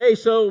Okay,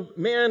 so,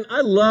 man,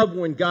 I love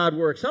when God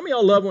works. Some of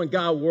y'all love when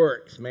God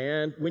works,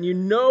 man. When you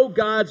know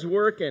God's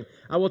working.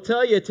 I will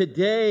tell you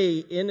today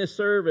in this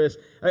service,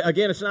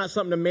 again, it's not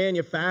something to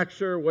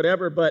manufacture or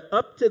whatever, but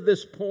up to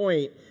this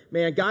point,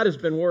 man, God has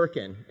been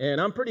working. And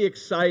I'm pretty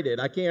excited.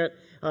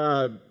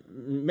 I'm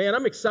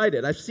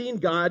excited. I've seen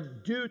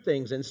God do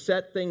things and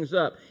set things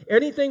up.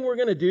 Anything we're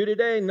going to do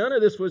today, none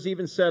of this was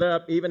even set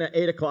up even at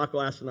 8 o'clock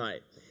last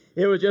night.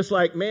 It was just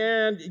like,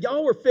 man,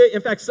 y'all were fit. In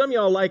fact, some of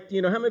y'all liked,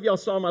 how many of y'all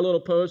saw my little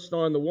post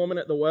on the woman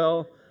at the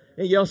well?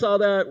 And y'all saw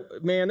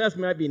that? Man, that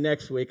might be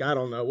next week. I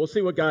don't know. We'll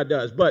see what God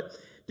does. But,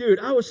 dude,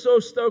 I was so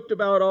stoked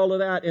about all of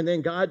that. And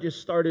then God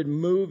just started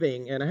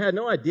moving. And I had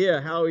no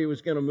idea how he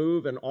was going to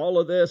move and all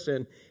of this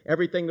and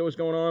everything that was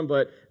going on.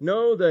 But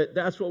know that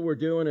that's what we're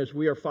doing is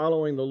we are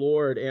following the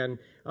Lord and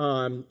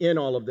in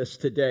all of this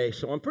today.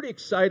 So I'm pretty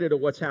excited of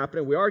what's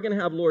happening. We are going to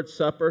have Lord's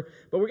Supper,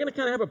 but we're going to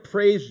kind of have a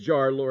praise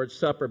jar Lord's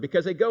Supper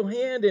because they go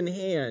hand in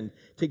hand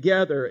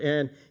together.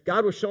 And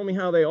God will show me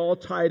how they all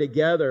tie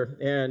together.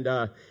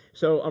 And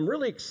so I'm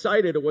really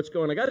excited of what's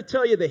going on. I got to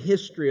tell you the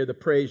history of the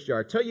praise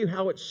jar, tell you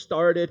how it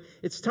started.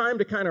 It's time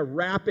to kind of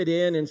wrap it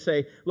in and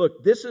say,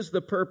 look, this is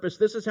the purpose.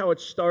 This is how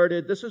it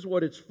started. This is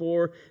what it's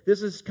for.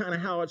 This is kind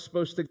of how it's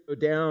supposed to go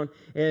down.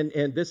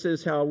 And this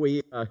is how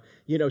we,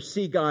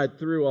 see God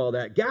through all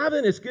that.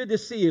 Gavin, it's good to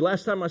see you.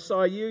 Last time I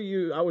saw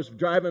you, I was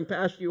driving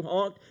past you,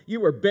 honked.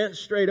 You were bent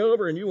straight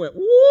over and you went,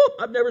 whoop,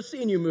 I've never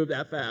seen you move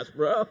that fast,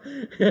 bro.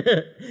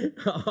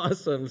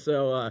 Awesome.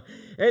 So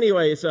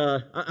anyways,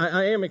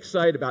 I am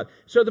excited about it.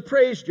 So the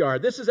praise jar,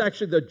 this is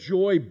actually the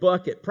joy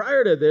bucket.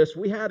 Prior to this,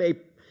 we had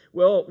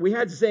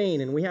Zane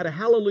and we had a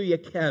hallelujah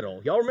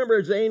kettle. Y'all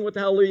remember Zane with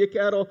the hallelujah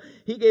kettle?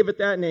 He gave it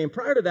that name.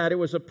 Prior to that, it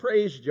was a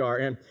praise jar.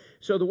 And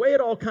so the way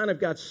it all kind of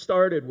got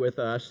started with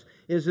us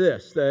is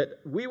this, that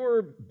we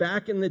were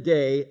back in the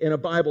day in a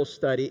Bible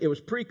study. It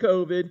was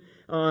pre-COVID,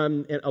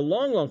 a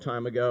long, long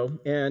time ago.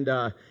 And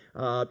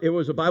it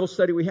was a Bible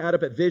study we had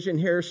up at Vision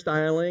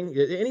Hairstyling.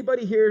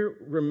 Anybody here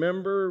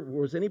remember,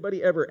 was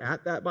anybody ever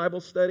at that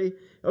Bible study?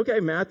 Okay,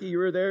 Matthew, you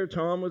were there.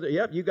 Tom was there.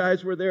 Yep, you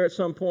guys were there at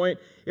some point.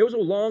 It was a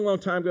long, long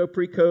time ago,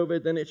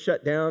 pre-COVID. Then it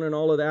shut down and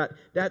all of that.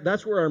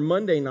 That's where our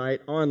Monday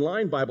night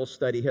online Bible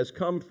study has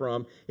come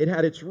from. It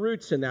had its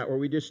roots in that, where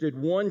we just did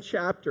one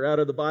chapter out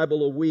of the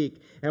Bible a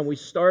week, and we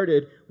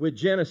started with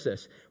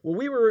Genesis. Well,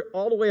 we were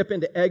all the way up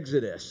into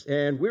Exodus,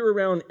 and we were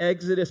around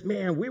Exodus.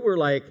 Man, we were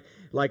like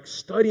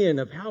studying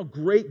of how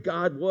great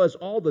God was,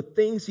 all the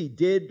things he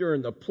did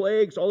during the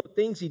plagues, all the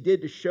things he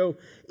did to show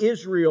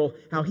Israel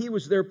how he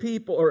was their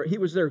people, or he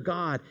was their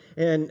God,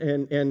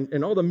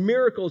 and all the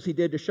miracles he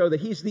did to show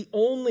that he's the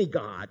only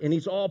God, and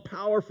he's all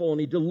powerful,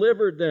 and he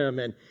delivered them.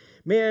 And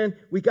man,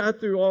 we got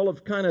through all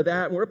of kind of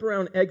that, and we're up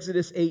around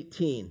Exodus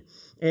 18.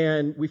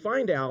 And we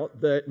find out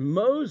that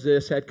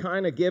Moses had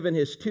kind of given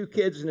his 2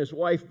 kids and his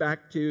wife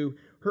back to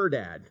her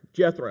dad,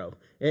 Jethro.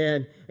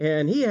 And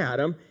he had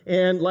them.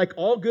 And like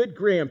all good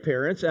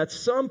grandparents, at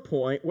some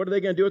point, what are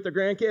they going to do with their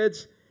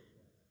grandkids?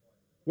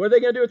 What are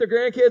they going to do with their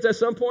grandkids at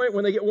some point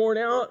when they get worn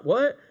out?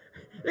 What?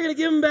 They're going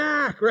to give them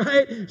back,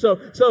 right? So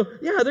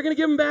yeah, they're going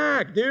to give them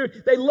back,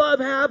 dude. They love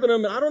having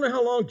them. I don't know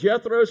how long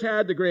Jethro's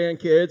had the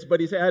grandkids, but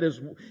he's had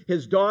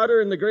his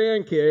daughter and the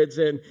grandkids,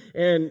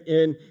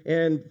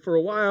 and for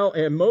a while.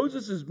 And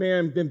Moses has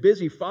been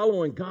busy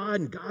following God,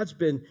 and God's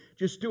been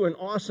just doing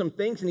awesome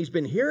things, and he's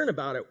been hearing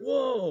about it.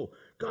 Whoa,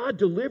 God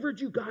delivered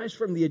you guys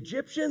from the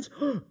Egyptians.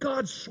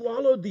 God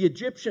swallowed the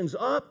Egyptians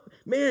up.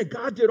 Man,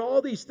 God did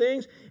all these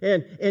things,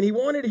 and he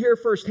wanted to hear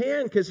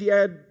firsthand because he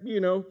had,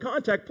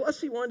 contact. Plus,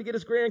 he wanted to get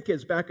his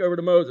grandkids back over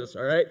to Moses,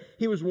 all right?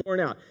 He was worn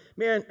out.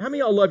 Man, how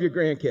many of y'all love your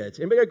grandkids?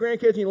 Anybody got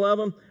grandkids and you love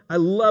them? I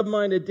love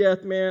mine to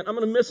death, man. I'm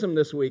going to miss them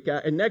this week.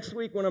 And next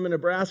week when I'm in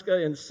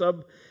Nebraska in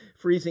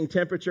sub-freezing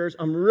temperatures,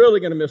 I'm really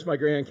going to miss my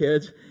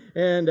grandkids.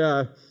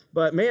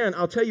 But man,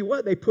 I'll tell you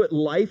what, they put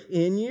life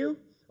in you.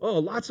 Oh,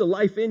 lots of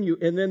life in you,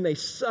 and then they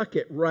suck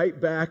it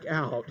right back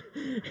out.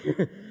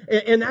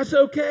 and that's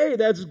okay.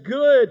 That's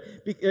good.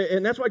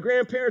 And that's why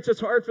grandparents, it's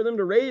hard for them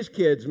to raise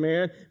kids,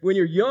 man. When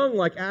you're young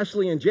like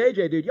Ashley and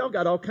JJ, dude, y'all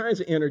got all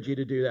kinds of energy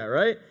to do that,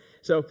 right?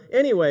 So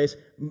anyways,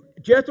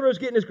 Jethro's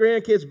getting his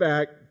grandkids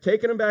back,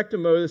 taking them back to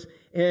Moses.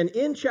 And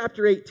in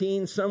chapter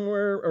 18,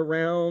 somewhere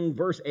around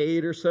verse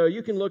 8 or so,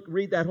 you can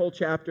read that whole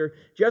chapter.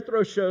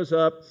 Jethro shows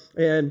up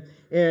and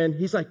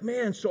he's like,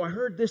 man, so I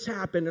heard this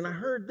happen, and I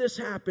heard this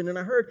happen,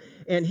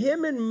 and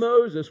him and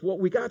Moses, what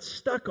we got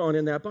stuck on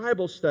in that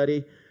Bible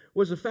study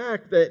was the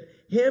fact that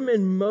him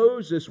and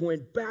Moses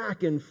went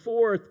back and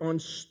forth on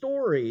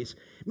stories.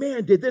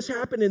 Man, did this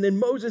happen? And then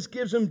Moses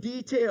gives them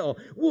detail.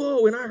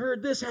 Whoa, and I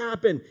heard this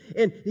happen.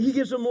 And he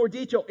gives them more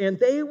detail. And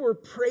they were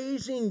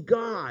praising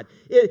God.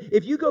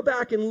 If you go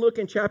back and look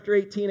in chapter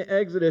 18 of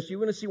Exodus, you're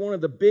going to see one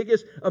of the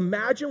biggest.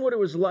 Imagine what it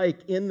was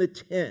like in the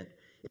tent.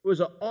 It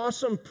was an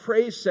awesome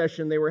praise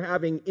session they were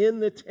having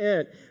in the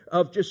tent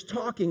of just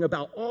talking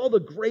about all the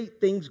great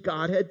things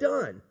God had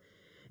done.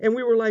 And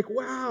we were like,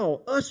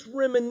 wow, us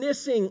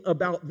reminiscing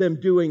about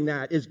them doing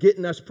that is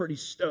getting us pretty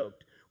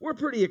stoked. We're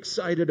pretty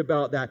excited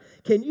about that.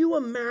 Can you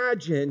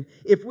imagine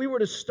if we were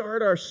to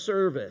start our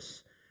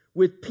service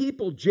with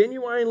people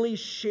genuinely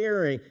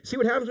sharing? See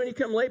what happens when you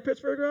come late,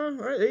 Pittsburgh?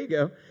 All right, there you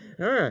go.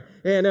 All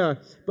right.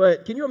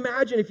 But can you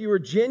imagine if you were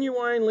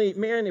genuinely,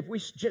 if we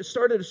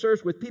started a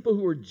service with people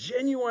who were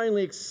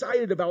genuinely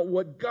excited about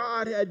what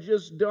God had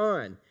just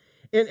done?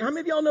 And how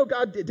many of y'all know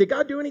God? Did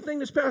God do anything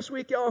this past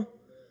week, y'all?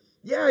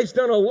 Yeah, He's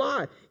done a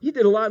lot. He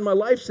did a lot in my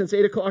life since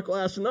 8 o'clock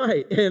last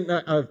night, and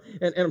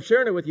I'm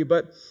sharing it with you.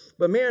 But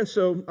man,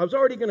 so I was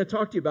already going to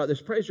talk to you about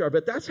this praise jar,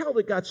 but that's how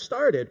it got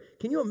started.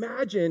 Can you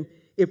imagine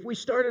if we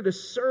started a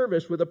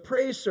service with a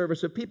praise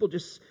service of people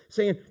just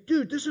saying,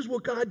 dude, this is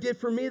what God did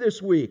for me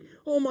this week.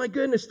 Oh my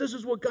goodness, this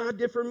is what God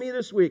did for me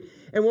this week.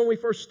 And when we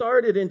first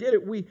started and did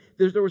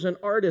it, there was an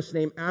artist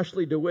named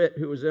Ashley DeWitt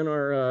who was in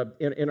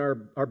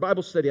our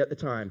Bible study at the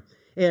time.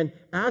 And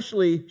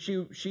Ashley,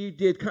 she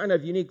did kind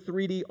of unique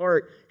 3D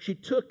art. She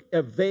took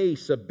a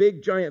vase, a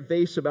big giant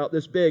vase about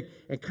this big,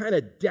 and kind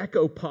of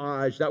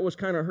decoupage. That was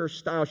kind of her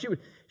style. She would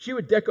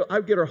I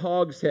would get her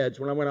hog's heads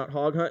when I went out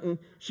hog hunting.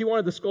 She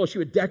wanted the skull. She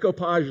would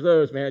decoupage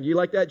those, man. You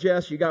like that,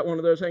 Jess? You got one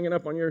of those hanging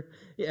up on your...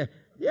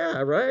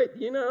 Yeah, right?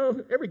 You know,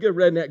 every good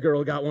redneck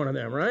girl got one of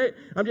them, right?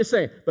 I'm just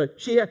saying.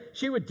 But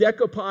she would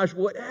decoupage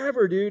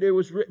whatever, dude. It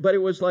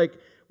was like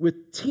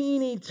with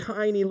teeny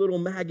tiny little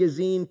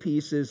magazine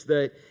pieces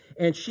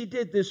and she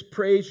did this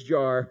praise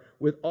jar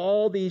with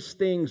all these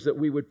things that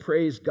we would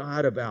praise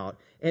God about.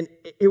 And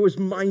it was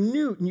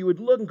minute, and you would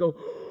look and go,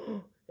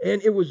 oh,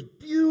 and it was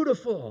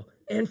beautiful.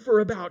 And for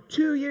about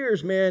 2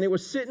 years, man, it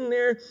was sitting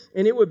there,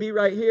 and it would be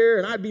right here,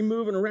 and I'd be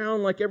moving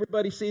around like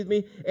everybody sees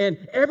me. And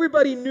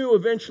everybody knew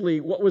eventually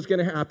what was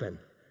going to happen.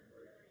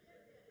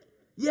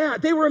 Yeah,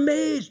 they were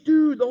amazed.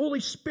 Dude, the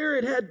Holy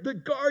Spirit had the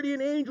guardian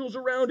angels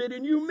around it,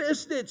 and you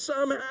missed it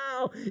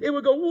somehow. It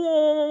would go,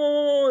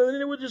 whoa, and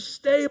then it would just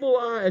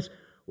stabilize.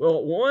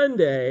 Well, one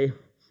day,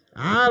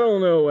 I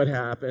don't know what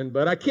happened,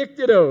 but I kicked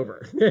it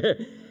over.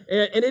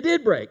 and it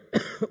did break.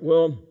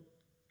 Well,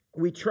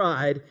 we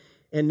tried,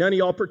 and none of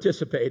y'all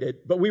participated.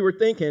 But we were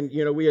thinking,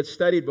 we had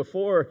studied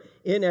before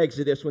in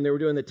Exodus when they were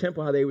doing the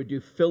temple, how they would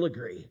do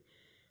filigree.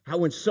 How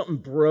when something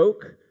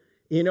broke,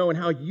 and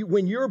how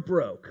when you're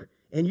broke,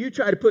 and you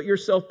try to put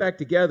yourself back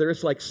together,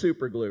 it's like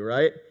super glue,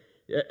 right?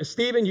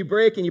 Stephen, you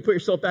break and you put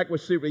yourself back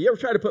with super glue. You ever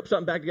try to put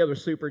something back together with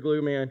super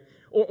glue, man?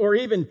 Or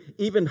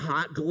even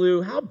hot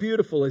glue? How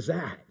beautiful is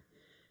that?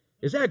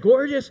 Is that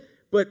gorgeous?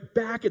 But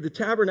back at the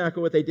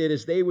tabernacle, what they did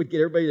is they would get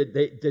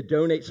everybody to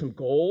donate some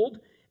gold,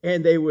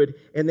 and they would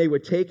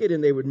take it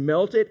and they would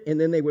melt it,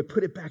 and then they would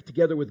put it back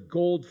together with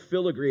gold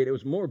filigree, and it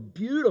was more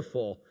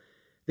beautiful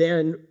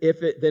than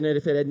if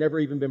it had never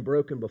even been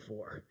broken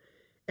before.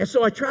 And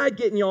so I tried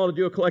getting y'all to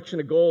do a collection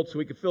of gold so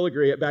we could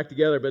filigree it back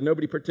together, but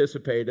nobody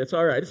participated. It's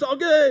all right. It's all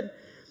good.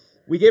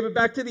 We gave it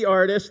back to the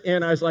artist,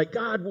 and I was like,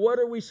 God, what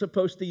are we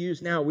supposed to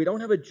use now? We don't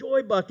have a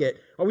joy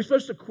bucket. Are we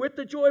supposed to quit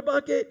the joy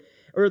bucket?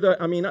 Not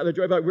the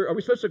joy bucket. Are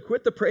we supposed to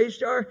quit the praise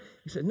jar?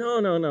 He said,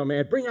 no,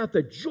 man. Bring out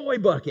the joy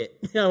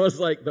bucket. I was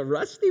like, the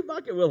rusty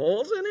bucket with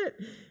holes in it?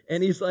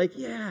 And he's like,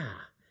 yeah.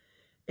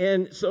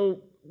 And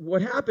so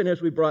what happened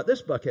is we brought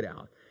this bucket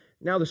out.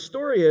 Now, the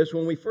story is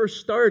when we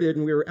first started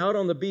and we were out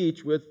on the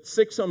beach with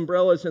 6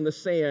 umbrellas in the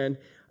sand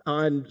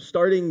on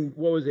starting,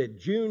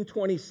 June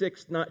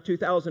 26th,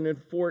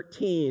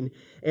 2014.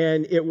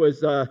 And it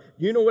was,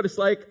 you know what it's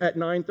like at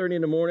 9:30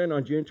 in the morning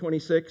on June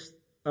 26th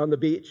on the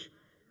beach?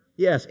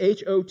 Yes,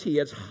 H-O-T.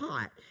 It's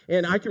hot.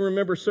 And I can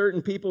remember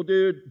certain people,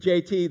 dude,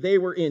 JT, they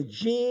were in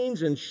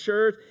jeans and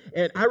shirts.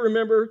 And I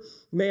remember,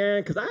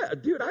 man, because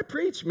I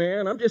preach,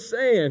 man. I'm just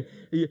saying.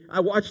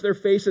 I watched their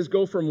faces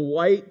go from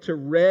white to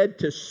red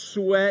to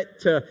sweat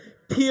to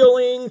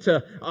peeling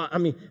to,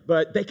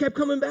 but they kept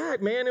coming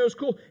back, man. It was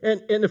cool.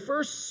 And the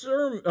first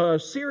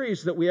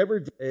series that we ever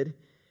did,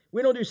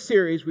 we don't do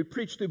series. We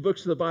preach through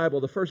books of the Bible.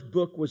 The first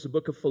book was the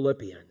book of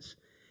Philippians.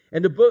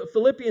 And the book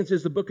Philippians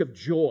is the book of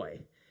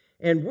joy.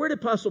 And where did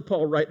Apostle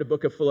Paul write the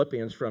book of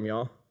Philippians from,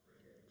 y'all?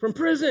 From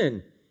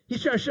prison.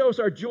 He's trying to show us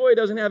our joy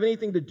doesn't have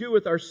anything to do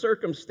with our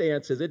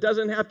circumstances. It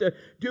doesn't have to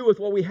do with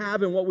what we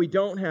have and what we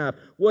don't have.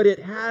 What it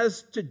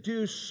has to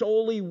do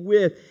solely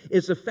with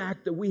is the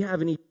fact that we have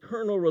an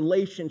eternal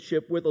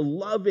relationship with a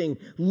loving,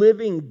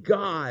 living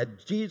God,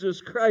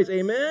 Jesus Christ.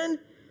 Amen?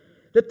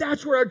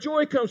 That's where our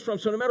joy comes from.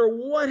 So no matter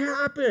what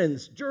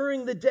happens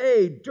during the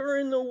day,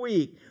 during the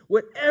week,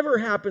 whatever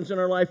happens in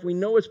our life, we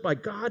know it's by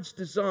God's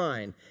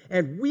design.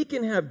 And we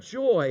can have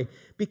joy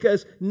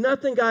because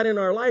nothing got in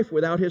our life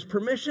without His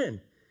permission.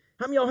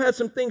 How many of y'all had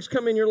some things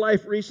come in your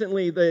life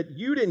recently that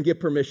you didn't get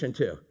permission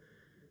to?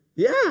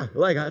 Yeah,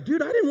 like,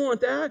 dude, I didn't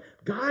want that.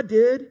 God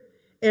did.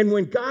 And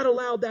when God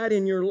allowed that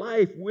in your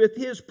life with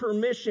His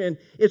permission,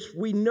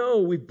 we know,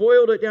 we've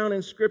boiled it down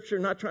in Scripture,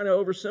 not trying to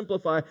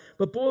oversimplify,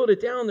 but boiled it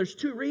down. There's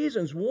 2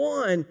 reasons.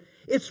 1,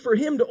 it's for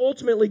Him to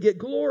ultimately get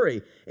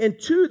glory. And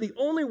 2, the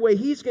only way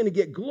He's going to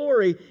get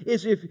glory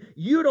is if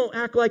you don't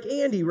act like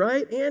Andy,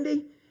 right,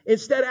 Andy?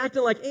 Instead of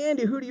acting like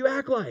Andy, who do you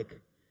act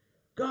like?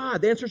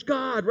 God. The answer's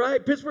God,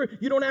 right? Pittsburgh,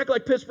 you don't act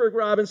like Pittsburgh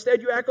Rob.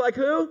 Instead, you act like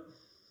who?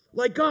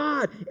 Like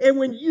God. And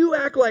when you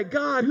act like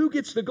God, who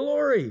gets the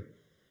glory?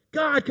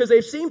 God, because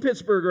they've seen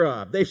Pittsburgh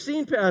Rob. They've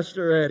seen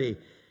Pastor Eddie.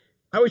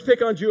 I always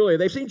pick on Julia.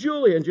 They've seen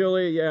Julia. And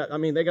Julia, yeah, I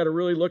mean, they got to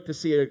really look to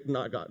see it.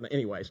 Not God.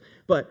 Anyways.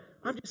 But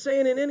I'm just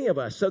saying in any of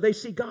us. So they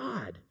see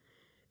God.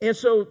 And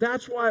so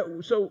that's why,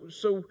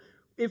 so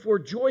if where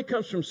joy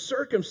comes from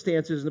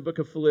circumstances in the book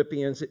of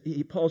Philippians,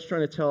 Paul's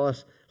trying to tell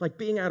us, like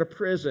being out of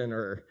prison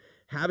or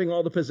having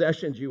all the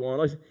possessions you want.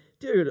 Like,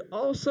 dude,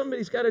 all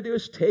somebody's got to do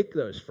is take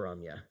those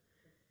from you.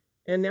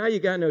 And now you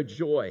got no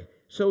joy.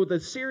 So the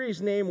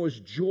series name was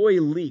Joy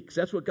Leaks.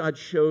 That's what God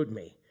showed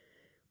me.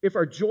 If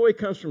our joy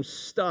comes from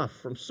stuff,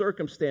 from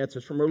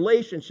circumstances, from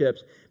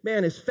relationships,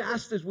 man, as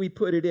fast as we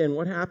put it in,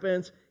 what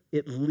happens?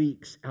 It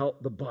leaks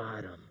out the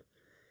bottom.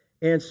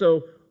 And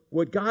so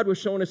what God was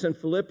showing us in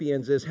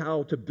Philippians is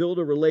how to build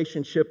a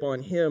relationship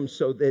on Him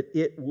so that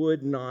it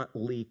would not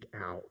leak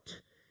out.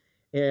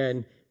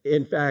 And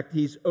in fact,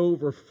 He's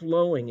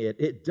overflowing it.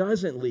 It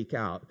doesn't leak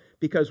out.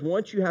 Because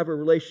once you have a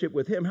relationship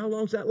with Him, how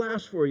long does that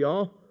last for,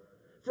 y'all?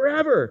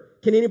 Forever.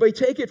 Can anybody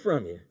take it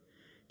from you?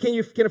 Can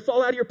it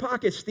fall out of your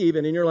pocket,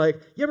 Stephen? And you're like,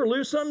 you ever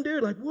lose something,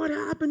 dude? Like, what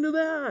happened to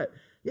that?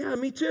 Yeah,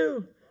 me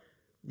too.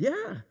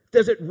 Yeah.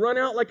 Does it run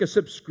out like a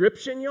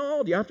subscription,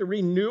 y'all? Do you have to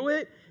renew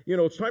it? You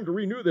know, it's time to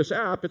renew this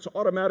app. It's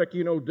automatic,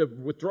 the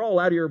withdrawal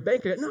out of your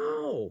bank account.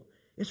 No,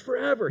 it's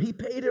forever. He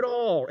paid it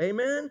all.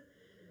 Amen?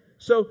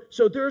 So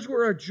there's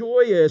where our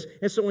joy is.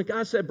 And so when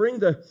God said, bring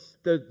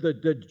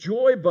the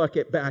joy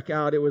bucket back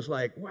out, it was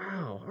like,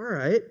 wow, all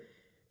right.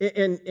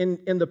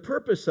 And the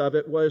purpose of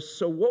it was,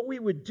 so what we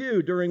would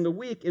do during the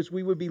week is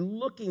we would be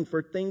looking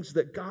for things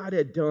that God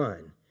had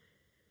done.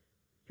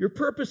 You're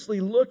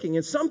purposely looking.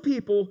 And some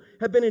people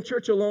have been in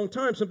church a long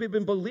time. Some people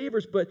have been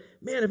believers, but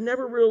man, have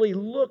never really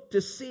looked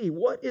to see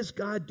what is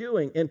God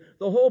doing. And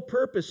the whole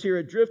purpose here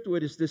at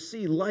Driftwood is to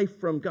see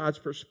life from God's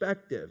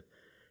perspective,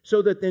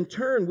 so that in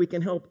turn we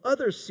can help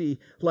others see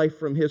life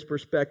from His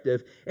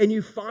perspective. And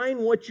you find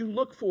what you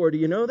look for. Do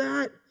you know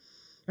that?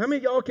 How many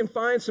of y'all can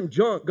find some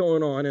junk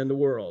going on in the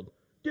world?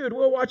 Dude,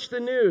 we'll watch the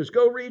news.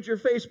 Go read your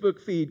Facebook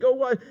feed. Go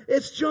watch.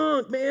 It's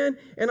junk, man.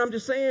 And I'm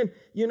just saying,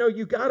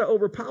 you got to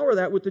overpower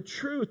that with the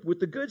truth, with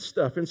the good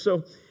stuff. And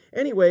so,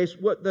 anyways,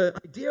 what the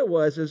idea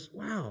was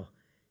wow,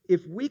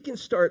 if we can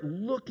start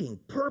looking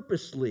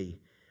purposely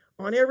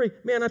on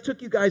I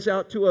took you guys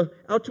out to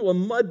a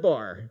mud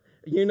bar.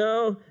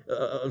 A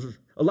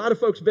lot of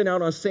folks have been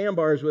out on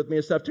sandbars with me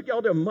and stuff. Took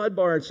y'all to a mud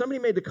bar, and somebody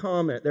made the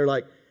comment. They're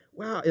like,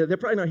 wow, they're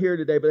probably not here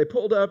today, but they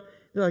pulled up.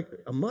 They're like,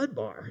 a mud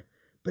bar?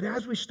 But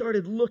as we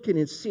started looking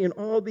and seeing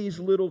all these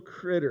little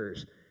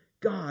critters,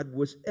 God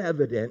was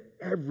evident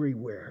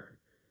everywhere.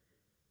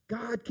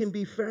 God can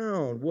be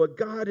found. What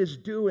God is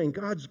doing,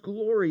 God's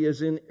glory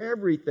is in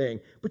everything.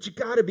 But you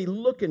got to be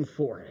looking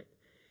for it.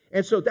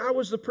 And so that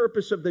was the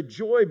purpose of the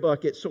joy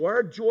bucket. So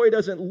our joy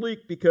doesn't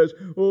leak because,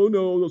 oh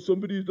no,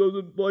 somebody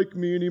doesn't like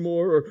me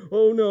anymore. Or,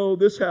 oh no,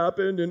 this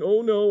happened. And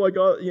oh no, I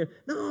got,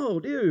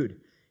 No,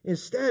 dude.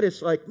 Instead,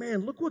 it's like,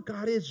 man, look what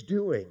God is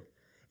doing.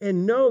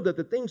 And know that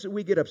the things that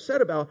we get upset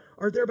about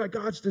are there by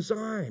God's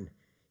design.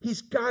 He's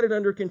got it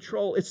under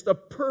control. It's the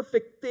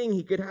perfect thing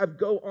He could have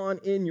go on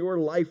in your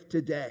life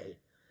today.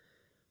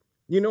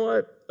 You know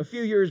what? A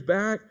few years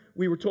back,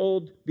 we were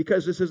told,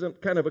 because this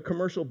isn't kind of a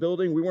commercial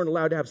building, we weren't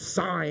allowed to have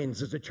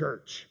signs as a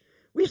church.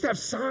 We used to have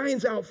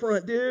signs out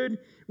front, dude.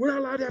 We're not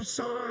allowed to have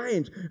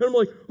signs. And I'm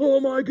like, oh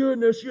my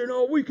goodness,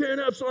 we can't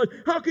have signs.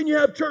 How can you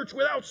have church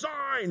without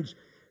signs?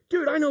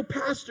 Dude, I know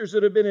pastors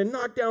that have been in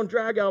knockdown,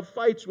 drag-out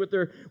fights with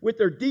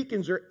their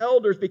deacons or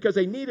elders because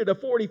they needed a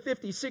 $40,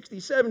 $50, $60,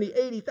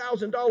 $70,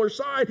 $80,000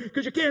 sign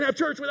because you can't have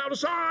church without a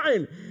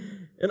sign.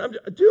 And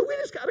we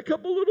just got a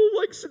couple little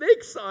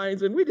snake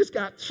signs and we just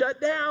got shut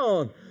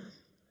down.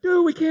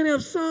 Dude, we can't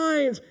have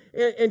signs.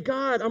 And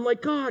God, I'm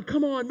like, God,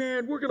 come on,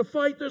 man, we're going to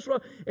fight this.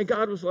 And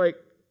God was like,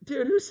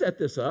 dude, who set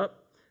this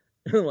up?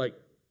 And I'm like,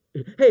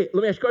 hey,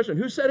 let me ask you a question.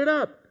 Who set it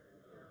up?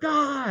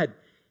 God.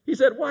 He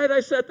said, why did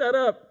I set that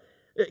up?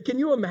 Can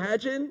you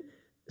imagine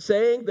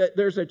saying that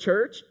there's a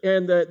church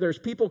and that there's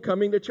people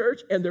coming to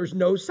church and there's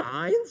no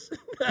signs?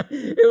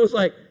 It was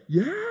like,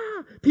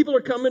 yeah, people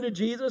are coming to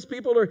Jesus.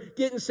 People are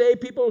getting saved.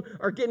 People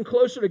are getting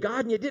closer to God,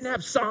 and you didn't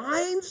have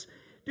signs?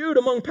 Dude,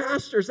 among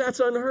pastors, that's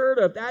unheard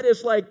of. That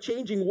is like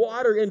changing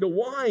water into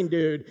wine,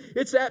 dude.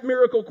 It's that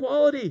miracle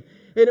quality.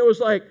 And it was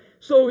like,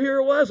 so here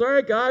it was. All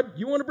right, God,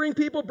 you want to bring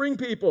people? Bring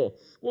people.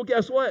 Well,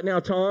 guess what? Now,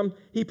 Tom,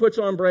 he puts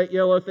on bright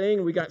yellow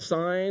thing. We got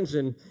signs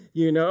and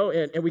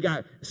we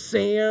got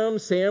Sam.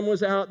 Sam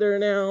was out there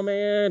now,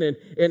 man.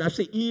 And I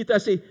see Eth. I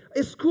see,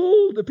 it's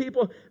cool. The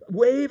people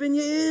waving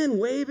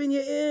you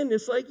in.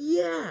 It's like,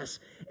 yes.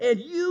 And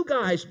you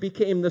guys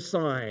became the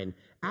sign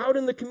out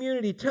in the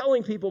community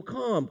telling people,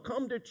 come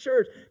to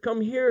church,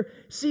 come here,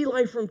 see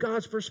life from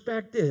God's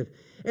perspective.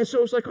 And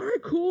so it's like, all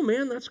right, cool,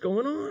 man, that's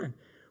going on.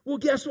 Well,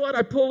 guess what?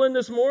 I pull in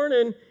this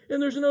morning,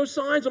 and there's no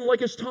signs. I'm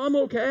like, is Tom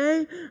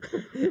okay?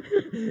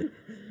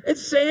 And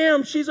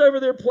Sam, she's over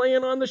there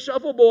playing on the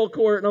shuffleboard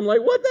court, and I'm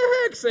like, what the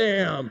heck,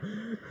 Sam?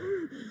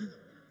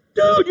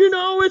 Dude,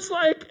 it's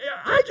like,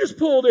 I just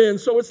pulled in,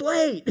 so it's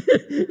late.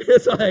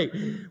 It's like,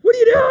 what are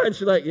you doing?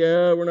 She's like,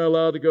 yeah, we're not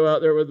allowed to go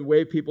out there and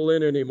wave people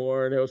in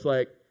anymore. And it was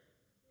like,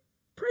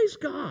 praise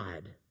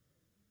God.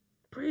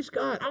 Praise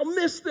God. I'll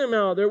miss them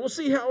out there. We'll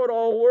see how it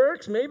all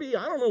works. Maybe,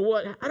 I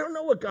don't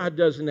know what God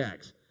does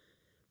next.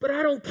 But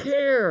I don't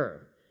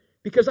care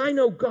because I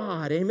know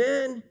God.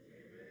 Amen?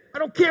 I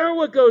don't care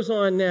what goes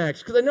on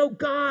next because I know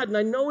God and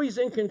I know He's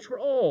in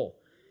control.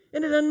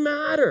 And it doesn't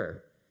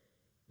matter.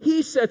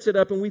 He sets it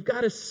up and we've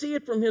got to see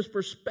it from His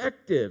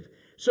perspective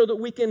so that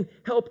we can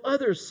help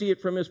others see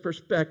it from His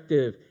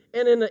perspective.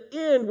 And in the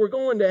end, we're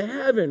going to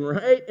heaven,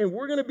 right? And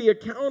we're going to be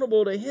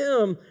accountable to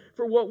Him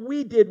for what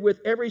we did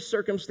with every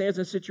circumstance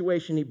and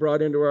situation He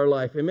brought into our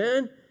life.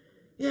 Amen?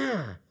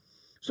 Yeah.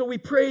 So we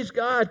praise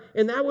God,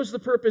 and that was the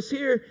purpose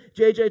here.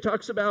 JJ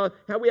talks about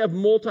how we have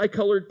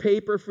multicolored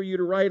paper for you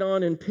to write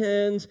on and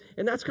pens,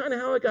 and that's kind of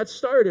how it got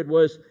started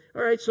was,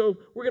 all right, so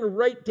we're going to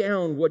write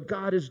down what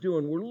God is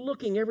doing. We're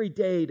looking every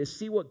day to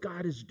see what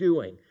God is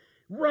doing.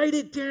 Write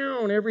it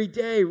down every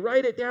day.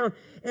 Write it down.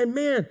 And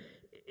man,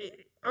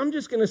 I'm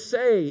just going to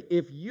say,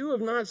 if you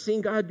have not seen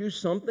God do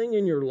something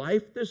in your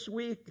life this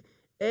week,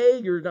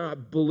 A, you're not a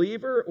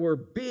believer, or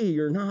B,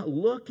 you're not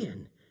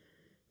looking,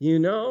 you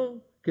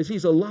know? Because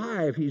He's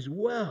alive, He's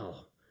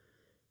well.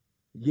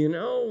 You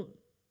know,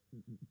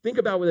 think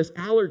about with this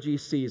allergy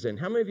season.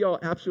 How many of y'all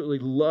absolutely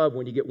love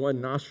when you get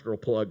one nostril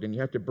plugged and you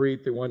have to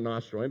breathe through one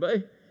nostril?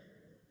 Anybody?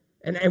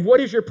 And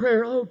what is your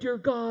prayer? Oh, dear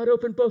God,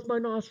 open both my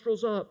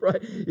nostrils up,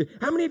 right?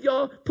 How many of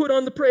y'all put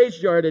on the praise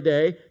jar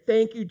today?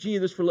 Thank you,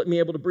 Jesus, for letting me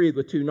able to breathe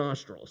with two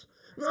nostrils.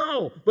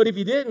 No, but if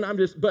you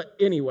didn't, but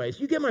anyways,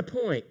 you get my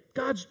point.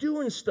 God's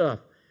doing stuff.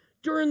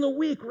 During the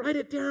week, write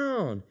it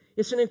down.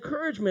 It's an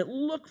encouragement.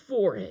 Look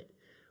for it.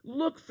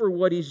 Look for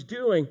what He's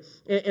doing.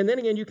 And then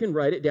again, you can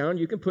write it down.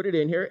 You can put it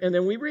in here, and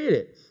then we read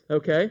it,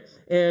 okay?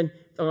 And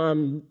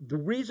the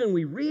reason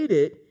we read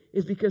it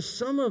is because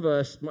some of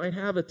us might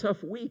have a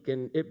tough week,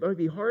 and it might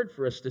be hard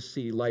for us to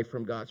see life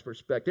from God's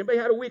perspective. Anybody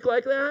had a week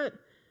like that?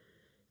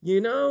 You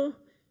know?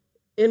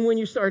 And when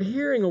you start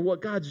hearing of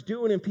what God's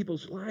doing in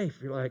people's life,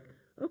 you're like,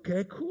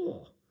 okay,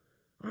 cool.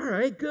 All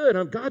right,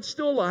 good. God's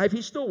still alive.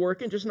 He's still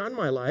working, just not in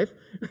my life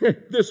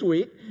this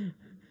week.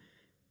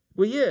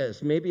 Well, He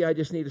is. Maybe I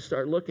just need to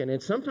start looking.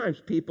 And sometimes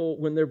people,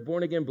 when they're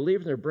born-again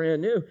believers and they're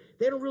brand new,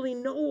 they don't really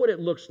know what it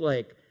looks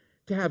like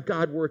to have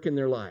God work in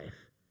their life.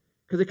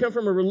 Because they come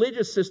from a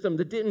religious system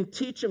that didn't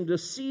teach them to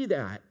see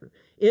that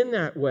in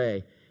that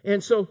way.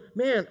 And so,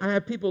 man, I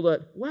have people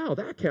that, wow,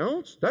 that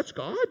counts? That's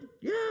God?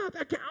 Yeah,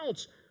 that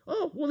counts.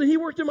 Oh, well, then He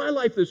worked in my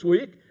life this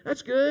week.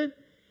 That's good.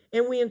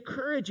 And we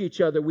encourage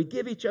each other. We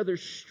give each other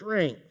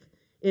strength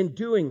in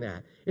doing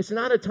that. It's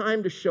not a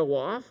time to show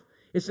off.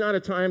 It's not a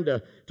time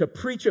to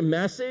preach a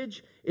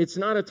message. It's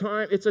not a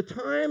time, it's a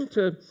time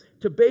to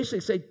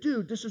basically say,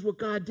 dude, this is what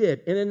God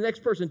did. And then the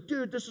next person,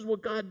 dude, this is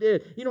what God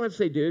did. You don't have to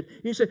say, dude.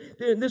 You say,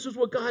 dude, this is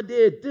what God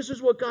did. This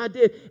is what God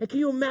did. And can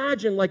you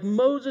imagine, like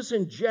Moses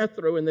and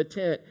Jethro in the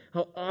tent,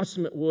 how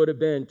awesome it would have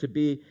been to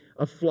be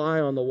a fly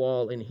on the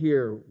wall and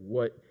hear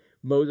what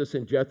Moses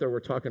and Jethro were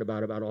talking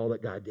about all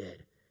that God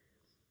did.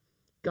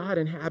 God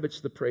inhabits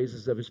the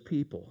praises of His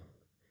people.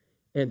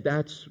 And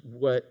that's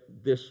what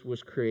this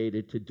was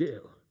created to do.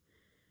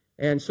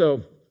 And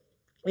so,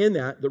 in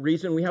that, the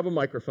reason we have a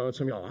microphone,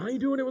 some of y'all, how are you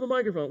doing it with a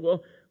microphone?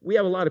 Well, we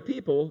have a lot of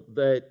people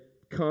that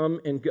come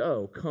and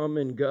go.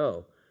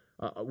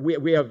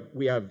 We have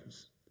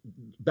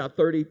about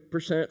 30%,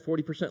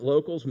 40%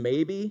 locals,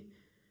 maybe,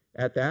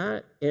 at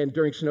that. And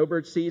during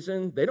snowbird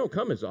season, they don't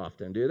come as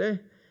often, do they?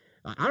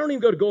 I don't even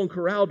go to Golden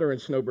Corral during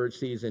snowbird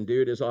season,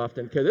 dude, as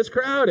often, because it's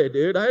crowded,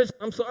 dude.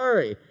 I'm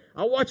sorry.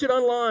 I'll watch it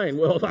online.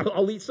 Well,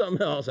 I'll eat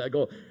something else. I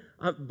go,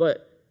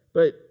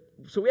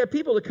 so we have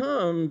people that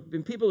come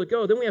and people that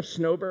go. Then we have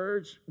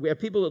snowbirds. We have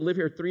people that live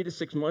here 3 to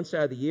 6 months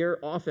out of the year,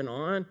 off and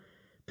on.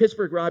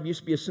 Pittsburgh Rob used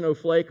to be a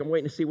snowflake. I'm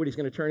waiting to see what he's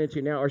going to turn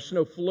into now. Our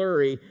snow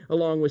flurry,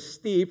 along with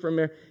Steve from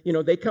there,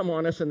 they come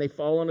on us and they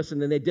fall on us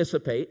and then they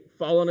dissipate,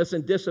 fall on us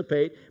and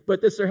dissipate.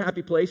 But this is their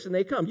happy place and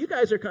they come. You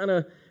guys are kind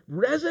of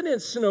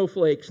resident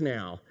snowflakes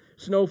now.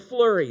 Snow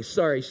flurries.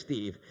 Sorry,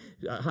 Steve.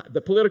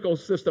 The political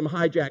system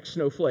hijacked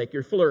snowflake,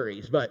 your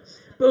flurries. But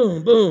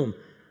boom, boom,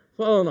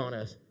 falling on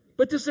us.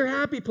 But this is their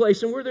happy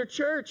place, and we're their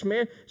church,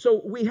 man.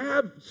 So we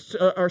have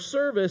our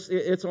service.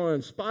 It's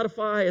on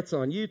Spotify. It's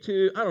on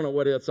YouTube. I don't know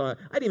what it's on.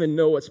 I didn't even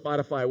know what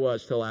Spotify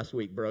was till last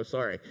week, bro.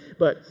 Sorry.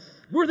 But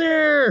we're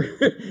there.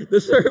 The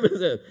service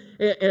is.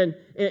 And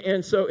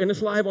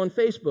it's live on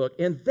Facebook.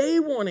 And they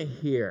want to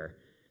hear.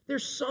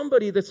 There's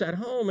somebody that's at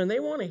home, and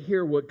they want to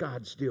hear what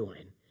God's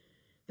doing.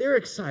 They're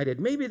excited.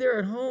 Maybe they're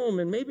at home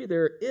and maybe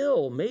they're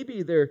ill.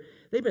 Maybe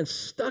they've been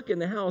stuck in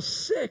the house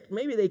sick.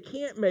 Maybe they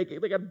can't make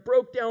it. They got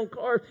broke down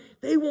cars.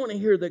 They want to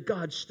hear that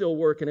God's still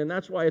working, and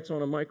that's why it's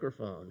on a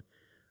microphone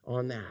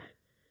on that.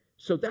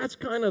 So that's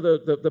kind of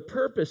the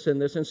purpose in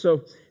this. And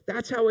so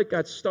that's how it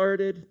got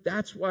started.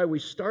 That's why we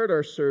start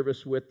our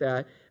service with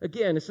that.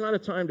 Again, it's not a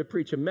time to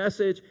preach a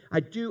message. I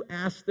do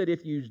ask that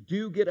if you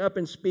do get up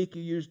and speak,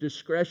 you use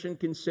discretion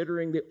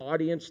considering the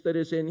audience that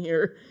is in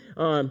here.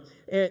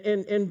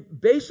 And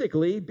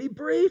basically be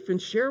brief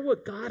and share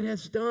what God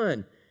has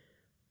done.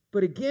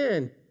 But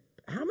again,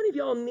 how many of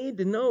y'all need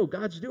to know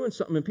God's doing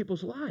something in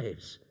people's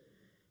lives?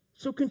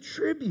 So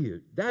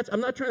contribute.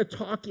 I'm not trying to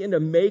talk you into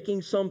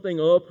making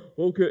something up,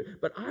 okay,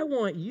 but I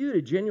want you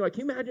to genuinely,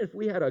 can you imagine if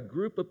we had a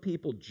group of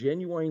people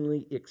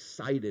genuinely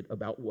excited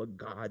about what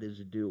God is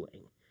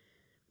doing?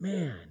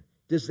 Man,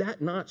 does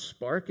that not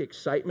spark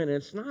excitement? And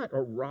it's not a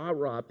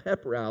rah-rah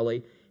pep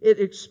rally.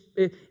 It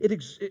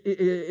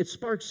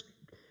sparks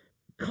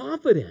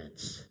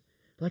confidence.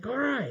 Like, all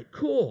right,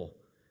 cool,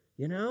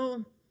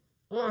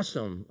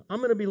 awesome. I'm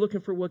going to be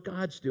looking for what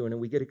God's doing, and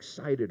we get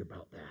excited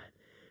about that.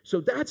 So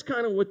that's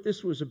kind of what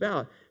this was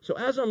about. So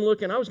as I'm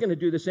looking, I was going to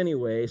do this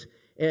anyways,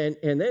 and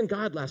then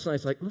God last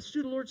night's like, let's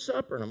do the Lord's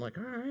Supper. And I'm like,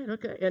 all right,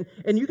 okay.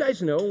 And you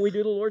guys know when we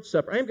do the Lord's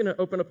Supper, I'm going to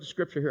open up the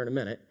scripture here in a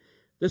minute.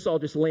 This all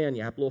just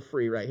lanyap, a little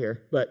free right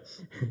here, but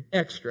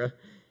extra.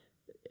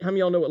 How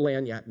many of y'all know what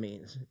lanyap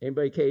means?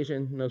 Anybody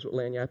Cajun knows what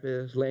lanyap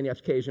is? Lanyap's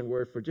Cajun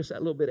word for just that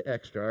little bit of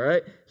extra, all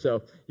right?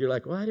 So you're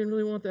like, well, I didn't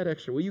really want that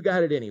extra. Well, you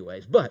got it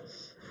anyways. But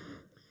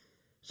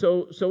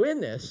so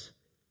in this,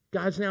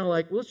 God's now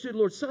like, well, let's do the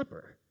Lord's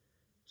Supper.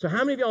 So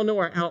how many of y'all know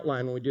our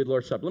outline when we do the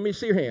Lord's Supper? Let me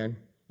see your hand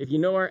if you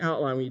know our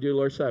outline when you do the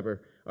Lord's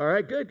Supper. All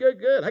right,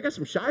 good. I got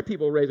some shy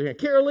people raise their hand.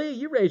 Carol Lee,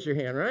 you raised your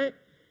hand, right?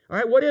 All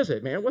right, what is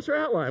it, man? What's our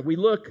outline? We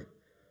look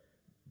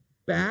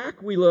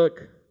back, we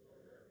look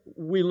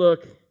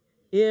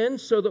in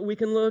so that we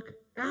can look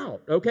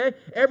out, okay?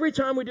 Every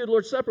time we do the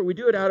Lord's Supper, we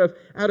do it out of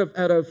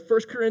 1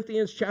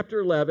 Corinthians chapter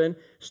 11,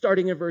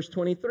 starting in verse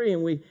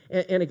 23.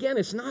 And again,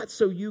 it's not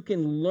so you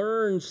can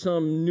learn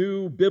some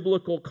new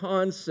biblical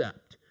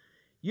concept.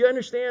 You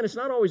understand, it's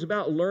not always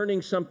about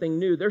learning something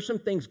new. There's some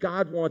things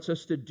God wants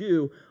us to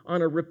do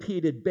on a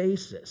repeated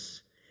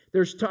basis.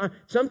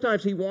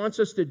 Sometimes he wants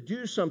us to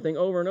do something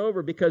over and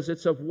over because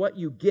it's of what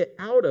you get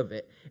out of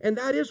it. And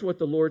that is what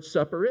the Lord's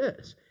Supper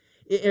is.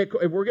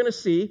 We're going to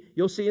see,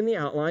 you'll see in the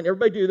outline,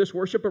 everybody do this,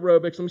 worship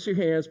aerobics. Let me see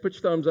your hands, put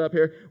your thumbs up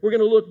here. We're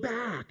going to look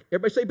back.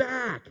 Everybody say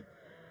back.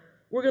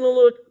 We're going to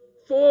look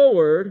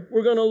forward.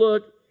 We're going to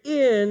look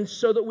in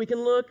so that we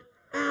can look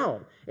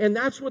out. And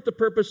that's what the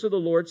purpose of the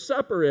Lord's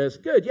Supper is.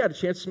 Good. You had a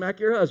chance to smack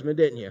your husband,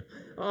 didn't you?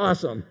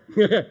 Awesome.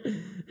 Let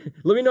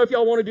me know if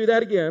y'all want to do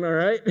that again, all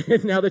right?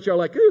 Now that y'all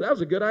like, ooh, that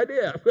was a good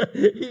idea.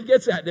 He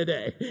gets that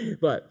today.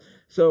 But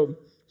so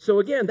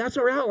again, that's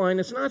our outline.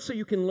 It's not so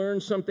you can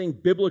learn something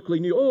biblically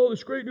new. Oh,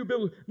 this great new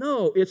biblical.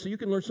 No, it's so you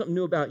can learn something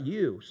new about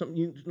you.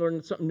 You can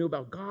learn something new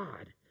about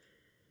God.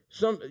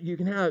 You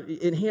can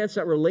enhance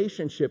that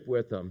relationship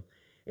with them.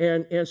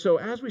 And so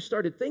as I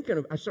started thinking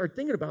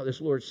about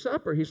this Lord's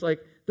Supper, he's like,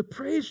 the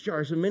praise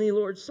jar is a mini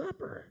Lord's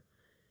Supper.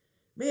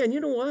 Man, you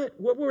know what?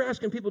 What we're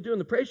asking people to do in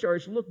the praise jar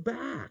is look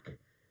back.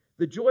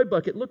 The joy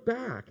bucket, look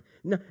back.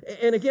 Now,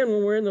 and again,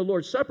 when we're in the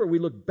Lord's Supper, we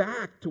look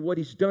back to what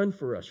he's done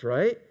for us,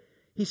 right?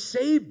 He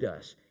saved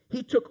us.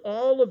 He took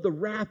all of the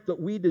wrath that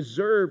we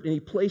deserved and he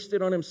placed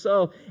it on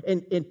himself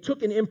and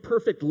took an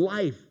imperfect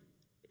life.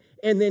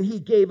 And then he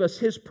gave us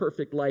his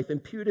perfect life,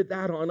 imputed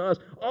that on us.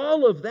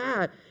 All of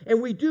that.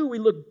 And we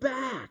look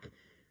back.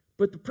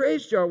 But the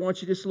praise jar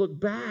wants you to just look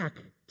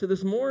back to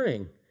this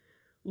morning.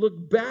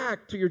 Look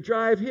back to your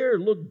drive here.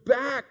 Look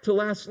back to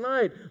last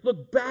night.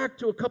 Look back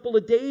to a couple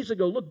of days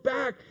ago. Look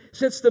back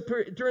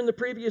during the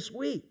previous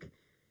week.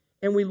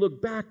 And we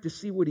look back to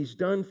see what he's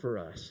done for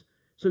us.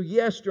 So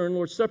yes, during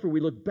Lord's Supper, we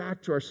look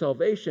back to our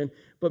salvation.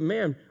 But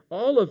man,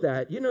 all of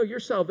that, your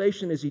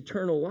salvation is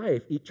eternal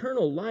life.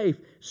 Eternal life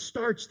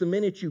starts the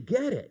minute you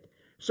get it.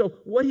 So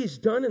what he's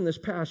done in this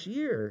past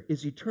year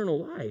is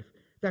eternal life,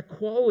 that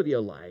quality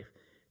of life.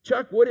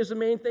 Chuck, what is the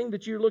main thing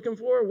that you're looking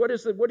for? What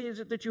is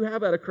it that you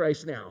have out of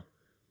Christ now?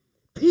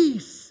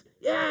 Peace.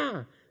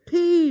 Yeah,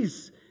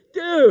 peace.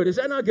 Dude, is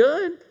that not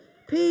good?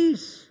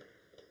 Peace.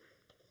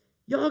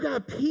 Y'all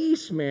got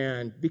peace,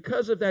 man,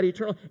 because of that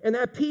eternal. And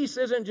that peace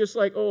isn't just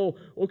like, oh,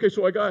 okay,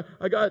 so I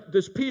got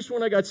this peace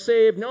when I got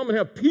saved. Now I'm going to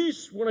have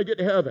peace when I get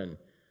to heaven.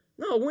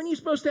 No, when are you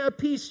supposed to have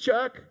peace,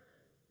 Chuck?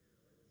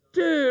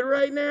 Dude,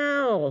 right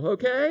now,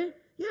 okay?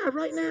 Yeah,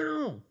 right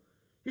now.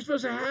 You're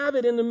supposed to have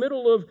it in the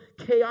middle of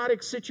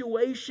chaotic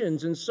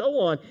situations and so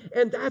on.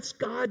 And that's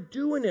God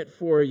doing it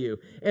for you.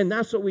 And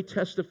that's what we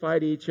testify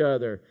to each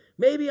other.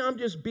 Maybe I'm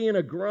just being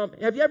a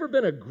grump. Have you ever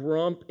been a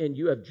grump and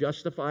you have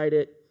justified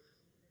it?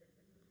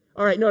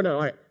 All right, no. All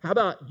right. How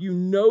about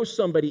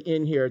somebody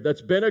in here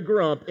that's been a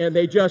grump and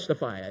they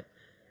justify it?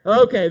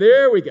 Okay,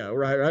 there we go.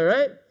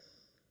 Right.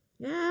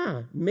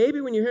 Yeah,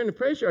 maybe when you're hearing the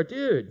praise jar,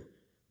 dude,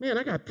 man,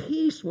 I got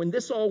peace when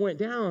this all went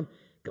down.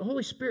 The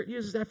Holy Spirit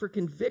uses that for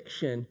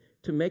conviction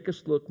to make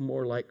us look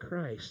more like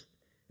Christ.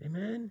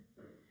 Amen?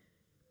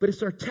 But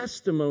it's our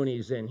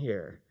testimonies in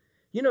here.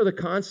 The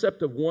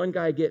concept of one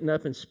guy getting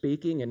up and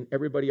speaking and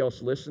everybody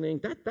else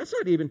listening, that's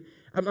not even,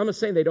 I'm not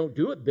saying they don't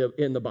do it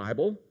in the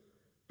Bible.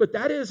 But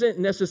that isn't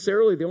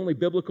necessarily the only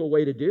biblical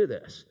way to do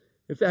this.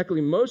 In fact,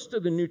 most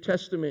of the New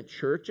Testament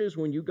churches,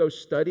 when you go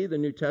study the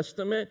New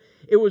Testament,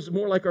 it was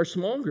more like our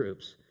small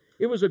groups.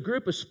 It was a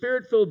group of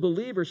Spirit-filled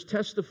believers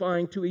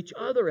testifying to each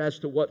other as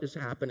to what is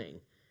happening.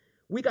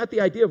 We got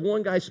the idea of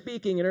one guy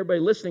speaking and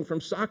everybody listening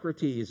from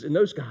Socrates and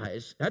those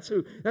guys. That's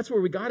where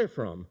we got it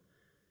from.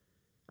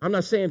 I'm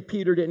not saying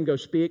Peter didn't go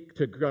speak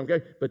to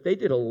congregation, but they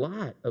did a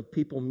lot of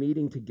people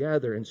meeting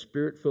together and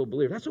Spirit-filled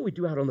believers. That's what we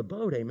do out on the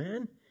boat,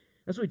 amen?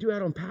 That's what we do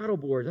out on paddle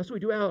boards. That's what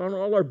we do out on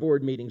all our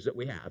board meetings that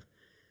we have.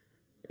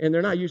 And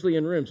they're not usually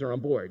in rooms, they're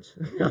on boards.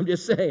 I'm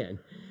just saying.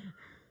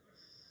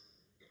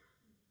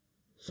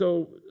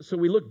 So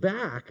we look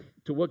back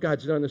to what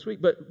God's done this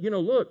week. But,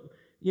 look,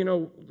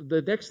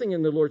 the next thing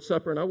in the Lord's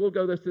Supper, and I will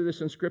go through this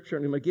in Scripture,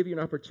 and I'm going to give you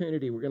an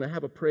opportunity. We're going to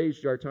have a praise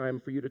jar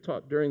time for you to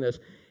talk during this,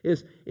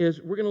 is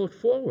we're going to look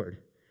forward.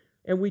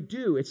 And we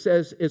do. It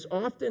says, as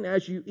often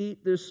as you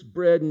eat this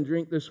bread and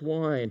drink this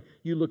wine,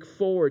 you look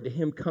forward to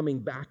him coming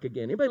back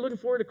again. Anybody looking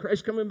forward to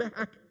Christ coming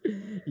back?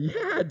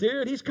 Yeah,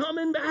 dude, he's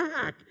coming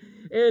back.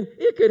 And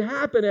it could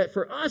happen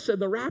for us in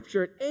the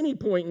rapture at any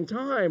point in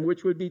time,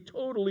 which would be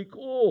totally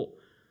cool.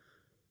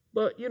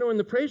 But, in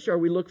the praise jar,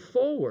 we look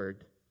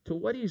forward to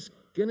what he's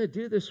going to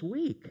do this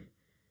week.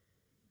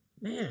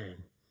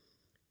 Man,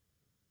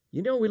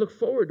 we look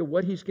forward to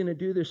what he's going to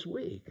do this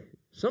week.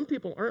 Some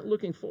people aren't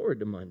looking forward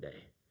to Monday.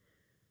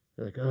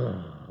 They're like,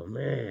 oh,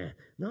 man.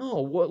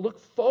 No, look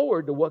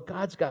forward to what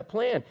God's got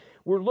planned.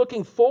 We're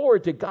looking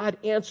forward to God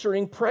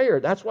answering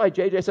prayer. That's why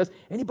JJ says,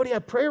 anybody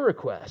have prayer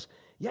requests?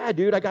 Yeah,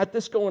 dude, I got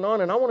this going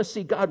on, and I want to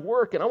see God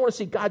work, and I want to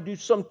see God do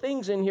some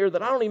things in here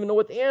that I don't even know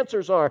what the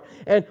answers are.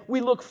 And we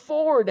look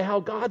forward to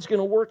how God's going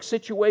to work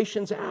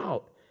situations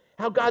out,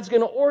 how God's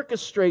going to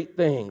orchestrate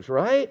things,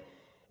 right?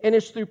 And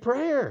it's through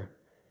prayer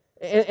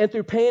and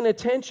through paying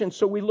attention.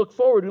 So we look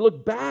forward. We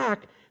look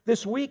back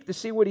this week to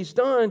see what he's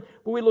done,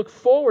 but we look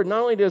forward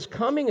not only to his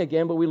coming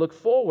again, but we look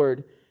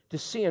forward to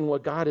seeing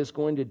what God is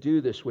going to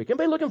do this week.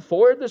 Anybody looking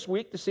forward this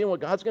week to seeing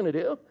what God's going to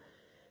do?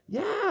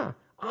 Yeah,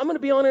 I'm going to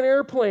be on an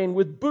airplane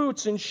with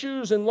boots and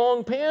shoes and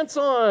long pants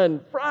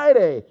on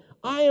Friday.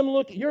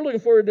 You're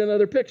looking forward to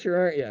another picture,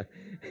 aren't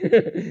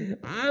you?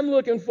 I'm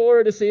looking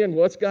forward to seeing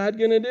what's God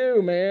going to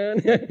do,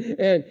 man.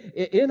 And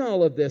in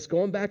all of this,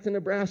 going back to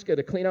Nebraska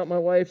to clean out my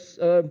wife's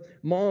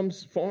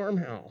mom's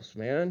farmhouse,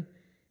 man.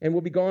 And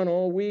we'll be gone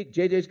all week.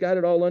 JJ's got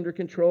it all under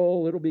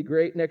control. It'll be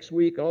great next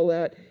week, all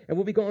that. And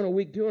we'll be gone a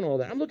week doing all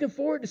that. I'm looking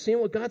forward to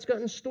seeing what God's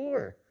got in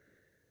store.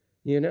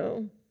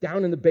 Down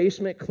in the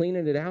basement,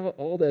 cleaning it out,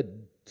 all the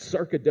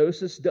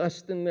sarcoidosis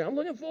dust in there. I'm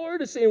looking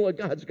forward to seeing what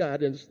God's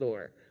got in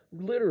store,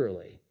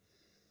 literally.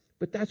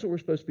 But that's what we're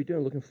supposed to be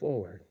doing, looking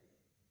forward.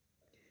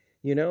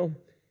 In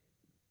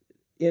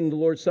the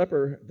Lord's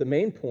Supper, the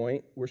main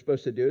point we're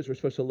supposed to do is we're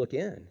supposed to look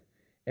in.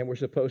 And we're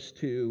supposed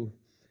to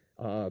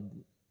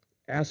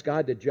ask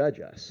God to judge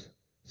us.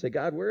 Say,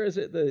 God, where is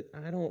it that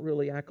I don't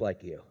really act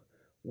like you?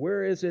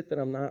 Where is it that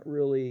I'm not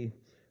really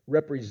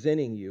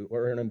representing you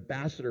or an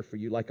ambassador for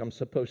you like I'm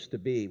supposed to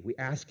be? We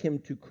ask him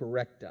to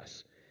correct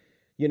us.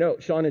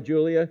 Sean and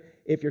Julia,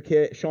 if your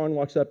kid, Sean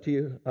walks up to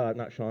you,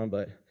 not Sean,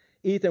 but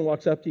Ethan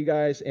walks up to you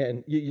guys,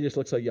 and you just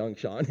look so young,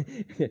 Sean.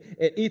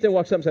 And Ethan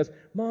walks up and says,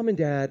 Mom and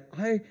Dad,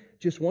 I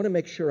just want to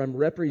make sure I'm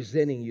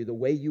representing you the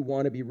way you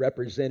want to be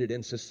represented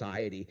in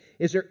society.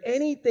 Is there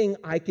anything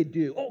I could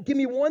do? Oh, give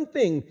me one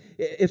thing.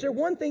 Is there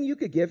one thing you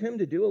could give him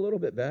to do a little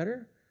bit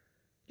better?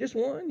 Just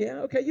one?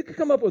 Yeah, okay. You could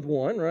come up with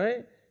one,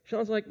 right?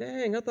 Sean's like,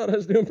 dang, I thought I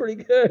was doing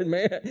pretty good,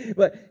 man.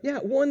 But yeah,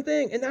 one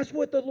thing. And that's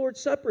what the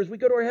Lord's Supper is. We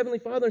go to our Heavenly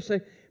Father and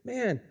say,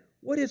 man,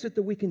 what is it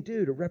that we can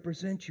do to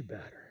represent you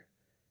better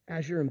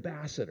as your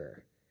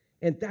ambassador?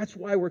 And that's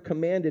why we're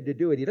commanded to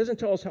do it. He doesn't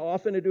tell us how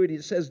often to do it. He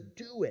just says,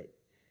 do it.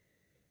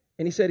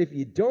 And he said, if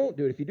you don't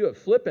do it, if you do it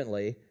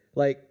flippantly,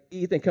 like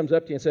Ethan comes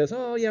up to you and says,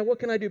 oh, yeah, what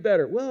can I do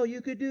better? Well,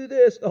 you could do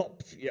this. Oh,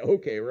 yeah,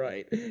 okay,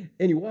 right.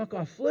 And you walk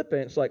off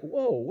flippant. It's like,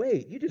 whoa,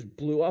 wait, you just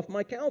blew off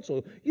my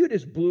counsel. You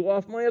just blew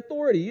off my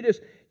authority.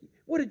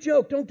 What a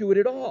joke. Don't do it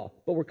at all.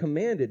 But we're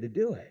commanded to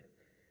do it.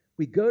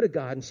 We go to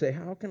God and say,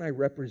 how can I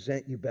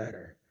represent you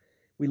better?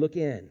 We look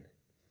in.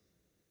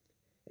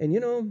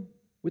 And,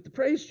 with the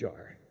praise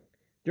jar,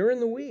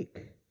 during the week,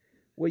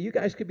 what you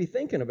guys could be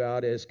thinking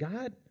about is,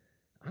 God,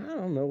 I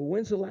don't know,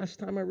 when's the last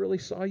time I really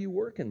saw you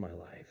work in my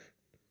life?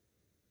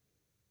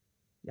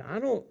 Yeah, I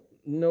don't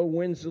know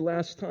when's the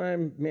last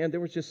time, man, there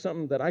was just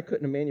something that I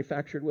couldn't have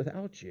manufactured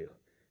without you.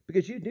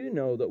 Because you do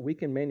know that we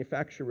can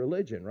manufacture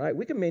religion, right?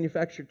 We can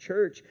manufacture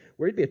church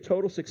where it'd be a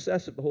total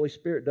success if the Holy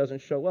Spirit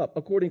doesn't show up,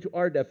 according to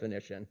our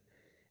definition. And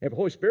if the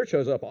Holy Spirit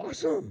shows up,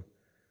 awesome.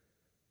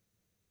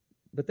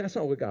 But that's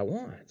not what God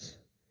wants.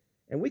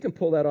 And we can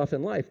pull that off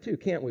in life too,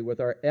 can't we?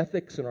 With our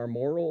ethics and our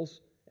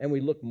morals. And we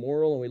look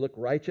moral and we look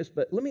righteous.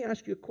 But let me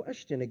ask you a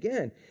question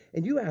again.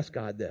 And you ask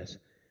God this.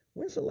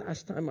 When's the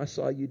last time I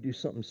saw you do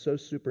something so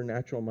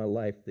supernatural in my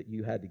life that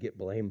you had to get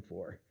blamed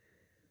for?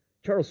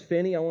 Charles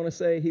Finney, I want to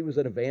say, he was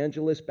an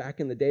evangelist back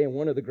in the day in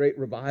one of the great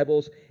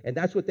revivals. And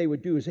that's what they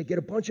would do is they'd get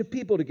a bunch of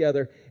people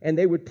together and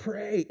they would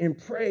pray and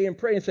pray and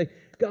pray and say,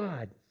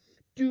 God,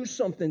 do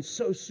something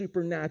so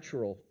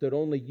supernatural that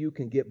only you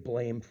can get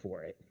blamed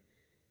for it.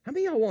 How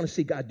many of y'all want to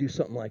see God do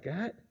something like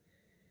that?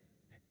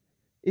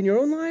 In your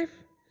own life?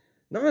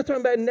 No, I'm not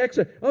talking about next.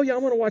 Oh, yeah, I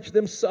want to watch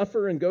them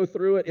suffer and go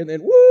through it and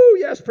then, woo,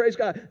 yes, praise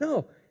God.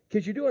 No,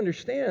 because you do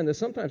understand that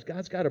sometimes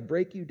God's got to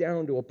break you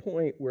down to a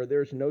point where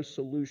there's no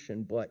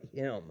solution but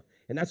Him.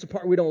 And that's the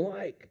part we don't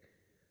like.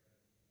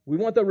 We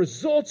want the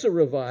results of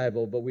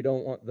revival, but we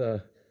don't want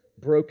the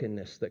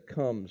brokenness that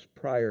comes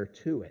prior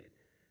to it.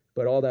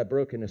 But all that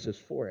brokenness is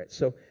for it.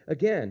 So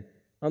again,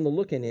 on the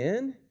looking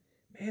in,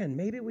 man,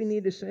 maybe we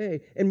need to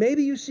say, and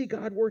maybe you see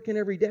God working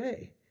every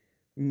day.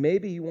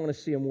 Maybe you want to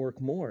see Him work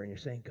more, and you're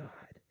saying, God,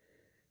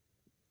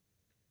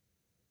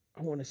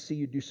 I want to see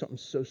you do something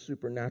so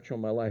supernatural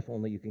in my life,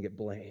 only you can get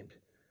blamed.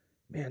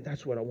 Man,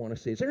 that's what I want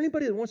to see. Is there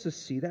anybody that wants to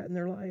see that in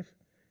their life?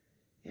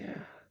 Yeah.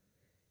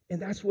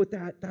 And that's what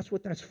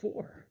that's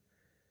for.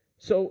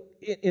 So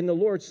in the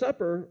Lord's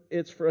Supper,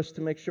 it's for us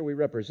to make sure we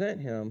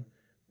represent Him.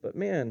 But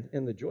man,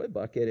 in the joy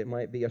bucket, it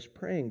might be us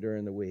praying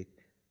during the week.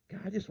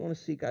 God, I just want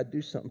to see God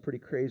do something pretty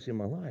crazy in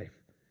my life.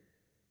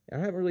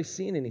 And I haven't really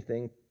seen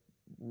anything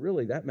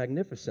really that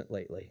magnificent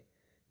lately.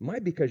 It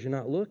might be because you're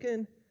not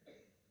looking.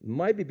 It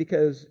might be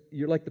because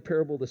you're like the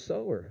parable of the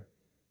sower.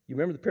 You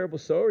remember the parable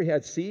of the sower? He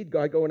had seed,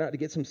 God going out to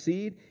get some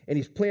seed, and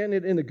he's planting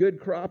it in the good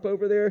crop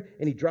over there,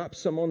 and he drops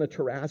some on the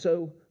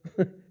terrazzo.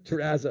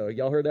 Terrazzo.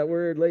 Y'all heard that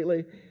word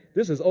lately?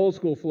 This is old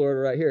school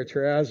Florida right here,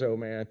 terrazzo,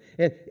 man.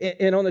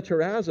 And on the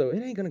terrazzo,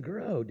 it ain't going to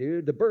grow,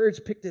 dude. The birds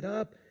picked it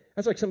up.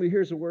 That's like somebody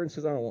hears the word and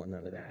says, I don't want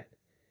none of that.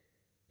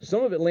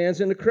 Some of it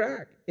lands in the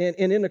crack. And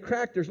in the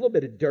crack, there's a little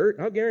bit of dirt.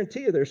 I'll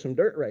guarantee you there's some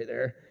dirt right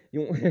there.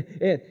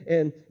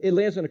 And it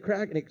lands in the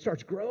crack, and it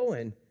starts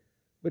growing.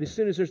 But as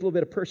soon as there's a little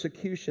bit of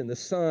persecution, the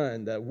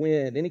sun, the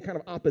wind, any kind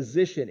of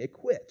opposition, it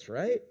quits,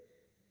 right?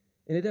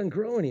 And it doesn't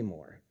grow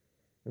anymore.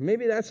 And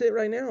maybe that's it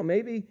right now.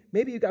 Maybe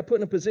you got put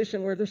in a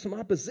position where there's some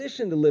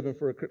opposition to living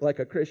like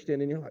a Christian,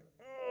 and you're like,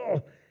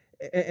 oh,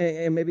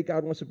 and maybe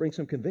God wants to bring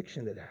some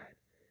conviction to that.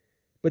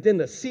 But then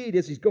the seed,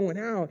 as he's going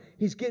out,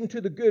 he's getting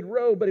to the good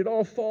row, but it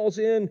all falls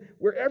in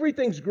where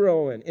everything's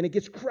growing, and it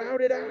gets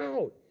crowded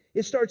out.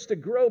 It starts to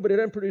grow, but it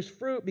doesn't produce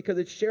fruit because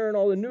it's sharing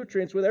all the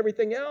nutrients with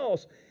everything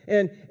else.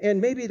 And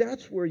maybe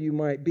that's where you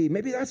might be.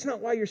 Maybe that's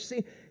not why you're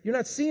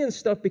not seeing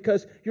stuff,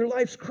 because your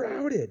life's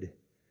crowded.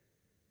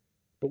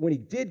 But when he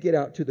did get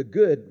out to the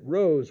good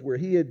rows where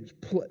he had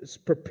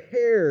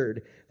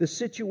prepared the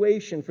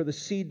situation for the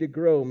seed to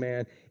grow,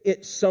 man,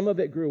 some of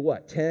it grew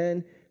what,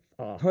 10,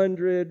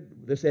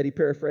 100, this Eddy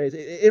paraphrase.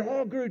 It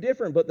all grew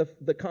different, but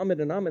the common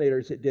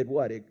denominators, it did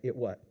what?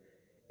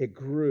 It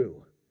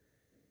grew.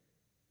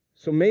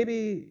 So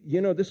maybe,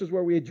 this is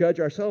where we judge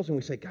ourselves and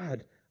we say,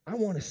 God, I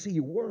want to see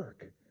you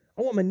work.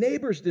 I want my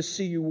neighbors to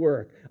see you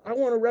work. I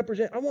want to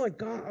represent, I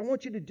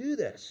want you to do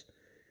this.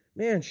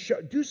 Man,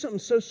 do something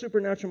so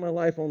supernatural in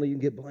my life, only you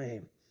can get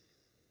blamed.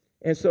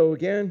 And so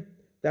again,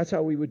 that's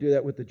how we would do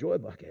that with the joy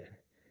bucket.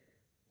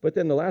 But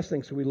then the last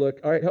thing, so we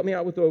look, all right, help me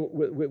out with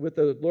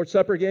the Lord's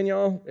Supper again,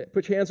 y'all.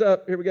 Put your hands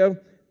up. Here we go.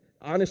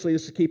 Honestly,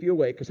 this is to keep you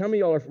awake, because how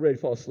many of y'all are ready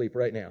to fall asleep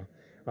right now?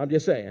 I'm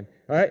just saying.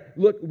 All right,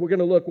 look, we're going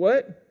to look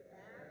what?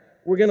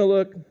 We're going to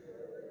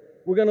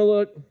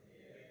look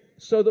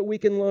so that we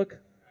can look.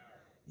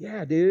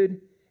 Yeah,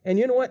 dude. And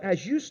you know what?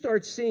 As you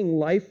start seeing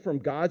life from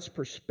God's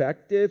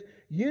perspective,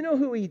 you know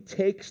who he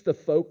takes the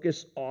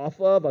focus off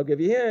of? I'll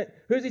give you a hint.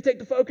 Who does he take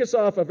the focus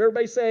off of?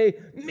 Everybody say,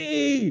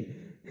 me.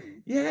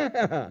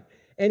 Yeah.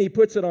 And he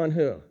puts it on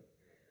who?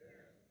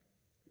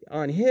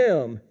 On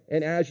him.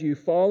 And as you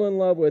fall in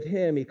love with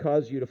him, he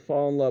causes you to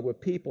fall in love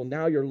with people.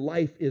 Now your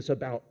life is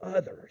about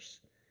others.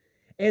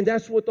 And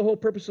that's what the whole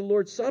purpose of the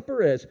Lord's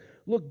Supper is.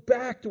 Look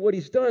back to what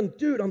he's done.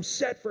 Dude, I'm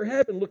set for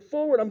heaven. Look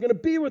forward. I'm going to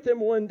be with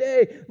him one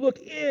day. Look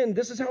in.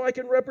 This is how I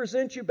can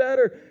represent you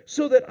better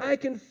so that I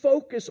can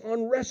focus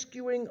on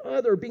rescuing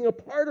others, being a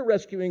part of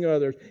rescuing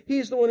others.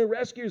 He's the one who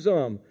rescues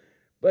them.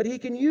 But he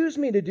can use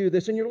me to do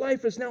this. And your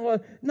life is now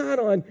not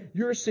on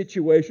your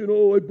situation.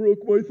 Oh, I broke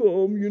my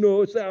thumb.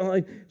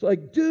 It's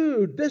like,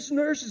 dude, this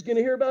nurse is going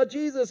to hear about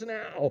Jesus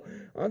now.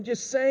 I'm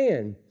just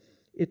saying.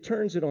 It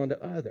turns it on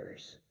to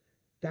others.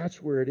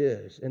 That's where it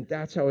is. And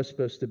that's how it's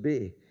supposed to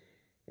be.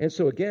 And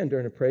so again,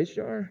 during the praise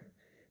jar,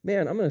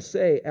 man, I'm going to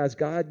say, as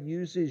God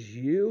uses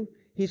you,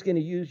 he's going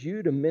to use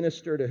you to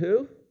minister to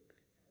who?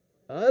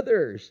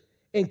 Others.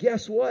 And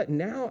guess what?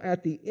 Now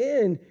at the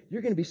end,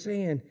 you're going to be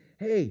saying,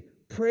 hey,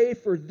 pray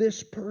for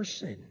this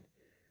person.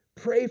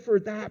 Pray for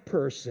that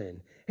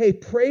person. Hey,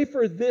 pray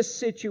for this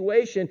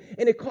situation.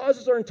 And it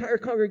causes our entire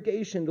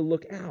congregation to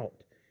look out.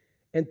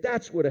 And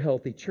that's what a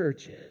healthy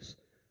church is.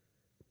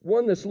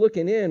 One that's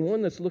looking in,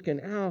 one that's looking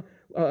out,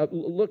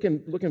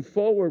 looking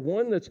forward,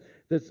 one that's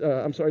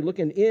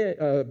looking in.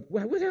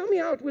 Help me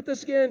out with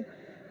this again.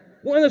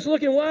 One that's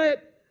looking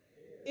what?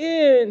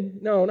 In.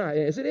 No, not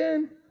in. Is it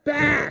in?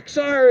 Back.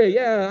 Sorry.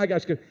 Yeah, I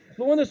got you.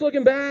 The one that's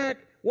looking back,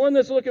 one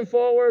that's looking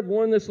forward,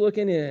 one that's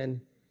looking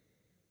in.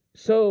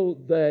 So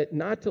that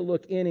not to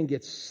look in and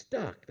get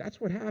stuck. That's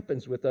what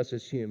happens with us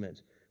as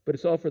humans. But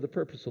it's all for the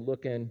purpose of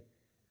looking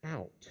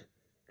out.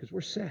 Because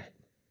we're set,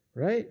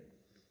 right?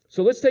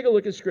 So let's take a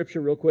look at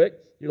Scripture real quick.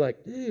 You're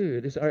like,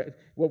 dude,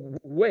 we're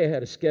way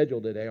ahead of schedule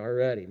today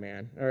already,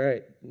 man. All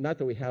right, not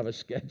that we have a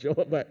schedule,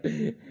 but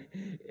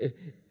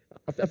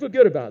I feel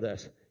good about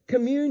this.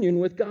 Communion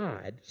with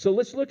God. So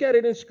let's look at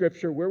it in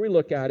Scripture, where we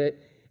look at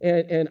it,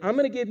 and I'm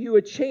going to give you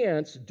a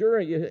chance I'm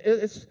going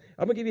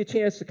to give you a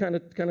chance to kind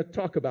of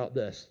talk about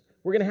this.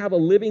 We're going to have a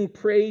living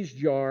praise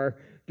jar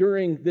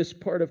during this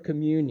part of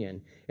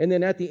communion, and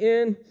then at the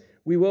end,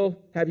 we will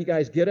have you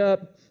guys get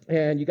up,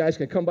 and you guys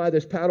can come by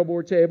this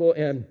paddleboard table,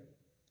 and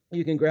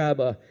you can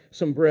grab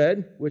some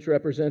bread, which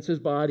represents his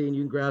body, and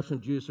you can grab some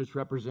juice, which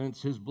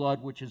represents his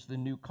blood, which is the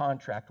new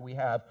contract we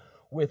have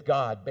with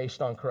God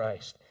based on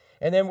Christ.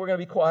 And then we're going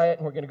to be quiet,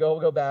 and we're going to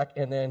go back,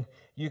 and then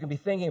you can be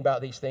thinking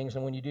about these things,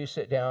 and when you do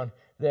sit down,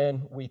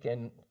 then we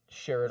can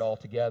share it all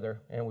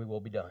together, and we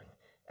will be done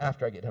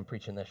after I get done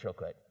preaching this real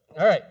quick.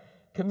 All right,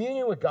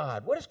 communion with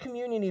God. What does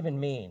communion even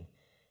mean?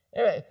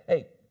 Hey,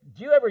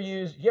 do you ever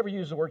use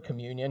the word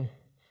communion?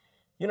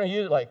 You know,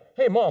 you like,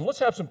 hey, Mom, let's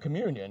have some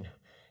communion.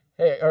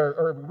 Hey,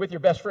 or with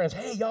your best friends,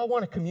 hey, y'all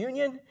want a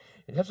communion?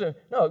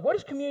 No, what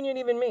does communion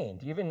even mean?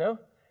 Do you even know?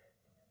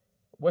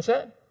 What's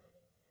that?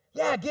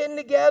 Yeah, getting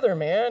together,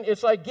 man.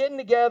 It's like getting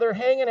together,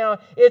 hanging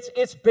out.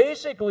 It's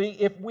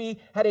basically, if we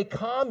had a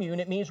commune,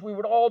 it means we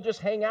would all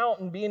just hang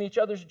out and be in each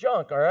other's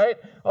junk, all right?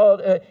 All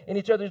in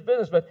each other's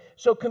business. But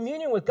so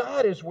communion with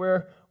God is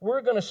where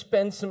we're going to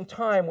spend some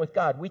time with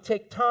God. We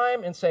take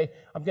time and say,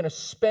 I'm going to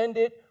spend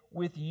it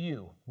with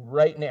you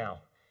right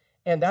now.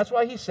 And that's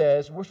why he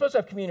says, we're supposed to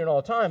have communion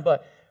all the time,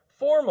 but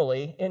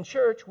formally in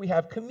church, we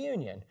have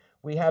communion.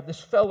 We have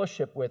this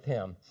fellowship with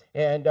him.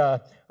 And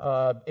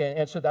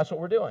so that's what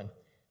we're doing.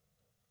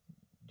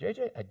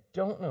 JJ, I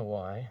don't know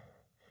why.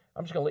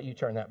 I'm just going to let you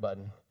turn that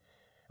button.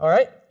 All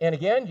right, and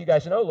again, you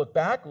guys know, look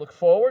back, look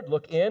forward,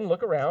 look in,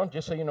 look around,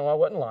 just so you know I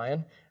wasn't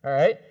lying. All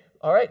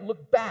right,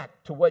 look back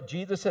to what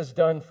Jesus has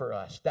done for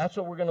us. That's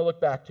what we're going to look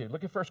back to.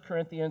 Look at 1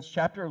 Corinthians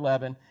chapter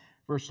 11,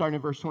 starting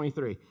in verse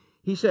 23.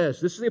 He says,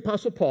 this is the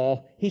Apostle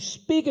Paul. He's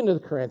speaking to the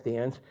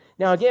Corinthians.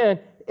 Now, again,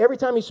 every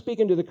time he's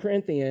speaking to the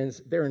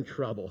Corinthians, they're in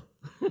trouble.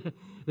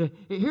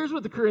 Here's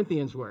what the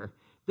Corinthians were.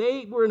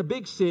 They were in a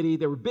big city.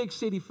 They were big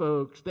city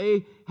folks.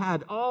 They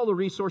had all the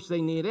resources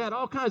they needed. They had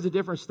all kinds of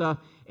different stuff,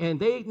 and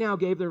they now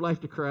gave their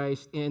life to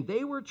Christ, and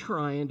they were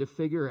trying to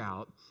figure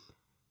out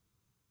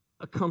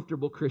a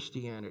comfortable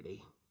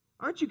Christianity.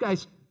 Aren't you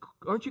guys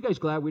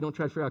glad we don't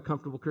try to figure out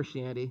comfortable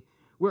Christianity?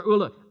 Well,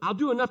 look, I'll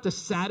do enough to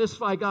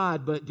satisfy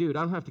God, but dude,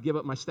 I don't have to give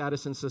up my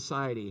status in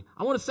society.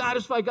 I want to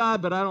satisfy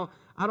God, but I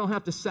don't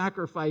have to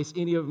sacrifice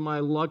any of my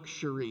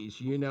luxuries,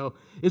 you know.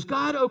 Is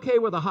God okay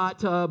with a hot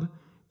tub?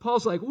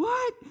 Paul's like,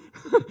 what?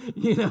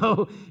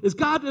 Is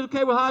God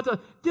okay with hot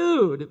tub?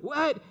 Dude,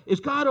 what? Is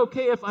God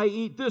okay if I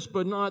eat this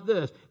but not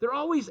this? They're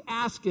always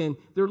asking,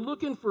 they're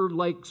looking for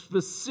like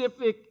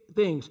specific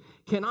things.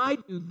 Can I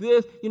do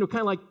this? Kind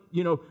of like,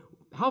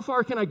 how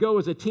far can I go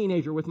as a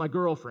teenager with my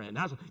girlfriend?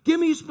 Give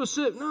me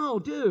specific. No,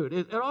 dude,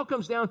 it all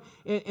comes down,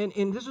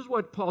 and this is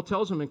what Paul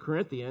tells them in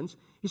Corinthians.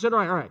 He said,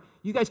 all right,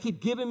 you guys keep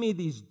giving me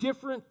these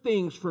different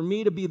things for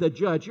me to be the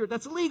judge.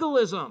 That's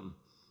legalism.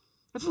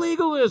 That's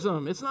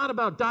legalism. It's not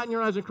about dotting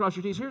your I's and cross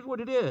your T's. Here's what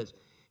it is.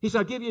 He said,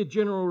 I'll give you a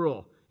general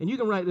rule, and you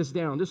can write this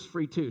down. This is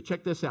free too.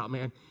 Check this out,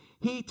 man.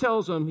 He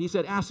tells them, he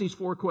said, ask these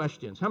 4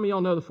 questions. How many of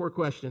y'all know the 4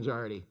 questions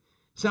already?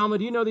 Salma,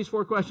 do you know these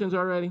 4 questions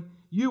already?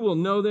 You will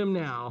know them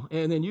now,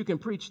 and then you can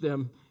preach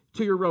them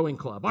to your rowing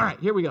club. All right,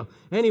 here we go.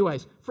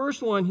 Anyways,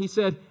 first one, he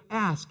said,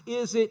 ask,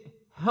 is it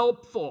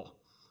helpful?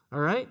 All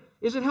right?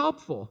 Is it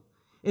helpful?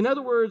 In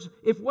other words,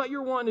 if what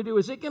you're wanting to do,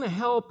 is it going to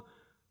help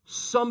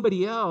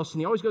somebody else?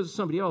 And he always goes to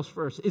somebody else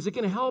first. Is it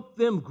going to help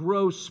them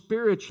grow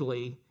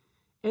spiritually?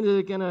 And is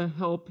it going to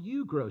help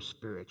you grow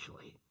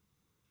spiritually?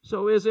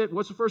 So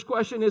what's the first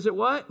question? Is it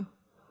what?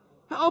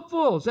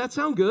 Helpful. Does that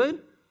sound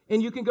good?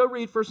 And you can go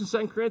read 1 and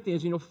 2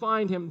 Corinthians, and you'll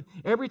find him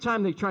every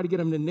time they try to get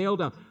him to nail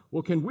down,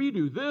 well, can we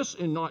do this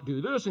and not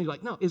do this? And he's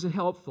like, no, is it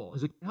helpful?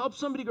 Is it help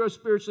somebody grow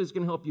spiritually? It's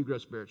going to help you grow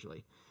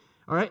spiritually.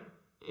 All right?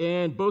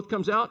 And both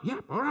comes out? Yeah,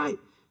 all right.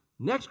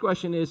 Next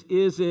question is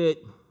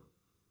it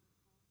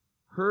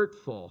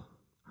hurtful?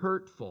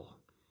 Hurtful.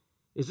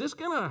 Is this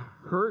going to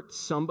hurt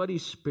somebody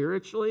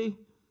spiritually?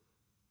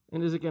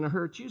 And is it going to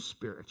hurt you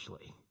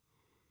spiritually?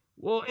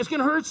 Well, it's going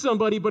to hurt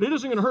somebody, but it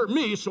isn't going to hurt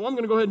me, so I'm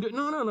going to go ahead and do it.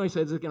 No. He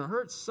said, is it going to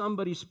hurt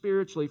somebody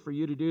spiritually for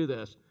you to do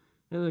this?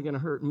 And is it going to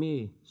hurt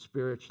me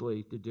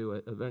spiritually to do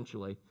it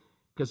eventually?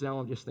 Because now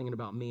I'm just thinking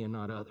about me and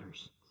not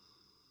others.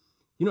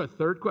 You know what the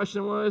third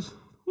question was?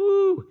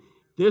 Woo!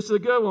 This is a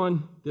good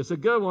one. Is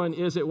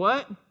it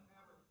what?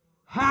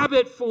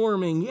 Habit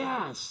forming,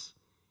 yes.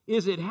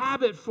 Is it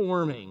habit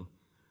forming?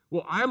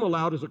 Well, I'm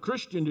allowed as a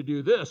Christian to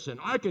do this, and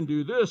I can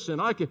do this,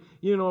 and I can,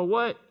 you know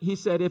what? He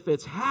said, if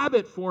it's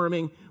habit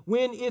forming,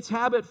 when it's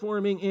habit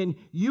forming and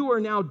you are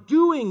now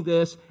doing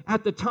this,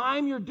 at the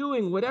time you're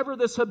doing whatever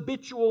this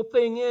habitual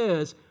thing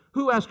is,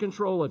 who has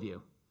control of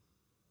you?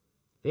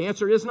 The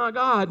answer is not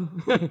God.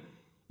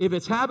 If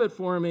it's habit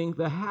forming,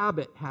 the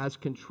habit has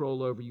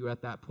control over you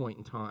at that point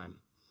in time.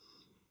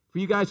 For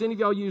you guys, any of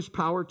y'all use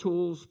power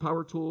tools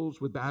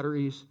with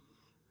batteries?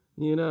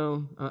 You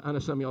know, I know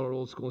some of y'all are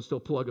old school and still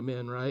plug them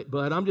in, right?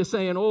 But I'm just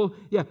saying,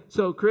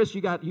 so Chris,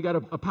 you got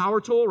a power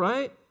tool,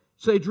 right?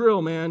 Say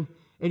drill, man.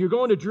 And you're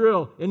going to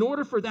drill. In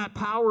order for that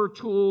power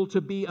tool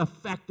to be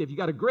effective, you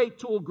got a great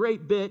tool,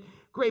 great bit,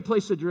 great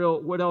place to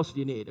drill. What else do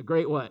you need? A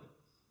great what?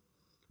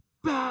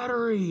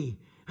 Battery.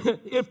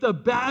 If the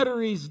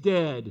battery's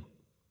dead,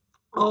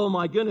 oh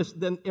my goodness,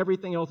 then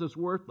everything else is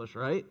worthless,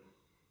 right?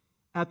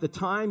 At the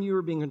time you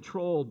were being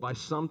controlled by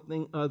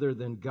something other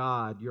than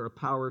God, you're a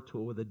power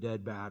tool with a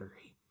dead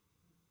battery.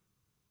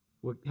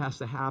 What has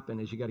to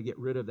happen is you got to get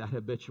rid of that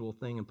habitual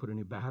thing and put a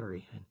new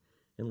battery in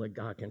and let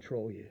God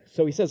control you.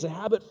 So he says a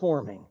habit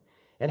forming.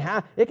 And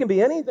it can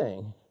be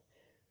anything,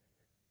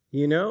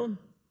 you know?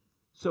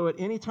 So at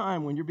any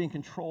time when you're being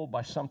controlled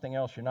by something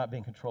else, you're not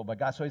being controlled by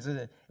God. So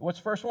what's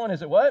the first one?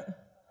 Is it what?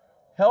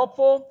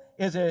 Helpful?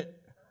 Is it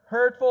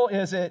hurtful?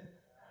 Is it?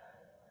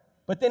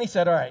 But then he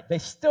said, all right, they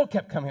still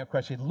kept coming up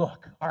questions.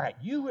 Look, all right,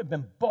 you have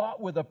been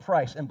bought with a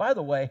price. And by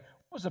the way,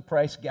 what was the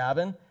price,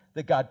 Gavin,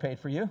 that God paid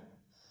for you?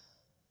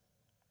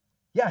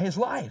 Yeah, his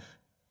life.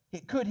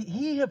 Could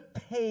he have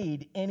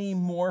paid any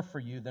more for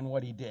you than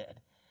what he did?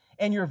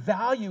 And your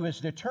value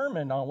is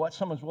determined on what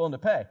someone's willing to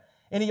pay.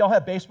 Any of y'all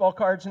have baseball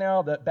cards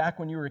now that back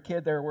when you were a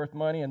kid, they were worth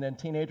money, and then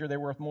teenager, they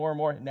were worth more and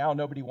more. Now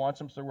nobody wants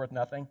them, so they're worth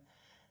nothing.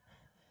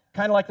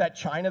 Kind of like that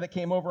China that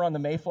came over on the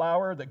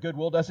Mayflower that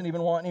Goodwill doesn't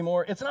even want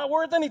anymore. It's not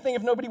worth anything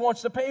if nobody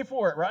wants to pay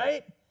for it,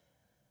 right?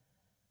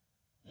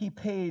 He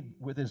paid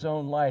with his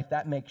own life.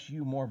 That makes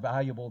you more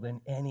valuable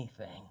than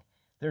anything.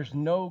 There's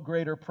no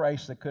greater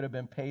price that could have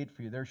been paid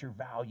for you. There's your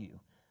value.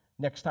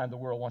 Next time the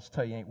world wants to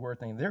tell you ain't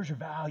worth anything, there's your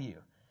value.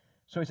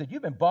 So he said,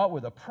 you've been bought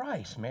with a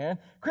price, man.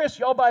 Chris,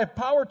 y'all buy a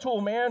power tool,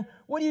 man.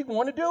 What do you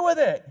want to do with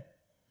it?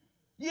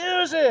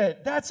 Use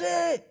it. That's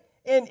it.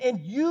 And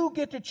you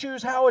get to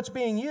choose how it's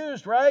being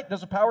used, right?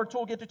 Does a power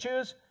tool get to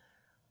choose?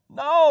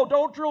 No,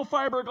 don't drill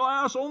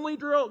fiberglass, only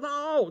drill.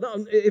 No.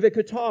 If it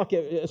could talk,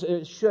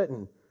 it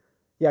shouldn't.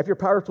 Yeah, if your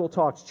power tool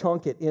talks,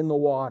 chunk it in the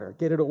water.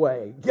 Get it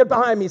away. Get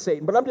behind me,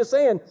 Satan. But I'm just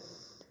saying,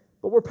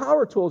 but we're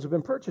power tools have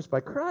been purchased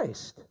by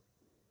Christ.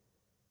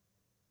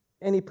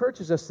 And he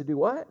purchased us to do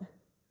what?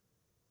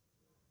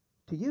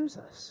 To use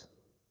us.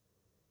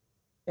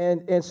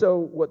 And so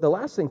what the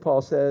last thing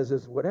Paul says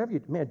is, whatever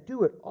you, man,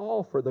 do it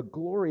all for the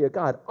glory of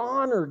God.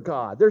 Honor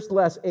God. There's the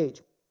last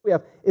H. We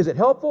have, is it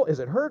helpful? Is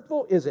it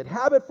hurtful? Is it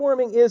habit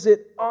forming? Is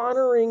it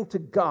honoring to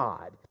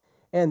God?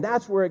 And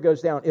that's where it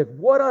goes down. If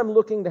what I'm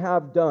looking to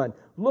have done,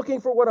 looking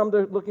for what I'm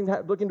looking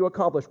to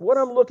accomplish, what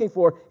I'm looking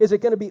for, is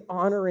it going to be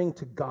honoring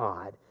to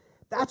God?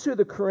 That's who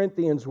the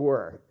Corinthians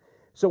were.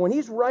 So when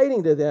he's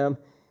writing to them,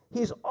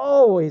 he's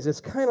always, it's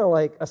kind of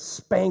like a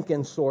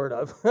spanking sort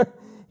of.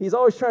 He's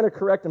always trying to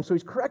correct them. So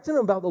he's correcting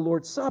them about the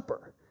Lord's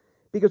Supper.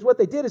 Because what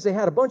they did is they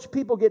had a bunch of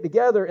people get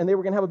together and they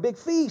were going to have a big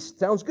feast.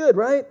 Sounds good,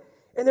 right?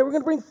 And they were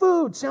going to bring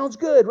food. Sounds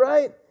good,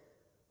 right?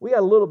 We got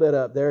a little bit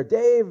up there.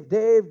 Dave,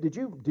 did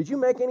you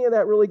make any of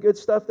that really good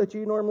stuff that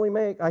you normally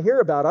make? I hear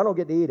about it. I don't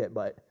get to eat it,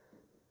 but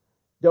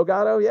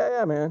Delgado,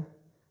 yeah, man.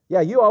 Yeah,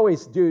 you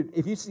always, dude,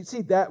 if you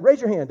see that, raise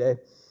your hand, Dave.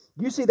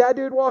 You see that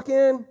dude walk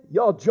in,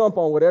 y'all jump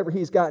on whatever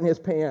he's got in his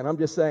pan. I'm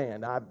just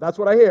saying. That's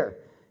what I hear.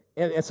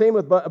 And same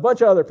with a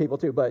bunch of other people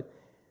too. But,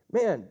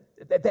 man,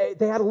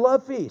 they had a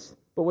love feast.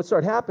 But what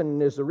started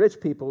happening is the rich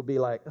people would be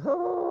like,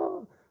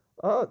 oh,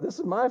 this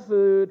is my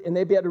food. And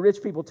they'd be at the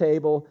rich people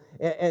table.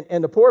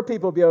 And the poor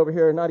people would be over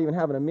here not even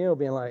having a meal,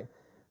 being like,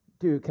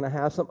 dude, can I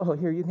have some? Oh,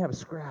 here, you can have a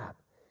scrap.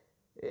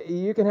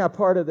 You can have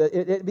part of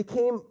it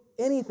became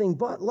anything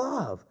but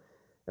love.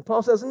 And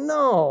Paul says,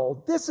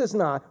 no, this is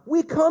not.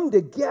 We come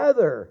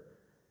together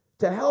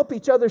to help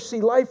each other see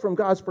life from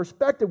God's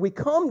perspective. We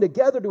come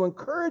together to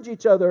encourage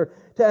each other,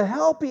 to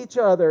help each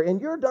other.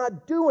 And you're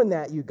not doing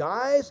that, you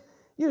guys.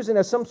 You're using it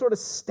as some sort of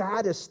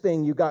status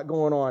thing you got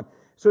going on.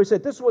 So he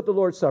said, this is what the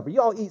Lord's Supper.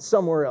 Y'all eat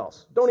somewhere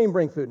else. Don't even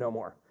bring food no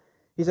more.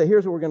 He said,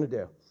 here's what we're going to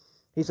do.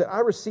 He said, I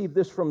received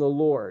this from the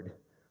Lord,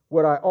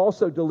 what I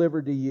also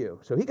delivered to you.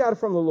 So he got it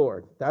from the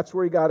Lord. That's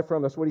where he got it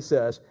from. That's what he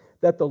says.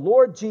 That the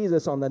Lord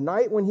Jesus, on the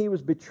night when he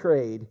was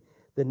betrayed,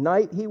 dude,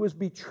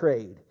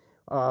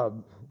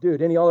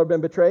 any of y'all ever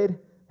been betrayed?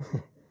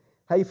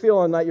 How you feel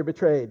on the night you're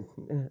betrayed?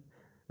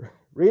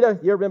 Rita,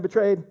 you ever been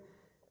betrayed?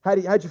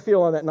 How'd you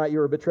feel on that night you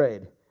were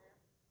betrayed?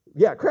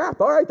 Yeah,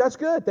 crap. All right, that's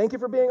good. Thank you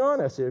for being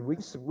honest. We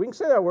can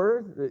say that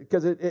word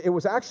because it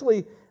was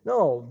actually,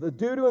 no, the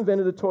dude who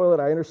invented the toilet,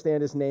 I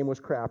understand his name was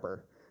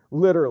Crapper.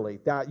 Literally.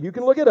 That, you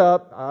can look it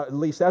up. At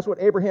least that's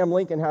what Abraham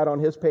Lincoln had on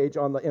his page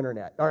on the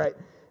internet. All right.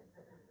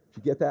 Did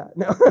you get that?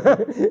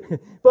 No.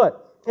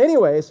 But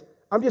anyways,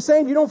 I'm just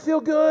saying you don't feel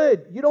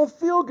good. You don't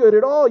feel good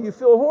at all. You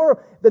feel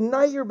horrible. The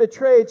night you're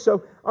betrayed,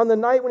 so on the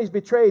night when he's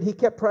betrayed, he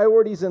kept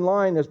priorities in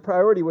line. His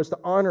priority was to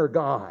honor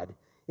God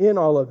in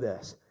all of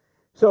this.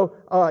 So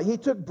he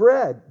took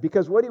bread,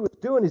 because what he was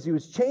doing is he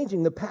was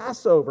changing the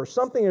Passover,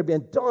 something that had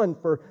been done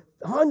for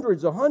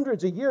hundreds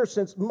of years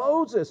since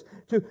Moses,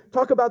 to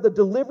talk about the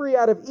delivery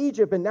out of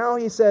Egypt. And now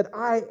he said,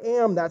 I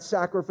am that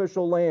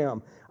sacrificial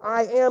lamb.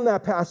 I am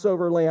that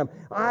Passover lamb.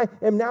 I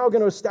am now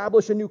going to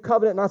establish a new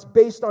covenant, not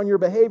based on your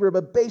behavior,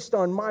 but based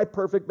on my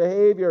perfect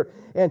behavior.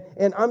 And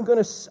I'm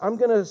going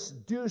to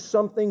do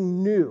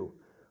something new.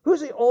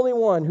 Who's the only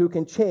one who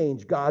can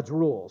change God's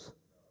rules?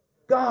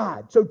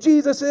 God. So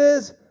Jesus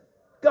is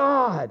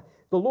God.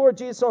 The Lord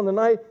Jesus, on the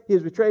night he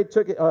was betrayed,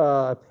 took it,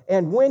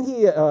 and when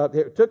he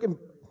took him,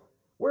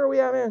 where are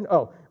we at, man?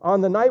 Oh, on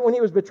the night when he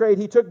was betrayed,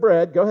 he took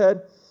bread. Go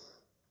ahead.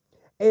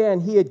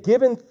 And he had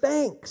given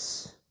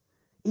thanks.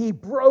 He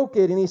broke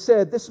it and he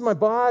said, this is my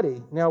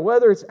body. Now,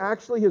 whether it's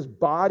actually his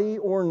body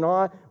or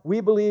not,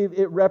 we believe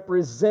it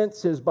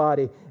represents his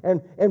body.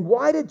 And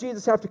why did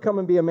Jesus have to come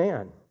and be a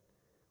man?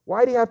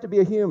 Why did he have to be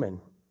a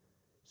human?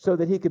 So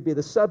that he could be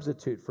the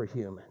substitute for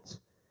humans.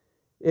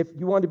 If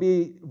you wanted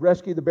to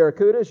rescue the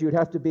barracudas, you'd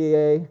have to be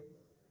a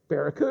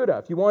barracuda.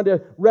 If you wanted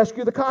to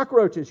rescue the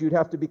cockroaches, you'd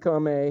have to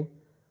become a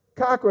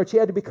cockroach. He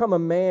had to become a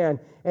man,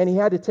 and he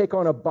had to take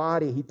on a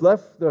body. He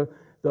left the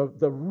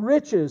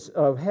riches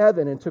of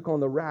heaven and took on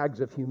the rags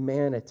of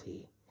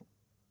humanity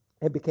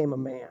and became a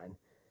man.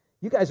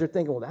 You guys are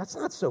thinking, well, that's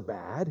not so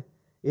bad.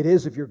 It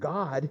is if you're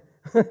God.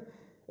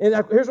 And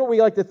here's what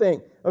we like to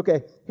think.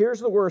 Okay, here's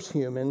the worst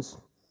humans.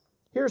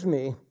 Here's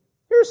me.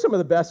 Here's some of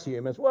the best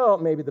humans. Well,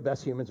 maybe the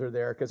best humans are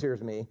there because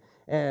here's me.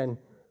 And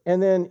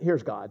then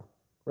here's God,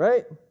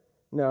 right?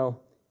 No,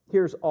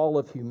 here's all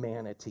of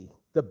humanity.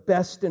 The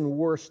best and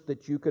worst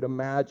that you could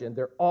imagine.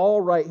 They're all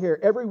right here.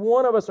 Every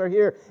one of us are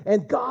here.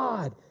 And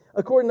God,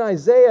 according to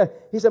Isaiah,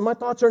 he said, my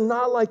thoughts are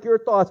not like your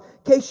thoughts.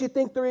 In case you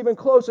think they're even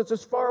close, it's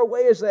as far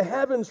away as the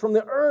heavens from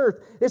the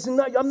earth.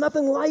 I'm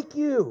nothing like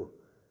you.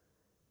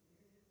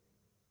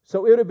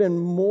 So it would have been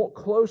more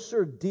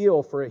closer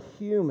deal for a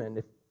human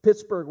if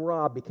Pittsburgh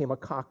Rob became a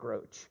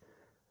cockroach.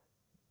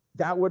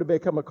 That would have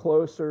become a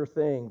closer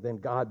thing than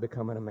God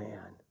becoming a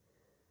man.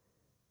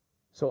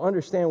 So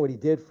understand what he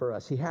did for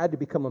us. He had to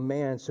become a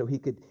man so he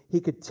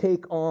could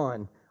take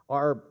on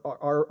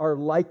our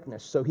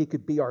likeness, so he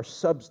could be our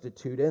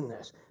substitute in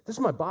this. This is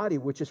my body,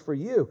 which is for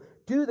you.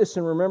 Do this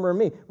and remember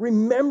me.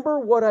 Remember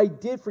what I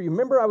did for you.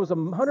 Remember I was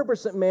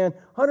 100% man,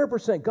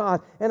 100%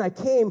 God, and I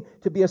came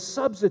to be a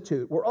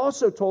substitute. We're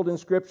also told in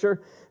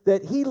Scripture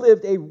that he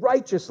lived a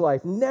righteous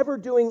life, never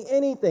doing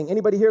anything.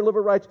 Anybody here live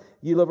a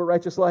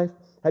righteous life?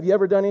 Have you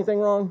ever done anything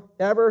wrong?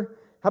 Ever?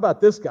 How about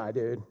this guy,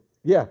 dude?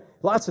 Yeah,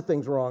 lots of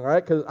things wrong,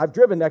 right? Because I've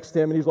driven next to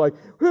him, and he's like,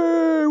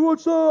 hey,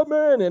 what's up,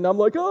 man? And I'm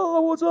like,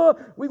 oh, what's up?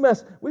 We've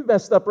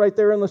messed up right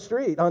there in the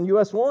street on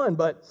US 1,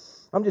 but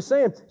I'm just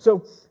saying.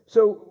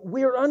 So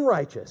we are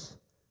unrighteous.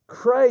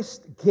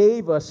 Christ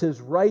gave us his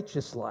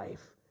righteous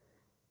life,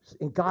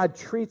 and God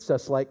treats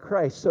us like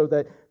Christ,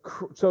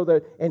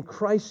 and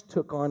Christ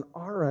took on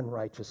our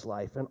unrighteous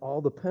life and all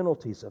the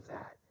penalties of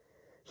that.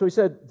 So he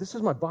said, this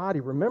is my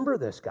body. Remember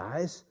this,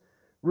 guys.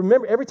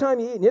 Remember, every time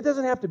you eat, and it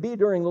doesn't have to be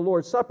during the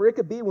Lord's Supper. It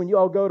could be when you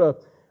all go to,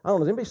 I don't know,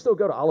 does anybody still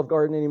go to Olive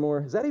Garden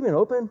anymore? Is that even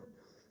open?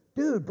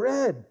 Dude,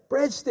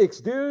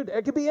 breadsticks, dude.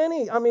 It could be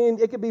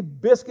it could be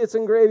biscuits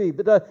and gravy.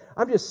 But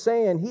I'm just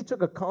saying, he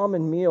took a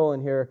common meal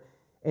in here,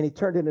 and he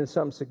turned it into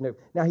something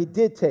significant. Now, he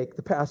did take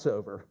the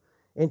Passover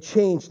and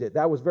changed it.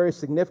 That was very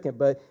significant,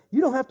 but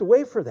you don't have to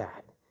wait for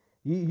that.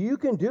 You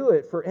can do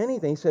it for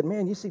anything. He said,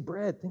 man, you see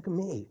bread, think of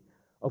me,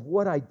 of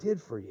what I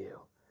did for you.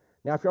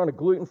 Now, if you're on a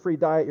gluten-free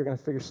diet, you're going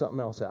to figure something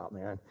else out,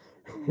 man.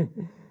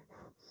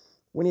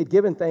 When he had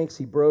given thanks,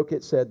 he broke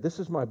it, said, this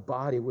is my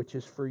body, which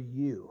is for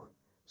you.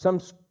 Some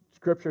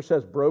scripture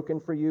says broken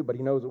for you, but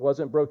he knows it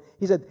wasn't broken.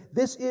 He said,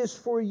 this is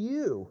for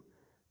you.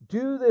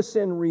 Do this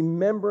in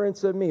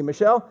remembrance of me.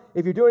 Michelle,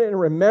 if you're doing it in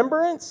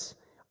remembrance,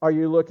 are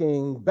you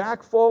looking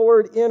back,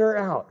 forward, in, or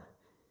out?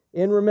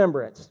 In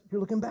remembrance.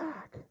 You're looking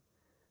back.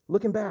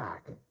 Looking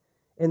back.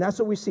 And that's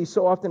what we see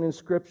so often in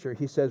Scripture.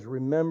 He says,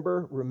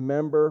 remember,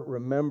 remember,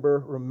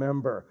 remember,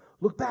 remember.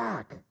 Look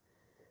back.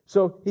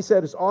 So he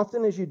said, as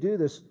often as you do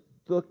this,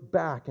 look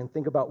back and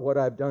think about what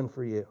I've done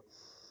for you.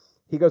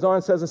 He goes on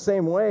and says the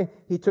same way.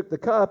 He took the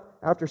cup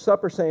after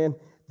supper saying,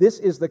 this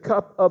is the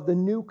cup of the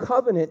new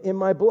covenant in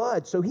my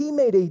blood. So he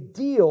made a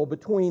deal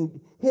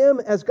between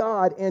him as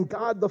God and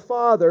God the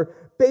Father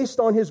based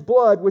on his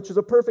blood, which is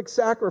a perfect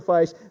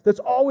sacrifice that's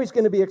always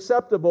going to be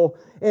acceptable.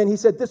 And he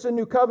said, this is a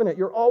new covenant.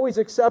 You're always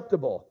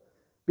acceptable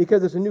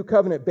because it's a new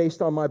covenant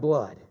based on my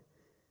blood,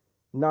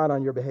 not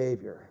on your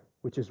behavior,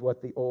 which is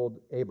what the old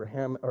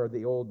Abraham or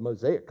the old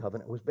Mosaic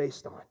covenant was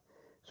based on.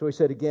 So he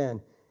said again,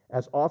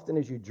 as often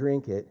as you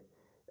drink it,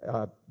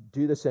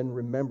 do this in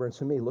remembrance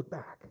of me. Look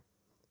back.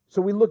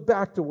 So we look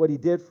back to what he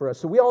did for us.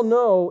 So we all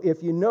know,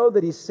 if you know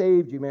that he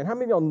saved you, man, how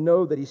many of y'all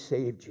know that he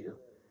saved you?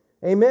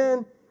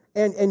 Amen?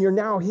 And you're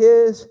now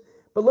his.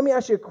 But let me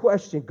ask you a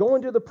question. Go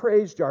into the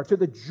praise jar, to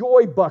the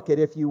joy bucket,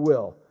 if you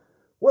will.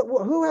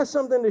 Who has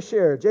something to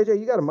share? JJ,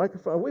 you got a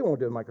microphone? We won't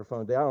do a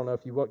microphone day. I don't know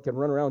if you can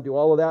run around and do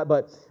all of that,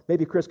 but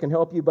maybe Chris can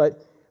help you.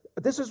 But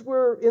this is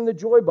where in the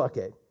joy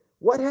bucket.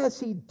 What has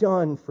he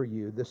done for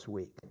you this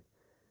week?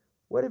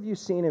 What have you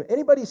seen him?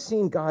 Anybody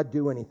seen God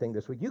do anything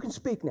this week? You can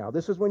speak now.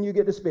 This is when you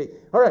get to speak.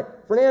 All right,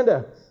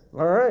 Fernanda.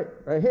 All right,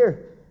 right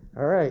here.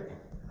 All right.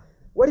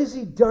 What has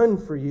he done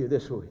for you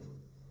this week?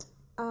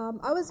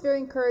 I was very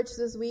encouraged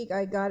this week.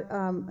 I got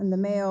in the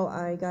mail,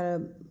 I got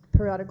a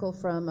periodical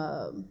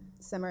from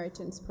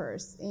Samaritan's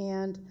Purse.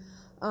 And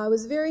I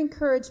was very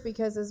encouraged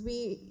because as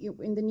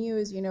in the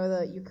news, you know,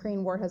 the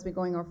Ukraine war has been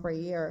going on for a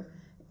year.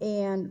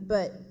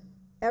 But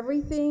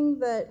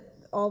everything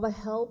all the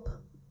help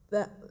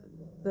that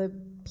the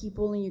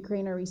people in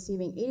Ukraine are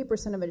receiving,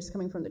 80% of it is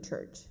coming from the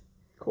church.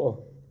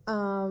 Cool.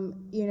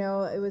 You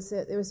know, it was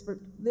for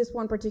this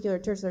one particular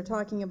church they're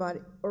talking about.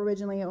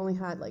 Originally, it only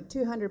had like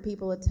 200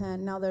 people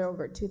attend. Now they're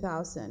over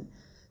 2,000.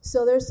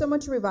 So there's so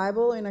much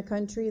revival in a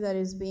country that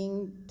is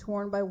being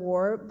torn by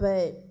war.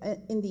 But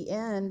in the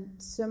end,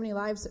 so many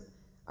lives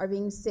are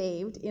being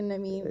saved.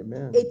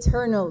 Amen.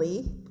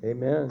 Eternally.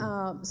 Amen.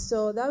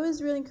 So that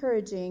was really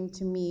encouraging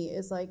to me.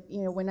 It's like,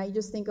 you know, when I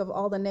just think of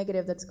all the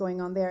negative that's going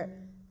on there,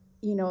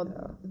 you know,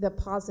 the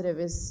positive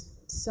is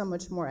so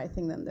much more, I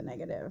think, than the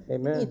negative.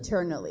 Amen.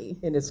 Eternally.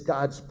 And it's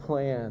God's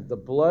plan. The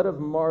blood of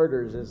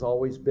martyrs has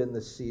always been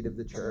the seed of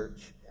the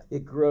church.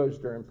 It grows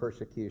during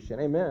persecution.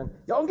 Amen.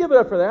 Y'all give it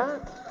up for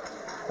that.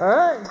 All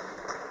right.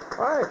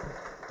 All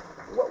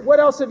right. What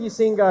else have you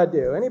seen God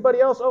do?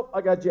 Anybody else? Oh,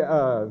 I got you.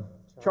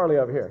 Charlie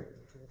over here.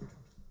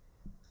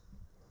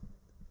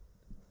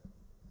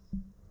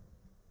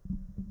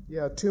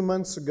 Yeah, 2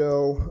 months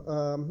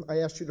ago, I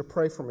asked you to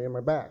pray for me in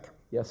my back.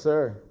 Yes,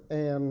 sir.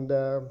 And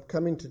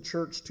coming to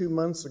church 2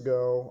 months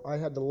ago, I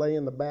had to lay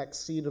in the back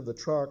seat of the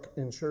truck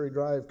in Cherry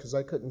Drive because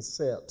I couldn't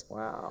sit.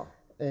 Wow.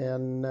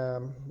 And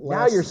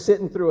now you're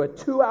sitting through a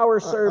 2-hour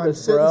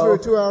service, I'm sitting through a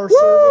 2-hour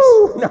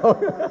service.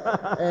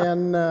 No.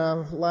 And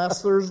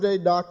last Thursday,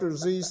 Dr.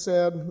 Z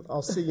said,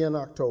 I'll see you in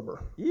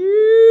October.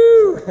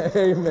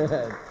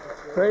 Amen.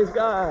 Praise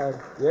God.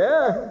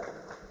 Yeah.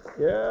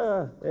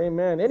 Yeah.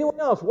 Amen. Anyone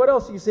else? What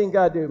else have you seen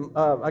God do?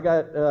 I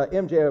got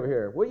MJ over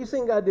here. What have you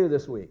seen God do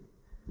this week?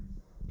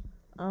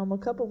 A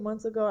couple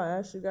months ago, I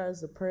asked you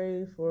guys to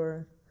pray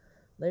for.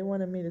 They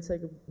wanted me to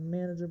take a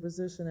manager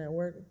position at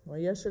work. Well,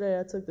 yesterday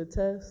I took the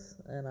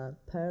test and I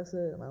passed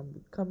it, and I'm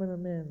becoming a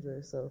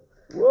manager. So.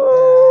 Woo!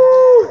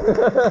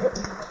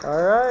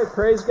 All right.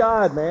 Praise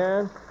God,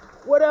 man.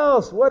 What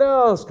else? What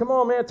else? Come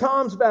on, man.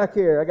 Tom's back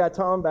here. I got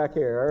Tom back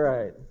here. All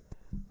right.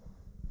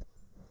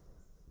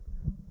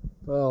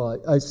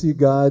 Well, I see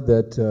God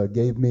that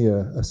gave me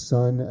a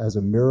son as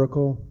a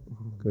miracle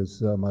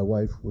because my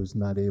wife was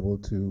not able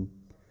to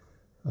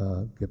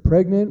get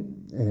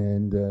pregnant,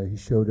 and he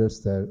showed us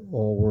that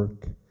all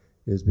work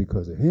is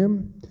because of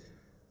him.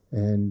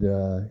 And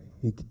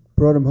he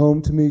brought him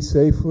home to me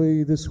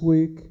safely this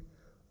week.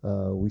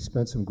 We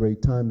spent some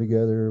great time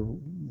together,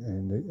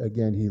 and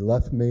again, he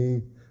left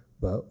me,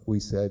 but we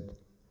said,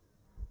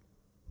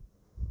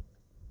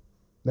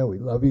 no, we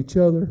love each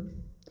other.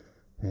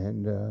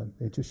 And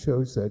it just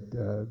shows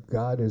that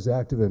God is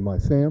active in my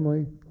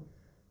family,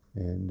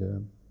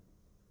 and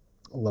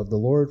I love the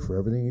Lord for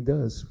everything he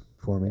does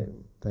for me.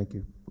 Thank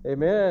you.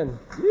 Amen.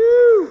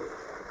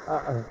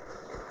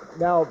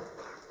 Now,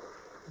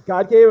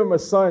 God gave him a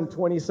son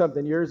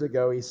 20-something years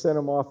ago. He sent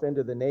him off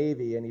into the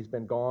Navy, and he's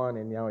been gone,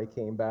 and now he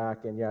came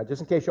back. And, yeah,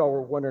 just in case y'all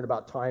were wondering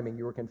about timing,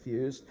 you were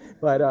confused.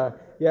 But,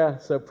 yeah,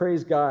 so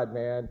praise God,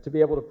 man, to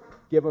be able to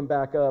give him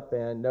back up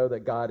and know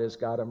that God has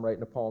got him right in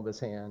the palm of his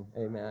hand.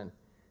 Amen.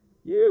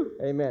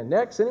 Amen.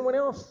 Next, anyone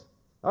else?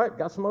 All right,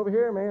 got some over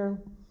here, man.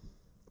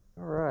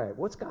 All right,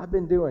 what's God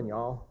been doing,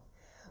 y'all?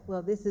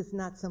 Well, this is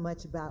not so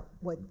much about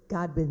what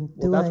God been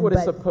doing. Well, that's what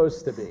it's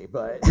supposed to be,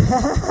 but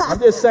I'm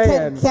just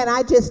saying. Can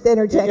I just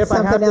interject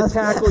something else? If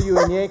I have to tackle you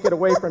and yank it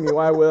away from you,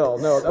 I will.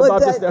 No, well,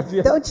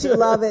 don't you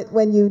love it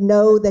when you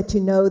know that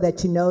you know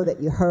that you know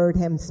that you heard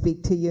him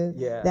speak to you?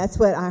 Yeah. That's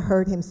what I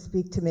heard him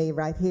speak to me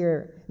right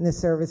here in the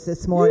service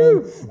this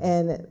morning.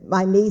 And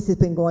my niece has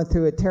been going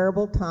through a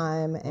terrible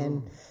time,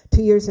 and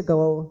 2 years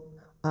ago,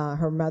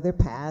 her mother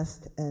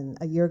passed, and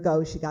a year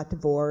ago she got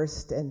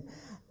divorced, and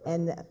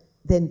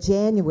then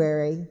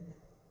January,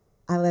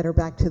 I led her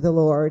back to the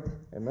Lord.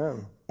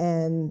 Amen.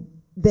 And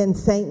then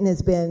Satan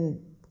has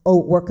been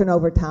working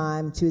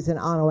overtime. She was in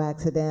an auto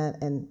accident,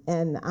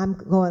 and I'm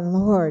going,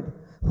 Lord,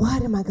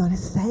 what am I going to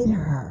say to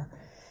her?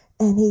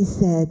 And he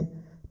said,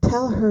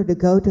 tell her to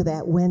go to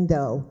that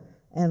window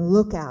and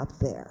look out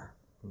there.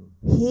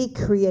 He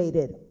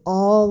created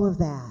all of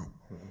that.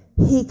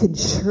 He can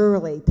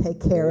surely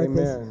take care of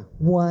this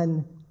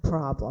one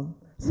problem.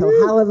 So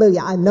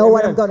hallelujah. I know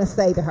what I'm going to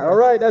say to her. All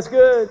right, that's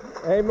good.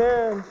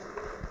 Amen.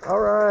 All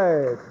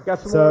right. Got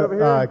some more over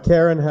here?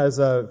 Karen has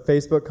a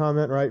Facebook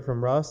comment, right,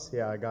 from Russ.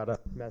 Yeah, I got a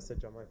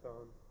message on my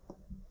phone.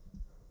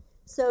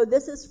 So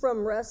this is from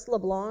Russ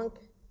LeBlanc.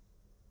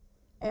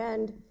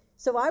 And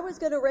so I was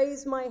going to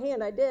raise my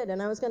hand. I did.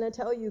 And I was going to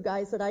tell you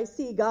guys that I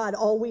see God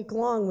all week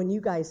long when you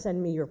guys send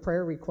me your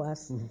prayer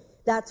requests. Mm-hmm.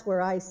 That's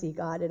where I see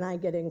God, and I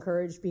get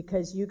encouraged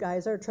because you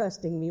guys are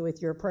trusting me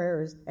with your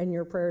prayers, and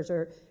your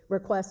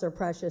requests are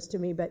precious to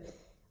me. But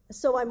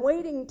So I'm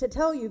waiting to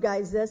tell you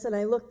guys this, and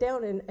I look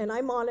down and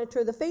I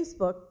monitor the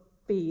Facebook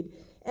feed.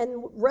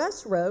 And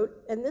Russ wrote,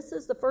 and this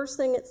is the first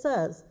thing it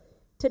says,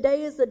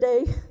 "Today is the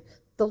day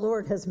the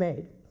Lord has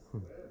made."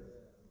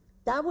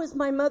 That was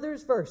my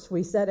mother's verse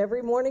we said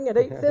every morning at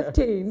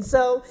 8:15.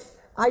 So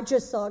I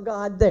just saw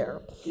God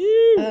there.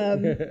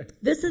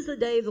 This is the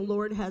day the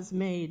Lord has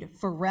made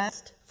for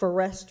rest, for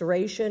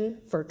restoration,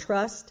 for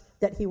trust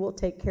that he will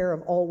take care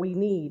of all we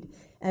need,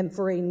 and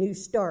for a new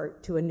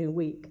start to a new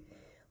week.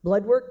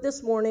 Blood work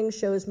this morning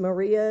shows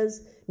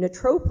Maria's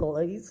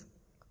neutrophils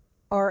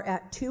are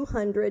at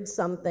 200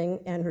 something,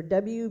 and her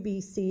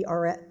WBC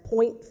are at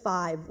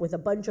 0.5 with a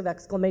bunch of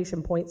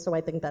exclamation points, so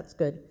I think that's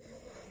good.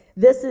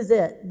 This is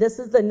it. This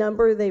is the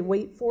number they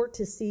wait for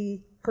to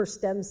see her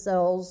stem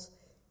cells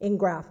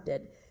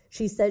engrafted.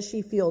 She says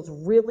she feels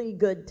really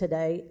good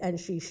today, and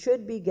she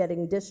should be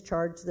getting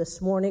discharged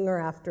this morning or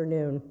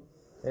afternoon.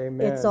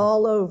 Amen. It's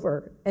all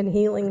over, and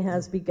healing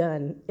has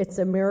begun. It's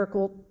a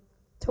miracle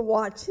to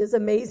watch his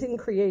amazing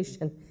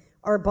creation.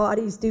 Our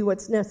bodies do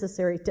what's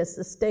necessary to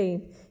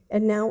sustain,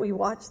 and now we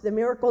watch the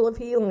miracle of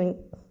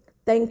healing.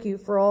 Thank you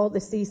for all the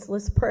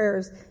ceaseless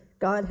prayers.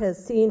 God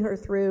has seen her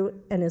through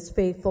and is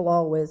faithful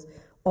always.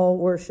 All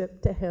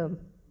worship to him.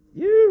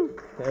 You.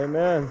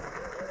 Amen.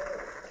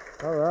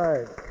 All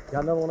right.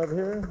 Got another one over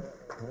here?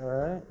 All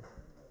right.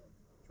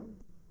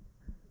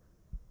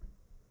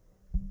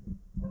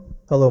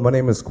 Hello, my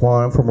name is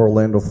Quan. I'm from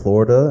Orlando,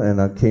 Florida,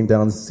 and I came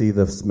down to see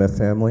the Smith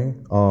family.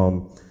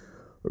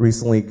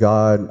 Recently,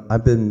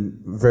 I've been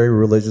very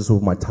religious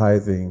with my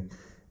tithing,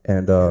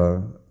 and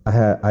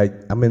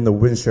I'm in the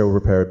windshield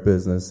repair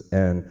business,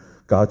 and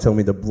God told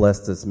me to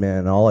bless this man,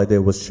 and all I did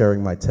was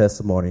sharing my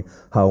testimony,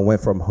 how I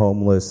went from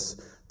homeless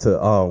to,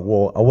 I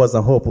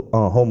wasn't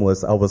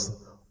homeless, I was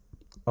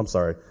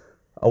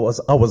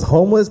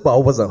homeless, but I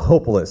wasn't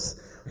hopeless.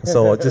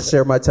 So I just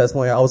shared my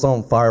testimony. I was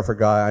on fire for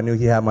God. I knew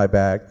he had my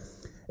back.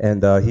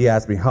 And he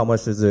asked me, how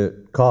much does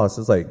it cost?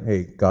 It's like,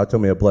 hey, God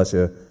told me to bless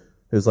you.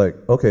 He was like,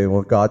 okay,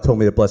 well, God told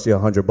me to bless you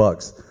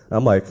 $100.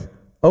 I'm like,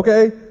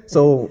 okay.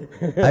 So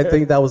I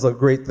think that was a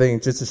great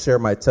thing, just to share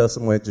my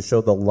testimony, to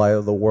show the light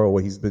of the world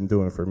what he's been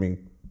doing for me.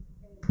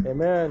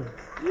 Amen.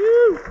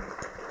 Woo.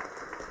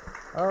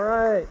 All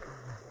right.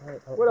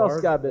 What else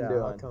God been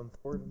doing? I'll come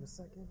forward in a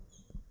second.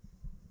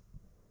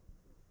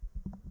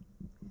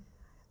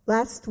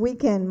 Last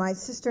weekend, my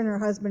sister and her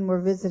husband were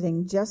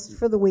visiting just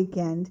for the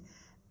weekend,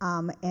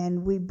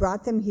 and we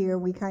brought them here.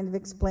 We kind of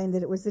explained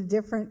that it was a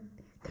different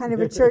kind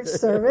of a church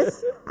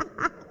service.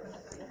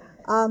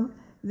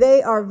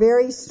 They are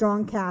very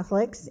strong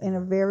Catholics in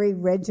a very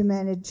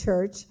regimented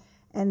church,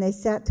 and they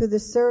sat through the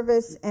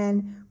service,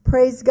 and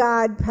praise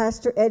God,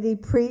 Pastor Eddy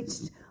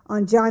preached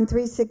on John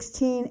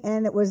 3:16,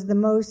 and it was the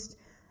most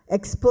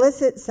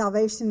explicit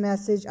salvation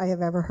message I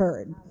have ever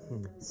heard.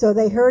 So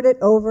they heard it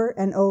over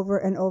and over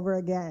and over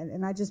again,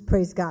 and I just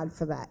praise God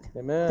for that.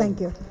 Amen.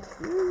 Thank you.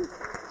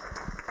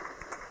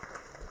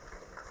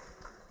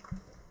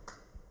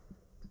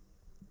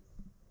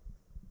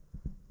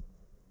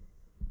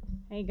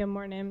 Hey, good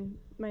morning.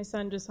 My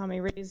son just saw me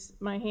raise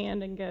my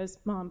hand and goes,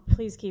 "Mom,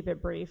 please keep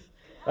it brief."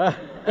 What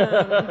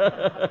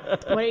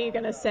are you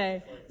going to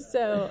say?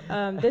 So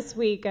this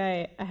week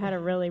I had a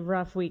really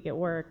rough week at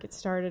work. It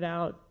started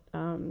out,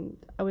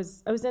 I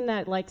was in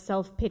that like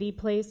self-pity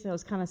place. I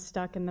was kind of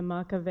stuck in the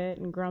muck of it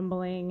and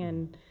grumbling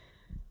and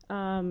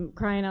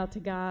crying out to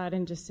God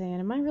and just saying,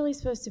 am I really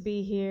supposed to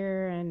be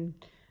here? And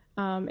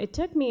it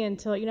took me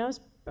until,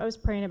 I was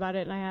praying about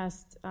it, and I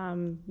asked,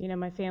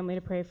 my family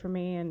to pray for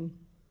me, and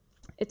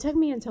it took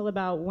me until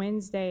about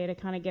Wednesday to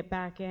kind of get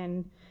back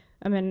in.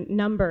 I'm in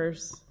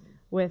Numbers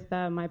with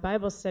my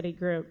Bible study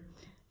group,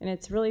 and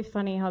it's really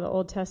funny how the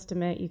Old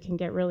Testament, you can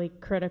get really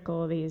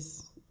critical of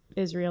these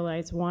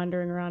Israelites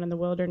wandering around in the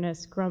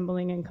wilderness,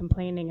 grumbling and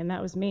complaining, and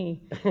that was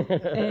me.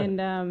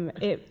 And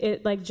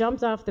it like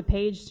jumped off the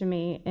page to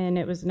me, and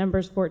it was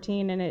Numbers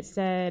 14, and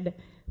it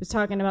was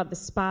talking about the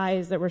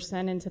spies that were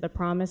sent into the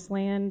Promised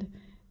Land,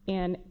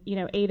 and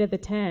 8 of the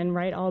 10,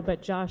 right, all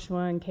but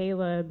Joshua and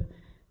Caleb.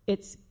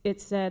 It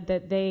said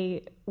that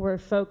they were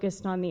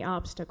focused on the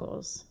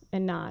obstacles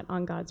and not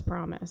on God's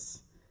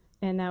promise.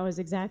 And that was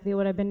exactly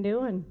what I've been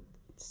doing.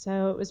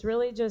 So it was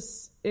really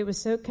it was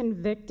so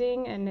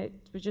convicting, and it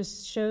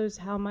just shows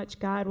how much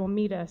God will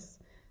meet us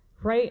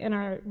right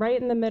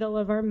in the middle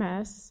of our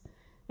mess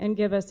and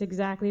give us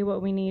exactly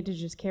what we need to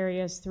just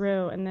carry us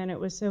through. And then it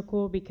was so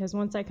cool because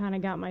once I kind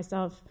of got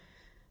myself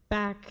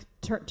back,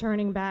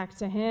 turning back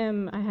to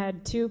him, I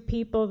had 2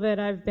 people that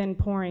I've been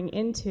pouring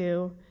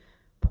into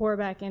pour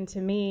back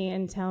into me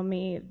and tell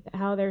me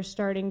how they're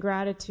starting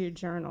gratitude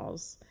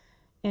journals.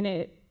 And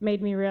it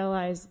made me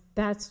realize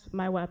that's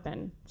my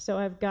weapon. So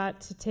I've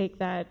got to take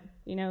that,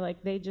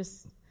 they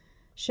just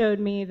showed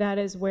me that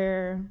is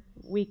where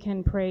we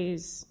can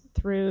praise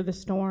through the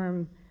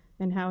storm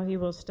and how he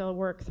will still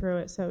work through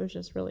it. So it was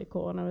just really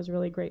cool, and I was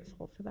really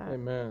grateful for that.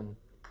 Amen.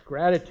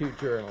 Gratitude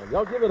journal.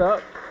 Y'all give it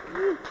up.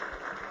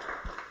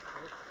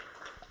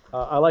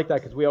 I like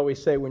that because we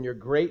always say when you're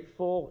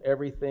grateful,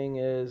 everything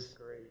is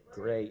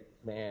great,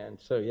 man.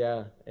 So,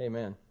 yeah,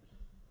 amen.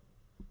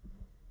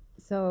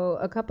 So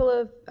a couple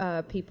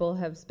of people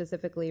have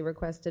specifically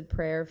requested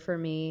prayer for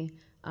me.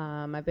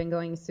 I've been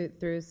going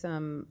through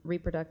some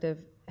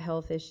reproductive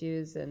health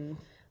issues and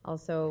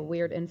also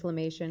weird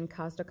inflammation,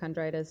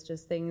 costochondritis,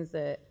 just things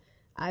that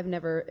I've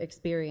never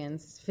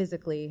experienced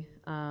physically.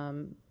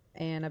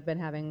 And I've been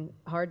having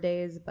hard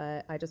days,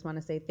 but I just want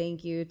to say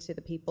thank you to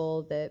the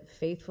people that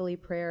faithfully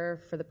pray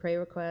for the prayer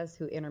requests,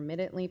 who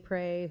intermittently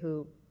pray,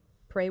 who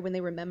pray when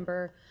they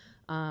remember,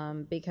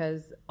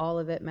 because all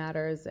of it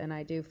matters. And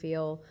I do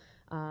feel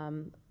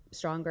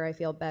stronger. I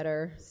feel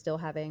better, still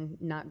having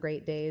not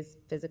great days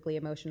physically,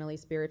 emotionally,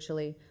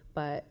 spiritually.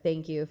 But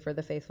thank you for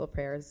the faithful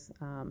prayers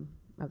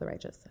of the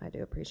righteous. I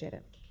do appreciate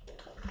it.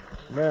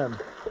 Amen.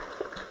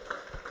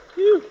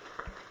 Phew.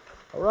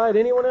 All right,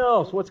 anyone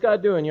else? What's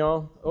God doing,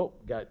 y'all? Oh,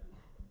 God.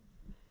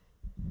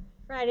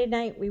 Friday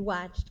night we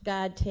watched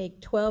God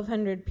take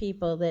 1,200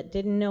 people that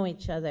didn't know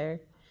each other,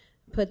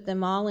 put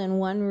them all in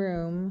one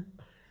room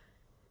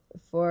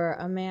for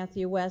a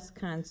Matthew West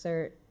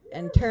concert,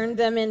 and turned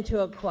them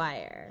into a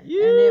choir. And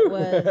it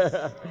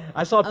was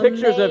I saw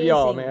pictures of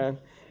y'all, amazing. man.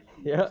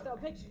 Yeah.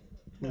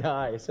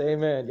 Nice.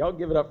 Amen. Y'all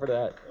give it up for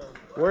that.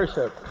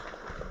 Worship.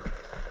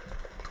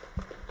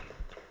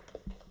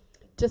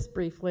 Just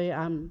briefly,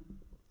 I'm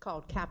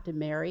called Captain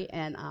Mary,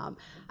 and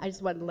I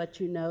just wanted to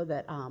let you know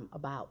that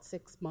about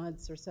 6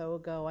 months or so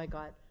ago, I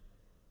got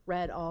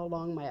red all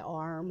along my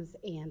arms,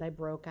 and I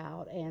broke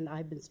out, and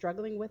I've been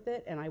struggling with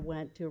it, and I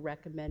went to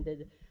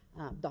recommended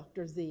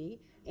Dr. Z,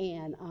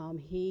 and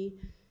he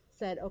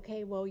said,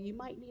 okay, well, you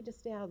might need to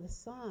stay out of the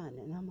sun,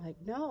 and I'm like,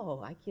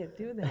 no, I can't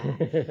do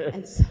that.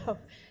 And so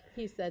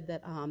he said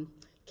that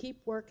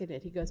keep working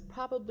it. He goes,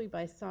 probably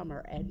by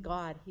summer, and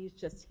God, he's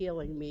just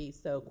healing me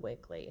so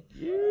quickly.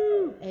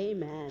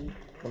 Amen.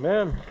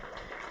 Amen.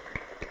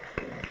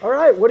 All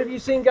right, what have you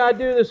seen God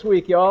do this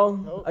week,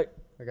 y'all?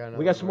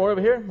 We got some more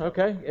over here?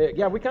 Okay.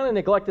 Yeah, we kind of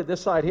neglected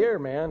this side here,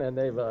 man, and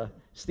they've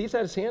Steve's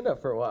had his hand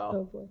up for a while.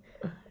 Oh, boy.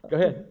 Go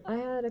ahead. I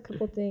had a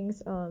couple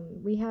things.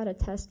 We had a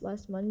test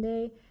last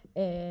Monday,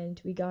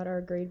 and we got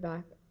our grade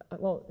back.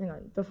 Well, hang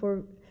on.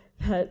 Before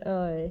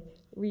that,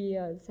 we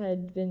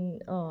had been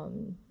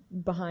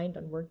behind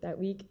on work that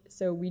week,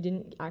 so we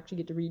didn't actually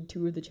get to read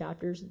 2 of the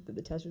chapters that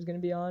the test was going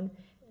to be on.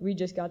 We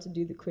just got to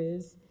do the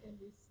quiz,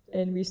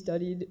 and we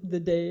studied the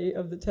day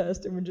of the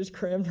test, and we just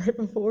crammed right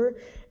before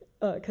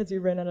because we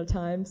ran out of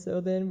time.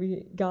 So then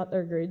we got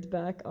our grades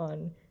back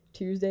on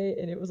Tuesday,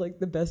 and it was like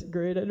the best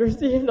grade I'd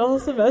received all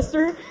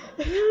semester. I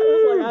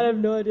was like, I have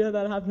no idea how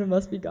that happened. It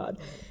must be God.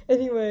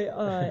 Anyway,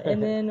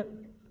 and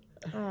then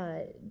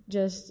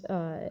just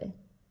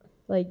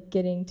like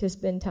getting to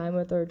spend time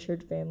with our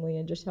church family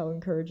and just how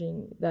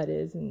encouraging that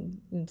is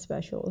and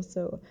special.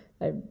 So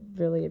I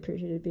really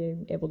appreciated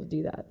being able to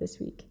do that this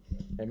week.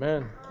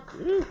 Amen.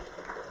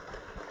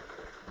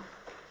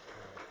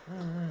 All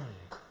right.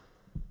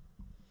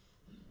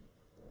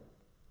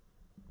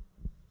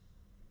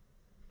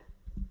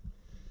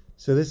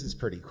 So this is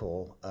pretty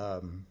cool.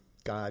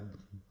 God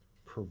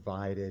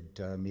provided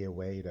me a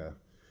way to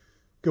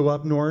go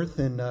up north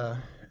and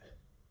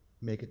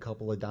make a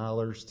couple of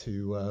dollars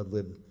to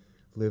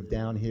live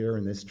down here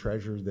in this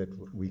treasure that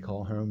we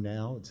call home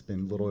now. It's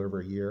been a little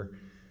over a year.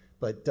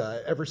 But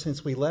ever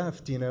since we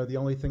left, the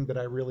only thing that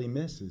I really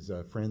miss is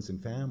friends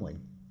and family.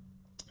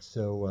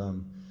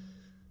 So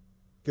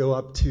go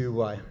up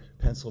to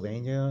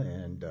Pennsylvania,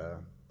 and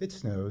it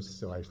snows,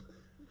 so I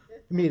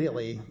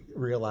immediately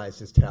realized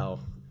just how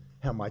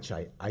much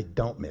I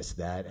don't miss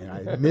that, and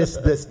I miss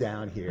this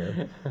down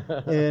here.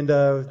 And,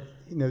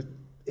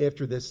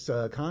 after this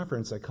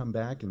conference, I come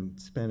back and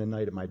spend a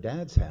night at my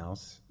dad's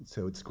house,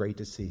 so it's great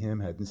to see him.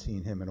 Hadn't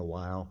seen him in a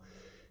while.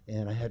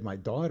 And I had my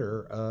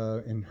daughter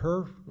and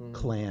her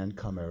clan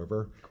come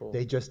over. Cool.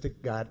 They just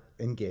got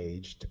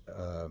engaged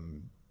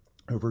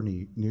over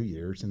New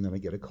Year's, and then I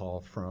get a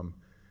call from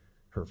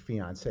her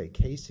fiance,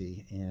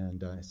 Casey,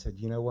 and I said,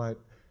 you know what,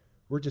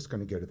 we're just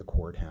going to go to the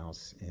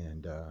courthouse,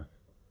 and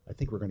I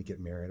think we're going to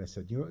get married. I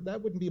said,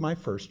 that wouldn't be my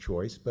first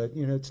choice, but,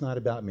 it's not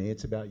about me,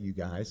 it's about you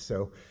guys.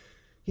 So,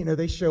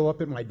 they show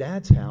up at my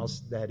dad's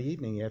house that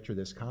evening after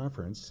this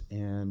conference,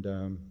 and,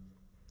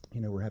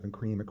 we're having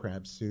cream of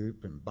crab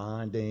soup and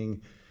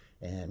bonding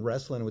and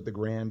wrestling with the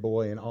grand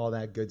boy and all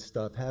that good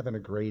stuff, having a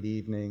great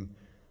evening.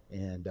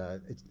 And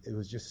it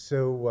was just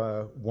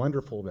so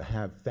wonderful to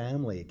have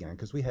family again,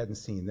 because we hadn't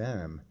seen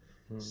them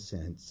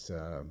since,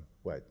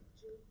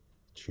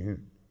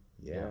 June.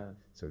 Yeah.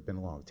 So it's been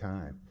a long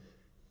time.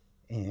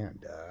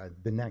 And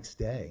the next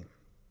day,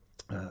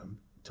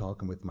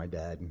 talking with my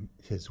dad and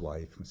his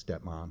wife and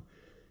stepmom,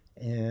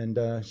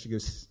 and she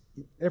goes,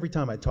 every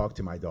time I talk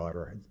to my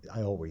daughter,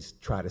 I always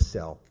try to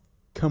sell,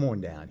 come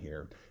on down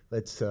here.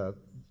 It's a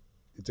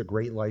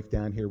great life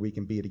down here. We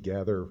can be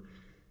together,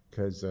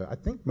 because I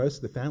think most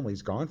of the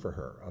family's gone for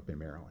her up in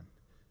Maryland.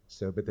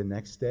 So, but the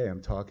next day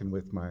I'm talking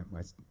with my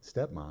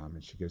stepmom,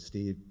 and she goes,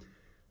 Steve,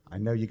 I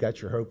know you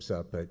got your hopes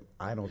up, but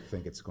I don't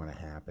think it's going to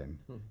happen.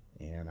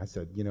 And I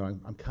said,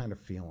 I'm kind of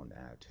feeling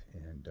that.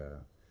 And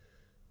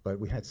but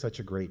we had such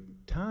a great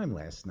time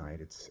last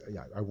night.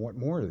 I want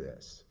more of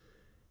this.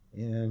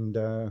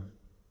 And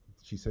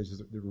she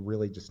says they're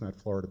really just not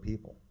Florida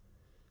people.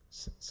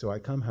 So I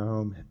come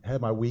home,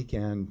 have my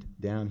weekend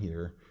down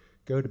here,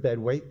 go to bed,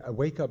 I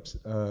wake up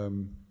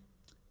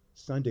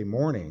Sunday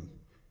morning,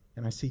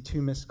 and I see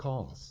 2 missed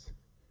calls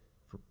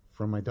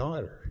from my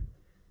daughter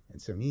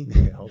and some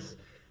emails.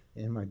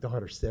 And my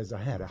daughter says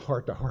I had a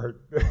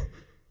heart-to-heart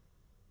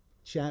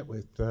chat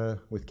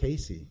with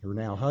Casey, her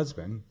now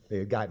husband. They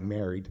had gotten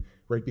married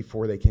right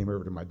before they came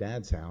over to my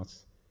dad's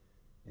house.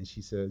 And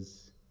she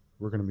says,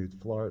 we're going to move to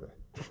Florida.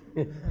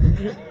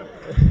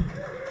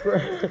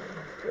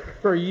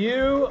 For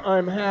you,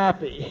 I'm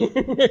happy.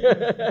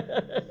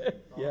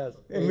 Yes.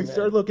 And we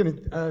started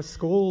looking at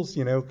schools,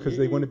 because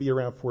they want to be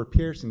around Fort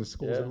Pierce, and the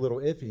schools are a little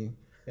iffy.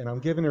 And I'm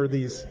giving her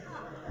these.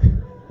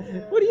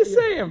 What are you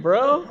saying,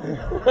 bro?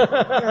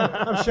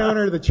 I'm showing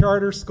her the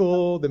charter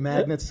school, the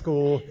magnet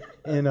school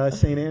in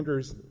St.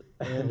 Andrews,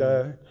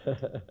 and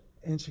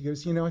she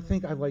goes, I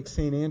think I like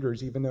St.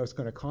 Andrews, even though it's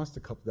going to cost a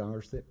couple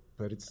dollars.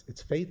 But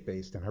it's faith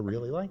based, and I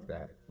really like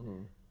that.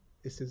 Mm.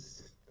 This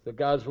is so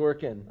God's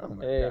working. Oh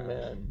my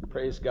Amen. God.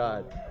 Praise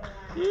God.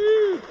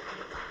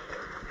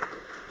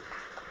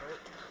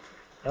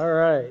 All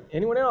right.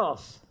 Anyone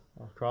else?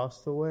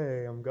 Across the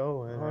way, I'm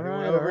going. All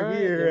right, over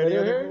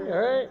here. All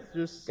right.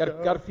 Just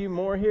got a few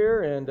more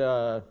here, and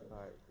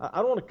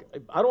I don't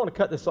want to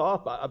cut this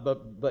off,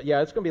 but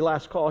yeah, it's going to be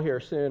last call here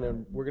soon,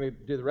 and we're going to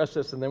do the rest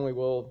of this, and then we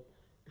will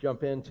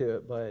jump into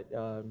it. But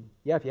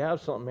yeah, if you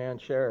have something, man,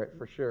 share it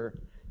for sure.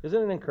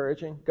 Isn't it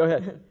encouraging? Go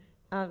ahead.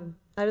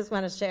 I just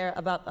want to share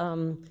about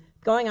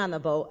going on the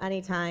boat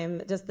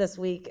anytime. Just this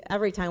week,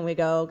 every time we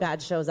go, God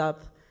shows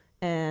up,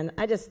 and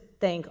I just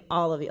thank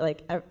all of you,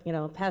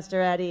 Pastor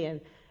Eddy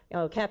and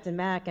Captain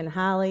Mac and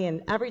Holly,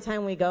 and every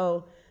time we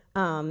go,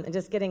 and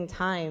just getting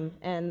time.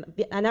 And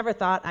I never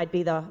thought I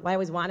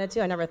always wanted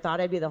to. I never thought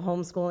I'd be the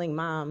homeschooling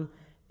mom.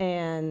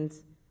 And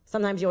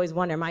sometimes you always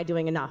wonder, am I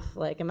doing enough?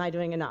 Am I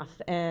doing enough?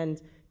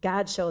 And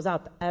God shows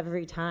up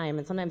every time.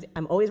 And sometimes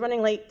I'm always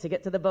running late to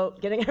get to the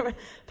boat.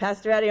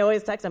 Pastor Eddy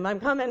always texts him, I'm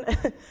coming.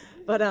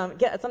 But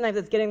sometimes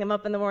it's getting them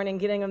up in the morning,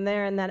 getting them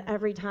there, and then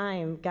every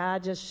time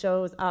God just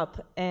shows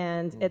up,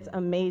 and it's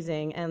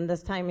amazing. And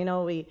this time,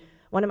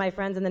 one of my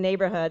friends in the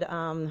neighborhood,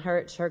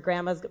 her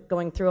grandma's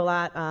going through a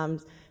lot,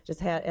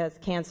 has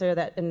cancer,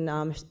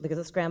 because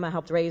this grandma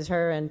helped raise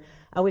her, and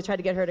I always try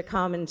to get her to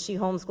come, and she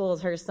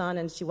homeschools her son,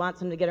 and she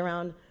wants him to get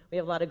around. We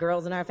have a lot of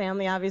girls in our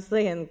family,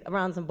 obviously, and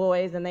around some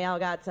boys, and they all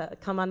got to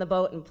come on the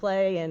boat and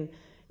play and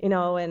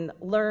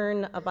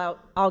learn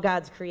about all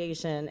God's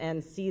creation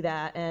and see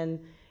that. And,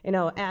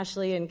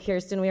 Ashley and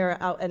Kirsten, we were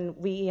out, and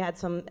we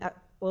had a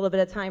little bit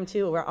of time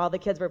too, where all the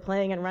kids were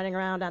playing and running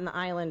around on the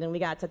island, and we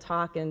got to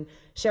talk and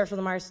share from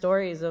them our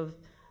stories of,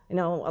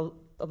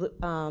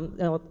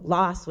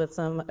 loss with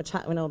some,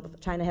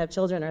 trying to have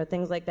children or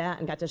things like that,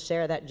 and got to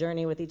share that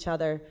journey with each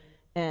other.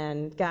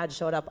 And God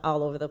showed up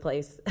all over the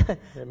place.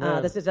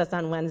 This is just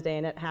on Wednesday,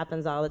 and it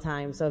happens all the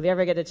time. So if you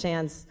ever get a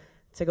chance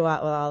to go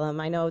out with all of them,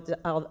 I know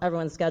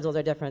everyone's schedules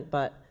are different,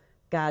 but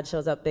God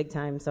shows up big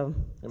time. So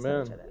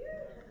amen.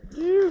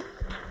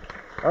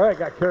 All right,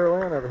 got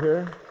Carol Ann over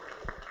here.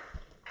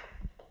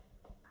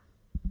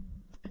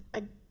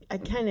 I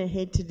kind of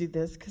hate to do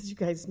this because you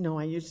guys know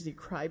I usually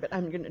cry, but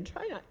I'm going to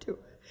try not to.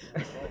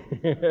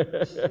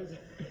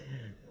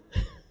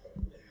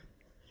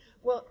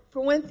 Well,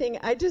 for one thing,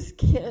 I just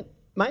can't.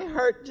 My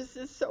heart just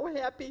is so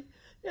happy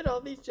at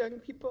all these young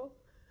people.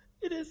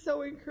 It is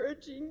so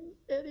encouraging,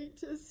 Eddy,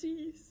 to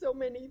see so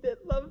many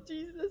that love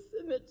Jesus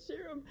and that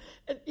share him.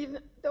 And even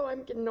though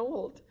I'm getting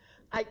old,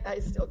 I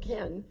still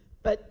can.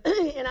 But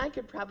and I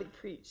could probably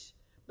preach,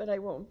 but I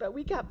won't. But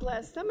we got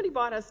blessed. Somebody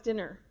bought us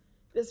dinner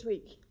this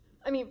week.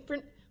 It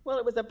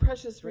was a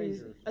precious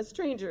reason,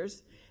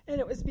 strangers,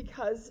 and it was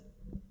because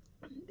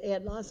they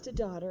had lost a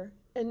daughter,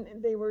 and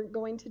they were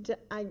going to.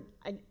 I'm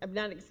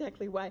not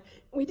exactly why.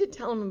 We did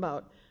tell them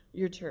about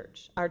your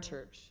church, our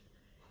church,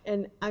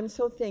 and I'm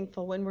so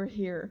thankful when we're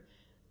here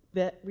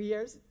that we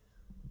are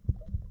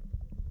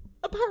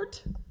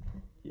apart.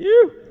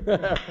 You,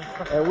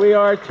 and we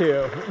are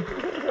too.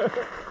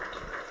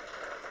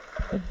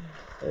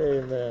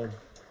 Amen.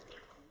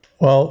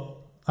 Well,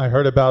 I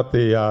heard about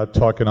the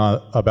talking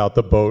about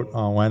the boat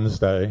on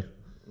Wednesday,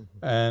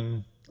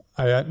 and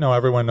I know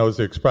everyone knows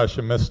the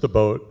expression "missed the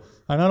boat."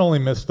 I not only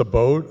missed the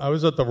boat, I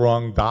was at the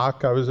wrong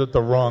dock, I was at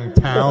the wrong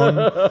town,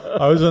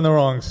 I was in the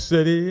wrong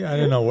city, I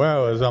didn't know where I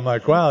was. I'm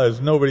like, wow, there's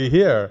nobody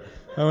here.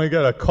 And we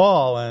get a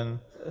call, and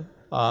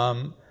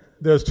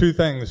there's two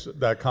things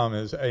that come,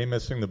 is A,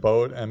 missing the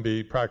boat, and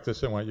B,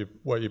 practicing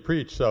what you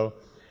preach. So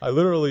I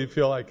literally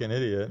feel like an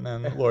idiot. And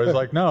then Lori's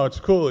like, no, it's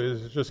cool.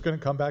 He's just going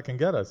to come back and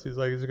get us. He's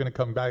like, he's going to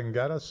come back and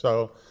get us.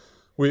 So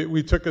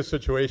we took a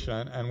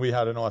situation, and we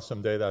had an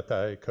awesome day that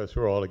day because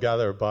we were all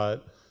together.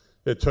 But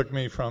it took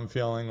me from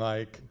feeling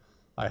like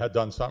I had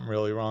done something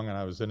really wrong and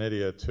I was an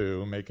idiot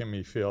to making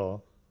me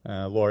feel,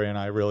 Lori and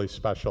I, really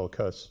special,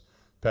 because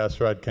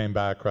Pastor Ed came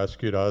back,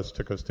 rescued us,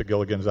 took us to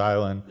Gilligan's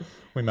Island.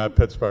 We met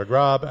Pittsburgh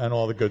Rob and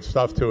all the good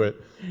stuff to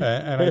it.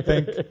 And I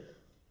think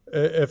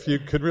if you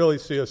could really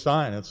see a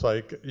sign, it's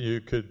like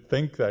you could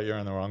think that you're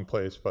in the wrong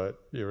place, but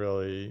you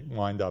really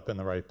wind up in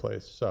the right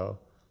place. So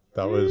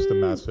that was the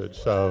message.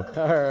 So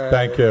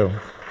thank you.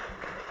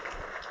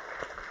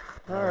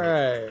 All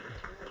right.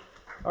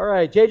 All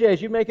right, JJ,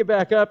 as you make it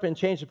back up and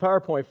change the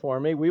PowerPoint for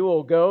me, we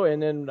will go and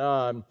then,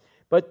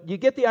 but you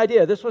get the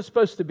idea. This was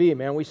supposed to be,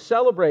 man. We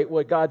celebrate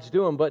what God's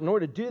doing, but in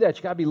order to do that,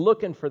 you got to be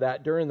looking for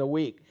that during the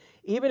week.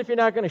 Even if you're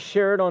not going to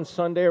share it on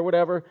Sunday or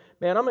whatever,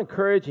 man, I'm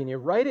encouraging you,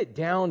 write it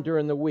down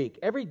during the week.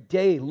 Every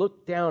day,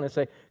 look down and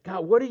say,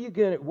 God, what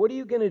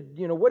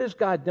has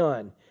God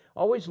done?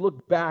 Always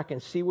look back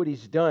and see what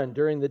He's done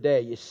during the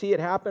day. You see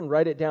it happen,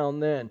 write it down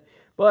then.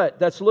 But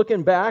that's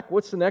looking back.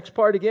 What's the next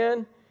part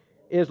again?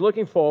 Is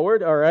looking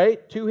forward, all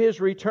right, to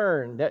His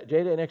return.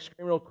 Jada, next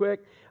screen real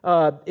quick.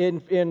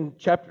 In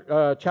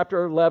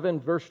chapter 11,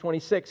 verse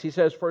 26, he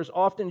says, "For as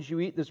often as you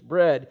eat this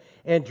bread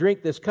and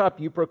drink this cup,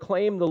 you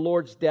proclaim the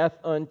Lord's death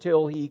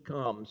until He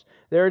comes."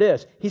 There it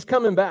is. He's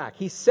coming back.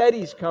 He said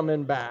He's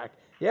coming back.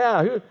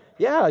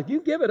 Yeah, you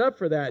give it up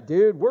for that,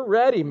 dude. We're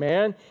ready,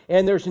 man.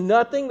 And there's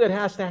nothing that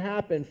has to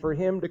happen for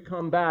Him to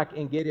come back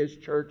and get His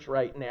church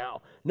right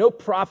now. No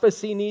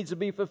prophecy needs to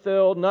be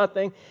fulfilled,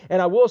 nothing.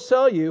 And I will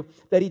tell you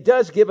that He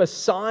does give us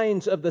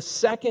signs of the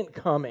second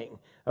coming.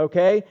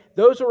 Okay?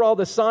 Those are all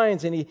the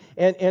signs.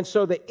 And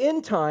so the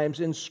end times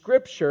in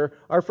Scripture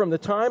are from the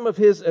time of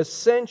His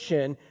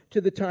ascension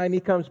to the time He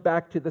comes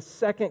back to the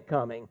second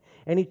coming.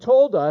 And He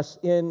told us,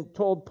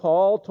 told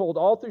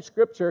all through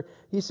Scripture,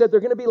 He said they're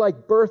going to be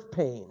like birth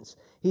pains.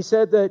 He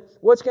said that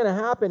what's going to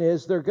happen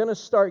is they're going to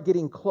start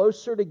getting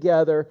closer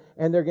together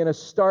and they're going to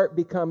start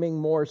becoming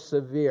more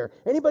severe.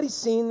 Anybody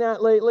seen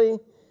that lately?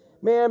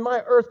 Man,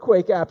 my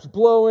earthquake app's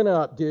blowing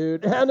up,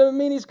 dude. And I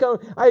mean, he's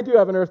coming. I do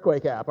have an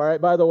earthquake app, all right,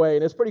 by the way.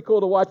 And it's pretty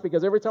cool to watch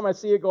because every time I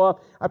see it go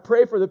off, I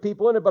pray for the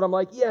people in it, but I'm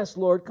like, yes,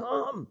 Lord,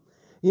 come.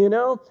 You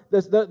know,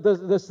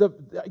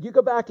 you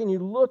go back and you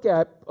look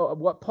at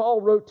what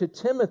Paul wrote to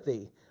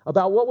Timothy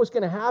about what was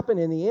going to happen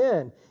in the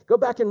end. Go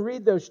back and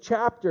read those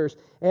chapters.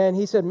 And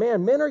he said,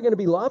 man, men are going to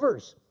be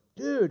lovers.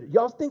 Dude,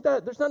 y'all think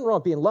that? There's nothing wrong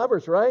with being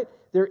lovers, right?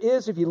 There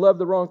is if you love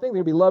the wrong thing.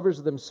 They're going to be lovers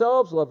of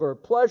themselves, lovers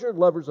of pleasure,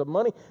 lovers of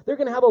money. They're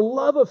going to have a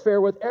love affair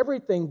with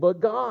everything but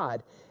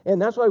God.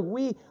 And that's why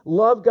we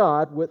love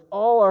God with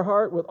all our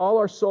heart, with all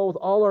our soul, with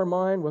all our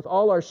mind, with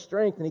all our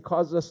strength, and He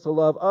causes us to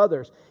love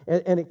others.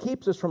 And it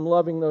keeps us from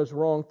loving those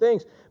wrong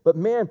things. But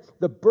man,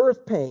 the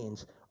birth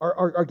pains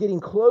are getting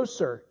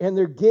closer, and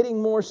they're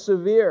getting more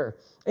severe.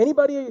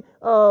 Anybody,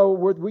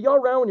 were y'all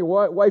around when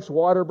your wife's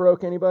water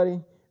broke?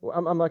 Anybody?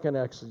 I'm not going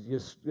to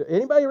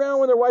anybody around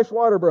when their wife's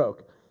water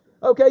broke?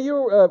 Okay,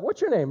 what's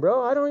your name,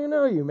 bro? I don't even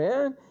know you,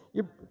 man.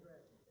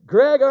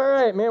 Greg, all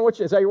right, man.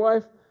 Is that your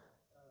wife?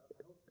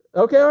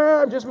 Okay, all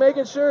right, I'm just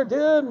making sure,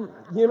 dude.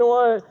 You know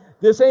what?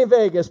 This ain't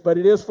Vegas, but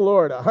it is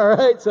Florida, all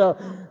right? So,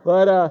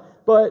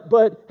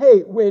 but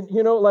hey, when,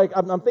 like,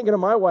 I'm thinking of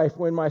my wife,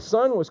 when my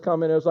son was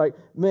coming, it was like,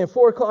 man,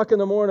 4 o'clock in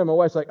the morning, my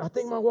wife's like, I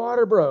think my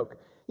water broke.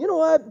 You know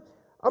what?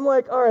 I'm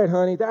like, all right,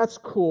 honey, that's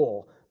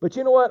cool. But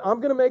you know what?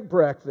 I'm going to make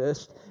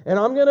breakfast, and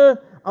I'm going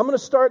to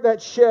start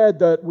that shed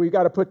that we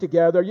got to put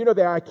together. You know,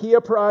 the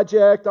IKEA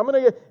project.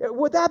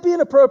 Would that be an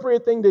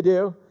appropriate thing to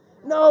do?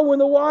 No, when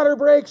the water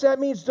breaks, that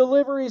means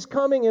delivery's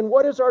coming. And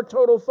what is our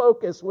total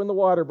focus when the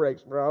water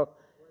breaks, bro?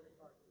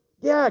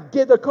 Yeah,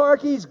 get the car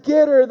keys,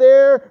 get her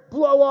there,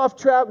 blow off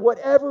trap,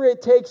 whatever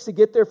it takes to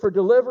get there for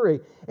delivery.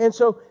 And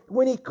so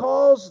when He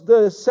calls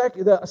the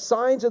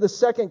signs of the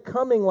second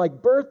coming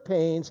like birth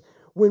pains,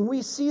 when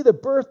we see the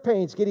birth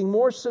pains getting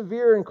more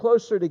severe and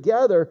closer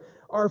together,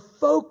 our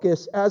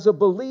focus as a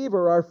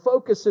believer, our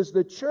focus as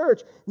the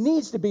church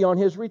needs to be on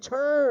His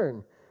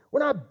return.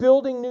 We're not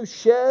building new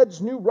sheds,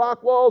 new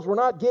rock walls. We're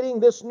not getting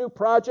this new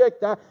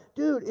project.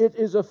 Dude, it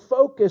is a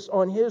focus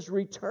on His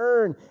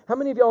return. How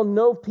many of y'all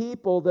know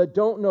people that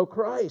don't know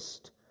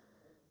Christ?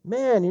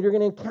 Man, you're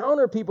going to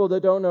encounter people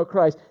that don't know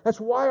Christ.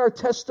 That's why our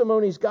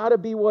testimony's got to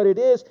be what it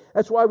is.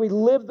 That's why we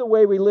live the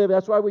way we live.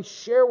 That's why we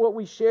share what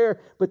we share.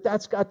 But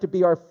that's got to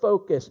be our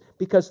focus,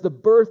 because the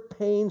birth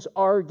pains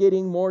are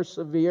getting more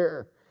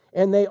severe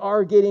and they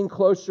are getting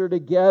closer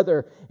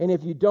together. And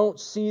if you don't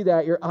see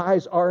that, your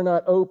eyes are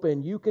not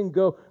open. You can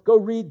go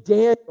read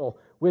Daniel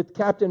with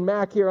Captain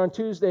Mack here on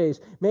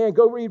Tuesdays. Man,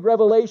 go read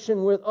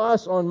Revelation with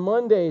us on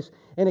Mondays.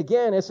 And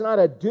again, it's not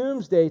a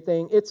doomsday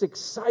thing. It's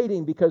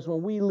exciting because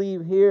when we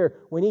leave here,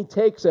 when He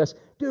takes us,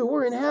 dude,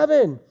 we're in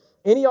heaven.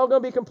 Any of y'all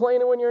going to be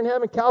complaining when you're in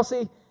heaven?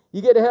 Kelsey,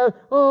 you get to have,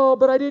 oh,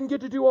 but I didn't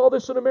get to do all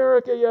this in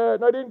America yet,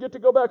 and I didn't get to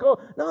go back home.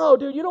 No,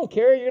 dude, you don't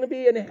care. You're going to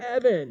be in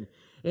heaven.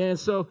 And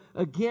so,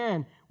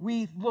 again,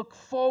 we look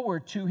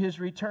forward to His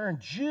return.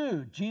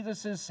 Jude,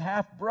 Jesus'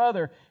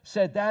 half-brother,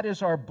 said that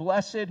is our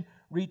blessed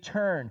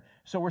return.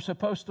 So we're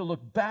supposed to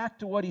look back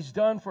to what He's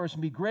done for us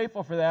and be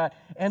grateful for that,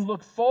 and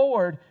look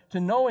forward to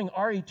knowing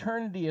our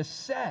eternity is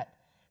set.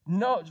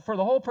 No, for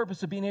the whole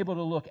purpose of being able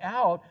to look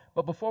out,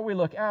 but before we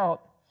look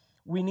out,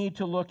 we need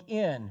to look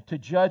in to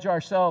judge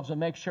ourselves and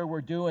make sure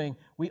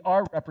we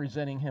are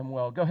representing Him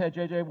well. Go ahead,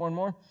 JJ, one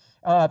more.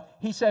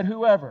 He said,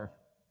 whoever.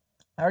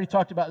 I already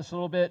talked about this a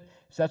little bit,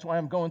 so that's why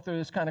I'm going through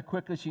this kind of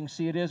quickly so you can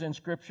see it is in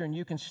Scripture, and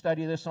you can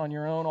study this on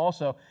your own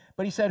also.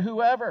 But he said,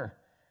 whoever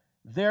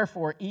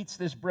therefore eats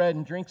this bread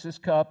and drinks this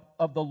cup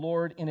of the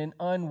Lord in an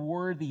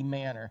unworthy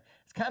manner.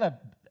 It's kind of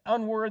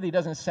unworthy,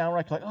 doesn't sound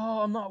right, like, oh,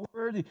 I'm not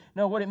worthy.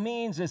 No, what it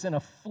means is in a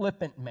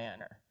flippant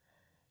manner.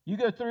 You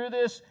go through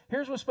this,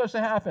 here's what's supposed to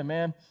happen,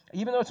 man.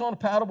 Even though it's on a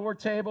paddleboard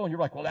table, and you're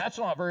like, well, that's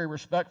not very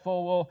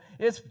respectful. Well,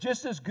 it's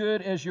just as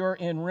good as your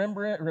in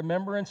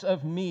remembrance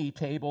of me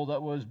table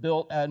that was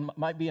built and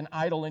might be an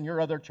idol in your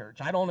other church.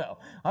 I don't know.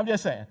 I'm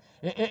just saying.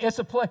 It's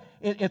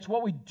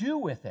what we do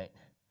with it.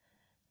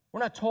 We're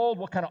not told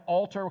what kind of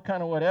altar, what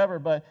kind of whatever,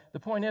 but the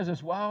point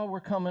is while we're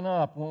coming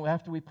up,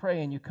 after we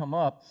pray and you come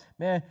up,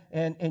 man,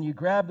 and you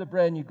grab the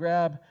bread and you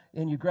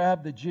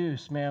grab the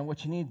juice, man,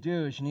 what you need to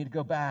do is you need to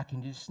go back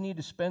and you just need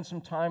to spend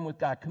some time with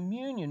God,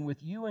 communion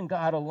with you and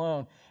God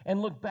alone,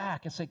 and look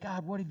back and say,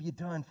 God, what have you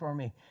done for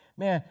me?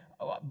 Man,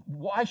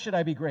 why should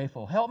I be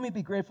grateful? Help me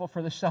be grateful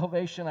for the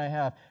salvation I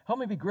have. Help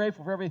me be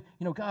grateful for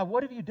God,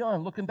 what have you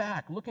done? Looking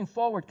back, looking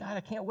forward, God, I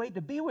can't wait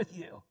to be with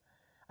you.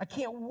 I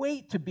can't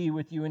wait to be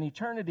with you in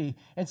eternity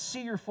and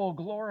see your full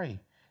glory.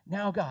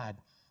 Now, God,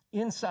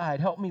 inside,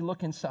 help me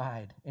look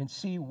inside and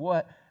see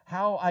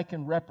how I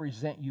can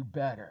represent you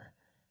better.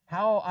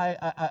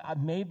 How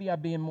maybe I'm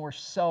being more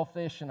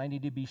selfish and I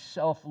need to be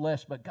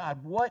selfless. But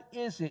God, what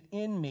is it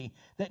in me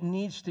that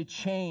needs to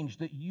change,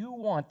 that you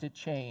want to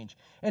change?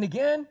 And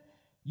again,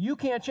 you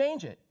can't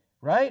change it,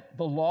 right?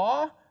 The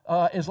law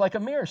is like a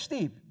mirror.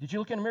 Steve, did you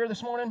look in the mirror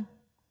this morning?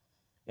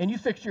 And you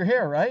fixed your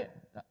hair, right?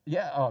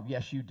 Yeah. Oh,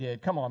 yes, you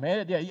did. Come on,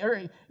 man. Yeah,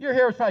 your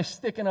hair was probably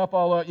sticking up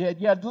all over.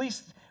 You at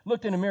least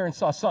looked in the mirror and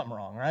saw something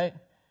wrong, right?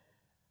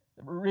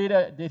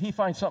 Rita, did he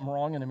find something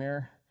wrong in the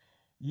mirror?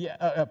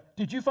 Yeah.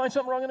 Did you find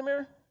something wrong in the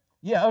mirror?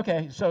 Yeah.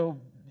 Okay.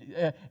 So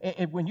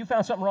when you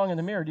found something wrong in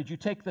the mirror, did you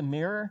take the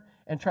mirror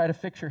and try to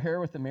fix your hair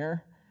with the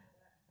mirror?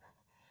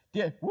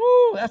 Yeah.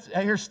 Woo!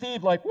 I hear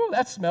Steve like, woo,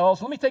 that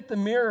smells. Let me take the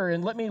mirror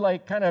and let me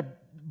kind of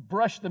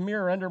brush the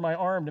mirror under my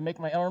arm to make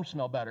my arm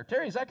smell better.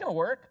 Terry, is that going to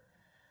work?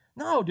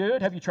 No,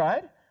 dude. Have you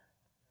tried?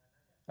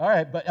 All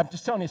right, but I'm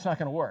just telling you it's not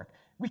going to work.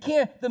 We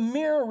can't. The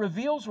mirror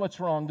reveals what's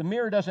wrong. The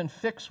mirror doesn't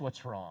fix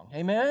what's wrong.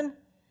 Amen?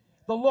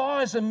 The law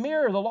is a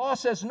mirror. The law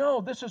says,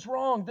 no, this is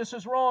wrong, this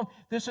is wrong,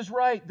 this is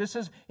right.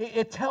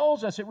 It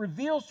tells us, it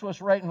reveals to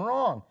us right and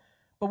wrong.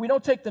 But we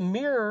don't take the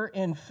mirror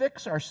and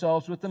fix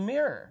ourselves with the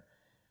mirror.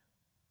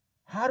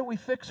 How do we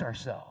fix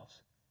ourselves?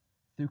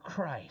 Through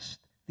Christ.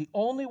 The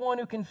only one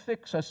who can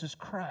fix us is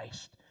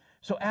Christ.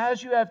 So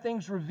as you have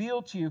things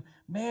revealed to you,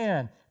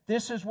 man,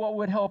 this is what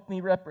would help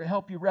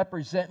you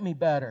represent me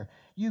better.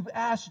 You've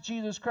asked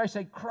Jesus Christ,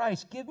 say,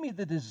 Christ, give me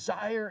the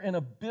desire and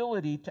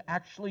ability to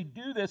actually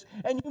do this,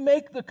 and you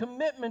make the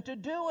commitment to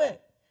do it.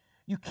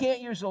 You can't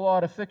use the law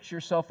to fix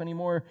yourself any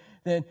more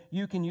than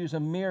you can use a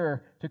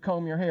mirror to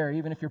comb your hair,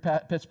 even if you're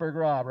Pittsburgh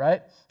Rob,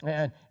 right?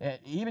 And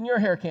even your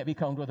hair can't be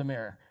combed with a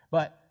mirror.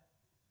 But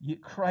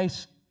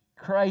Christ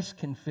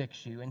can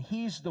fix you, and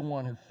he's the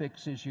one who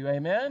fixes you.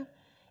 Amen?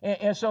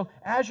 And so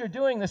as you're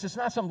doing this, it's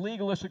not some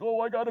legalistic,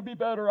 I got to be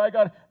better,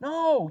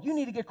 No, you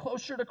need to get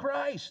closer to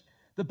Christ.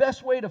 The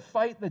best way to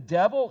fight the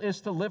devil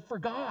is to live for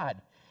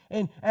God.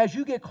 And as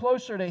you get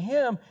closer to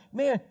him,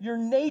 man, your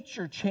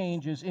nature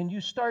changes and you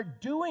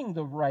start doing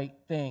the right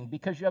thing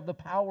because you have the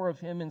power of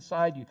him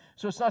inside you.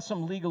 So it's not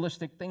some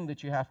legalistic thing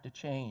that you have to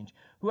change.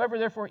 Whoever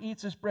therefore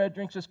eats this bread,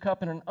 drinks this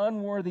cup in an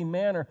unworthy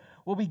manner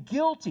will be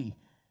guilty,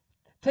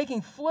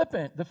 taking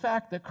flippant the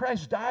fact that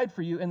Christ died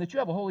for you and that you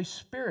have a Holy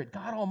Spirit,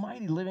 God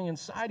Almighty, living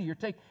inside of you.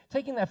 You're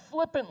taking that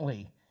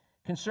flippantly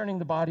concerning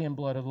the body and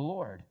blood of the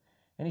Lord.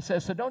 And he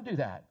says, so don't do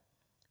that.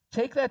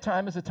 Take that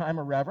time as a time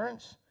of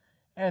reverence,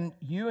 and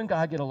you and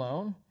God get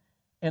alone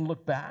and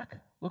look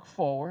back, look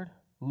forward,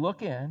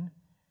 look in,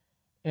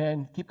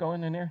 and keep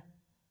going in there.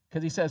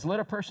 Because he says, let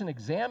a person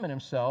examine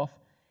himself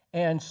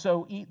and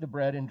so eat the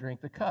bread and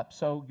drink the cup.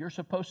 So you're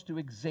supposed to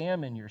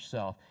examine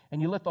yourself, and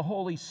you let the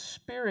Holy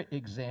Spirit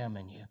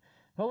examine you.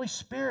 The Holy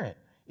Spirit,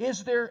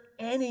 is there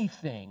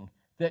anything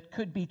that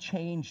could be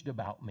changed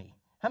about me?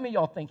 How many of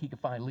y'all think he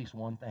could find at least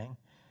one thing?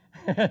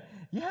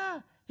 Yeah,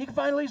 he can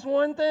find at least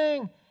one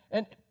thing.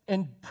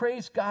 And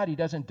praise God, he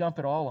doesn't dump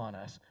it all on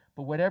us.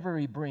 But whatever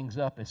he brings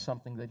up is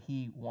something that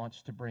he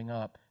wants to bring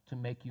up to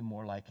make you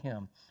more like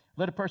him.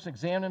 Let a person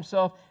examine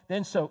himself,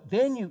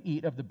 then you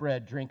eat of the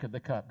bread, drink of the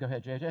cup. Go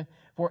ahead, JJ.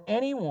 For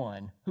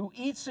anyone who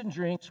eats and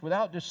drinks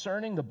without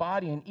discerning the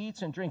body and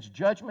eats and drinks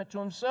judgment to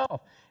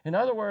himself. In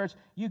other words,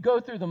 you go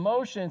through the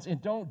motions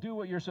and don't do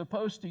what you're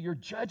supposed to. You're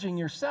judging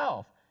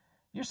yourself.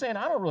 You're saying,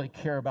 I don't really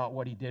care about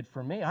what he did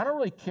for me. I don't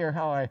really care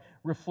how I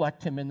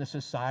reflect him in the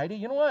society.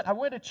 You know what? I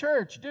went to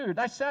church. Dude,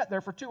 I sat there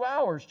for 2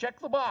 hours.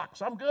 Check the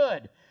box. I'm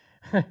good.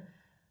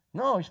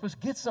 No, you're supposed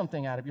to get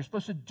something out of it. You're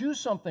supposed to do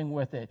something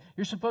with it.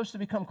 You're supposed to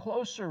become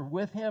closer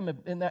with him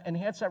and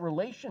enhance that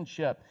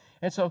relationship.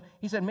 And so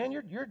he said, man,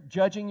 you're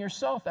judging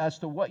yourself as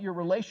to what your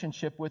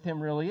relationship with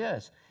him really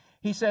is.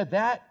 He said,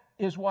 that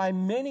is why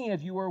many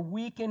of you are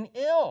weak and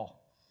ill.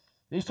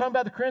 He's talking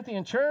about the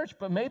Corinthian church,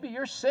 but maybe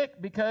you're sick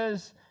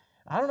because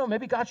I don't know,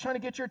 maybe God's trying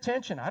to get your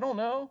attention. I don't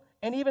know.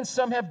 And even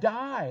some have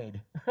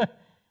died.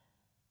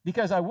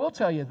 Because I will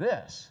tell you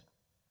this.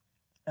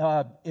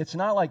 It's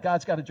not like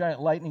God's got a giant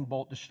lightning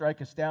bolt to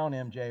strike us down,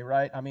 MJ,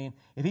 right? I mean,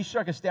 if he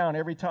struck us down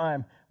every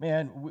time,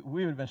 man, we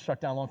would have been struck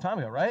down a long time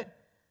ago, right?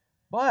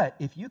 But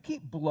if you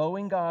keep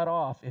blowing God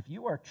off, if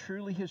you are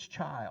truly his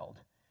child,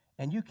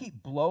 and you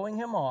keep blowing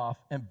him off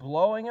and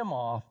blowing him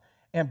off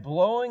and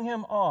blowing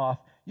him off,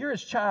 you're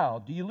his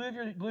child. Do you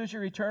lose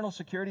your eternal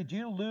security? Do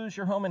you lose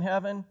your home in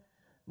heaven?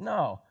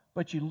 No,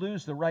 but you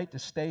lose the right to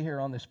stay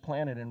here on this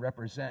planet and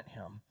represent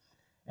him.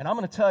 And I'm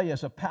going to tell you,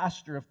 as a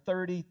pastor of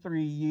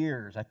 33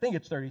 years, I think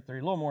it's 33,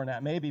 a little more than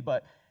that maybe,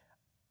 but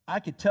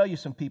I could tell you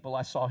some people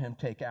I saw him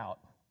take out.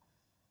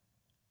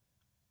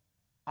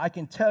 I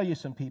can tell you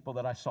some people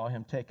that I saw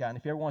him take out. And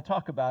if you ever want to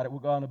talk about it, we'll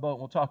go on the boat and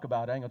we'll talk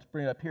about it. I ain't going to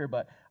bring it up here,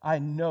 but I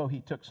know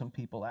he took some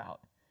people out.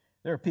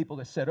 There are people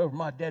that said, over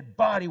my dead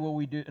body will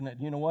we do. And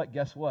you know what?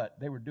 Guess what?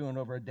 They were doing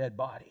over a dead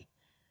body.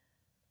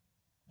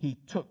 He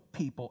took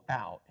people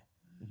out.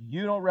 If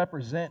you don't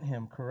represent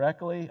him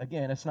correctly,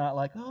 again, it's not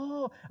like,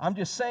 oh, I'm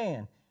just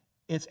saying,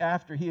 it's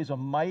after he is a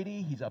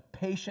mighty, he's a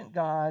patient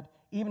God.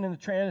 Even in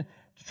the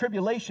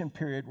tribulation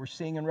period we're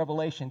seeing in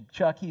Revelation,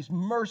 Chuck, he's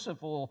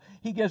merciful.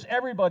 He gives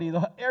everybody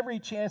every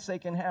chance they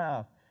can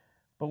have.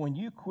 But when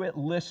you quit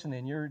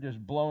listening, you're just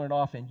blowing it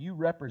off and you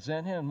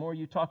represent him, the more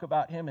you talk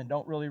about him and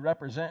don't really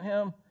represent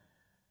him,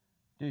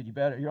 dude,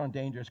 you're on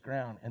dangerous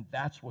ground. And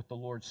that's what the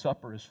Lord's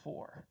Supper is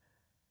for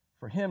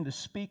him to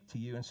speak to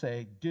you and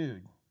say,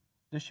 dude,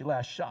 this is your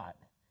last shot.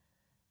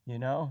 You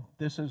know,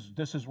 this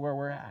is where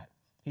we're at.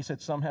 He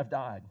said some have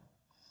died.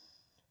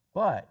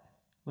 But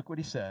look what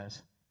he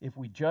says. If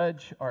we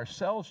judge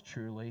ourselves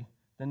truly,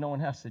 then no one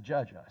has to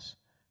judge us.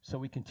 So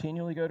we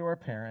continually go to our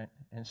parent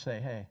and say,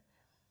 hey,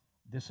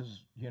 this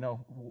is,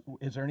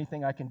 is there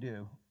anything I can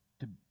do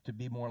to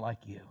be more like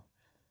you?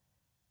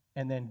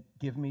 And then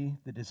give me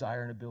the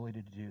desire and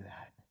ability to do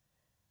that.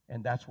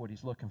 And that's what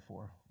he's looking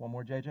for. One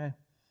more, JJ?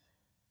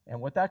 And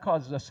what that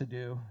causes us to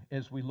do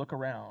is we look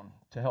around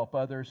to help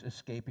others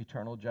escape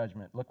eternal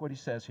judgment. Look what he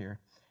says here.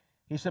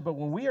 He said, but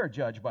when we are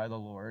judged by the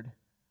Lord,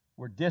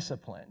 we're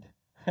disciplined.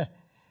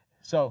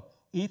 So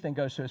Ethan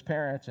goes to his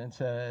parents and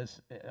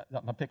says,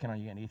 I'm picking on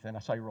you again, Ethan. I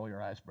saw you roll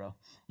your eyes, bro.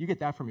 You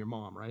get that from your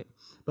mom, right?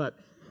 But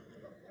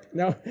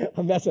no,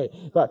 I'm messing.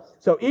 But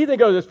so Ethan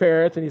goes to his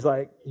parents and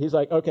he's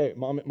like, okay,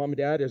 mom and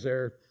dad, is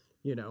there,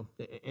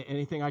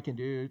 anything I can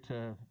do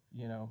to,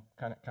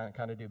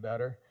 kind of do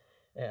better?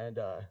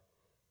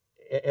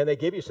 And they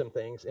give you some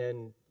things,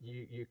 and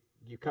you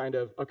kind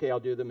of, okay, I'll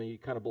do them, and you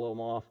kind of blow them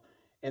off,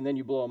 and then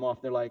you blow them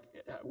off. They're like,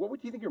 what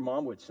would you think your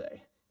mom would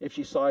say if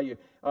she saw you?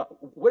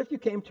 What if you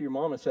came to your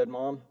mom and said,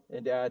 Mom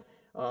and Dad,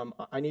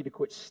 I need to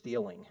quit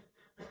stealing.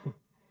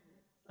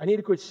 I need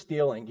to quit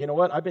stealing. You know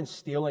what? I've been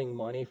stealing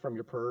money from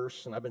your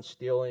purse, and I've been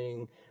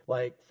stealing,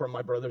 from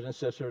my brothers and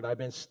sisters, and I've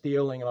been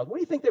stealing. What do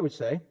you think they would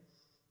say?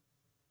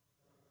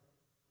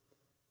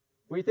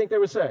 What do you think they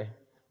would say?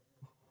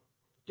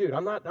 Dude,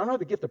 I don't have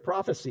the gift of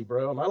prophecy,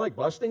 bro. Am I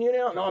busting you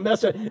now? No, I'm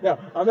messing.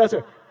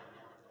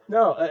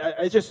 No,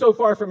 it's just so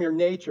far from your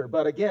nature.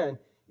 But again,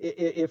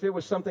 if it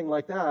was something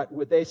like that,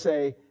 would they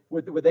say,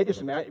 would they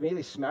just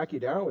immediately smack you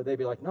down? Would they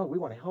be like, no, we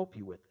want to help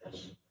you with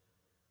this.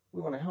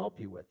 We want to help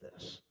you with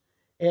this.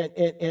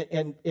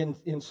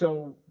 And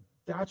so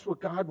that's what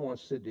God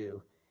wants to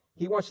do.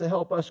 He wants to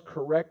help us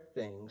correct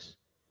things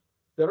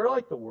that are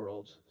like the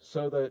world's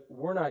so that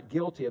we're not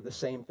guilty of the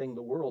same thing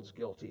the world's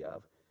guilty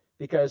of.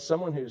 Because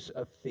someone who's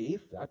a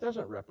thief, that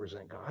doesn't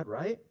represent God,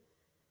 right?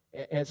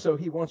 And so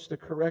he wants to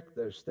correct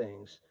those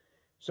things.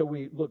 So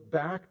we look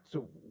back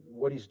to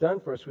what he's done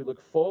for us. We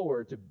look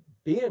forward to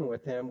being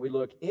with him. We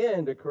look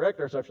in to correct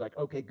ourselves. Like,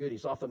 okay, good,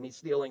 he's off of me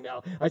stealing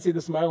now. I see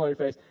the smile on your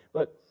face.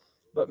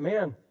 But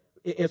man,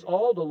 it's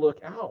all to look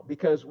out.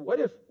 Because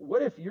what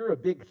if you're a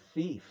big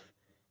thief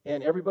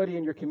and everybody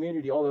in your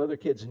community, all the other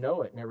kids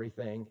know it and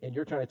everything, and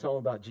you're trying to tell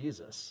them about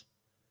Jesus?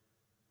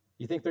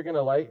 You think they're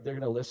gonna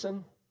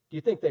listen? Do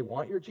you think they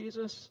want your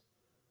Jesus?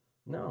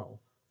 No.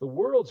 The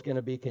world's going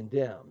to be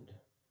condemned.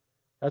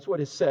 That's what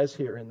it says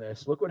here in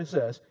this. Look what it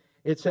says.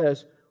 It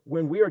says,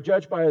 when we are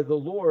judged by the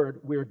Lord,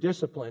 we are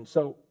disciplined.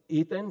 So,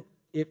 Ethan,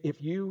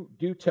 if you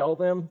do tell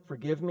them,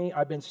 forgive me,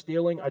 I've been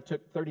stealing, I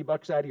took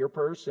 $30 out of your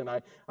purse, and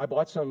I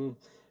bought some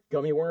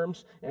gummy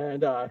worms,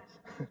 and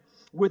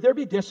would there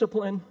be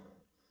discipline?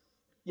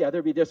 Yeah,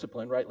 there'd be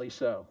discipline, rightly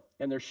so.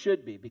 And there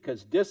should be,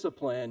 because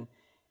discipline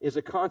is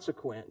a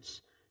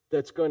consequence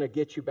that's going to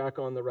get you back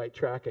on the right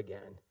track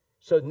again.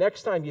 So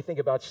next time you think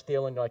about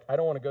stealing, I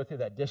don't want to go through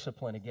that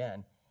discipline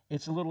again.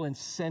 It's a little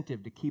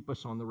incentive to keep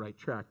us on the right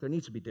track. There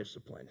needs to be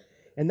discipline.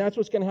 And that's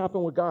what's going to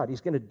happen with God.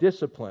 He's going to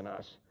discipline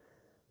us.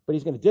 But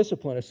he's going to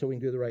discipline us so we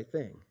can do the right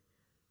thing.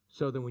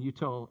 So that when you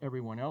tell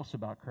everyone else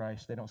about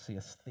Christ, they don't see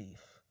a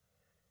thief.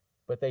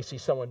 But they see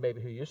someone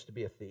maybe who used to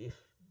be a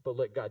thief, but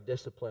let God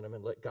discipline them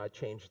and let God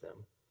change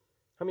them.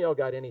 How many of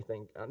y'all got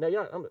anything? Now,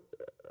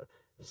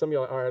 some of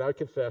y'all, all right, I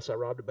confess, I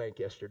robbed a bank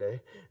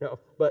yesterday. No,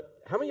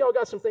 but how many of y'all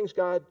got some things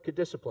God could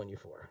discipline you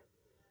for?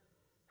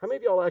 How many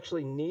of y'all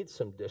actually need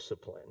some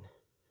discipline?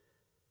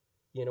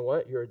 you know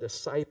what? You're a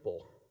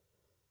disciple.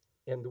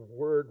 And the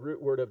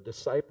root word of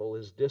disciple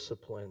is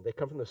discipline. They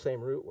come from the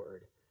same root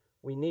word.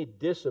 We need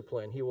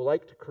discipline. He will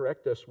like to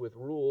correct us with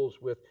rules,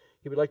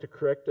 he would like to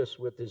correct us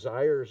with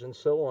desires and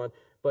so on.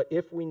 But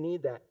if we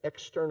need that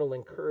external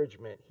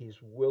encouragement,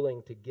 he's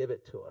willing to give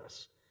it to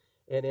us.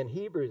 And in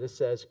Hebrews it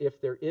says, if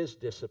there is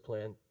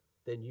discipline,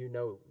 then you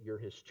know you're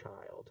his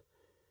child.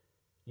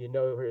 You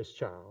know you're his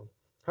child.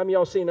 How many of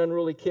y'all seen an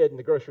unruly kid in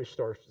the grocery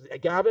store?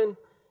 Gavin,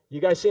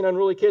 you guys seen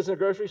unruly kids in the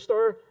grocery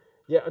store?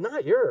 Yeah,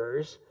 not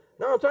yours.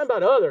 No, I'm talking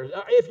about others.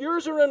 If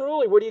yours are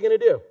unruly, what are you going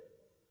to do?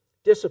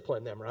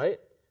 Discipline them, right?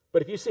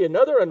 But if you see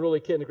another unruly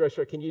kid in the grocery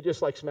store, can you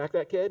just like smack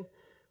that kid?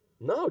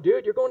 No,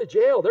 dude, you're going to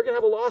jail. They're going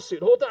to have a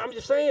lawsuit. Hold on, I'm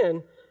just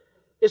saying,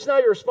 it's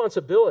not your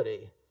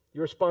responsibility.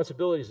 Your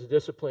responsibility is to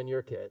discipline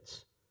your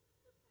kids.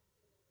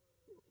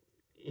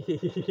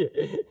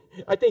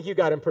 I think you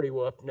got him pretty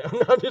whooped. No,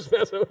 I'm just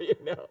messing with you.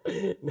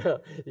 No.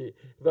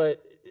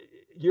 But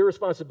your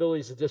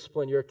responsibility is to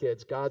discipline your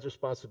kids. God's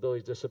responsibility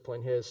is to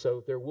discipline his.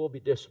 So there will be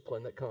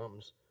discipline that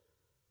comes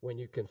when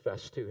you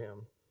confess to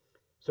him.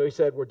 So he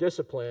said, we're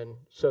disciplined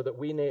so that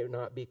we may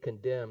not be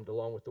condemned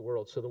along with the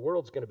world. So the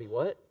world's going to be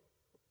what?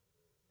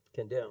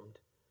 Condemned.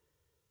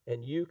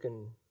 And you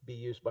can be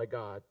used by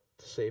God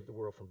to save the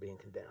world from being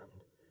condemned.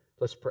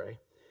 Let's pray.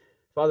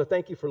 Father,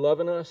 thank you for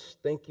loving us.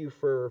 Thank you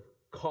for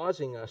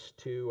causing us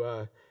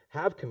to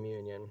have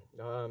communion.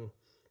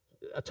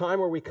 A time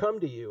where we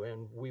come to you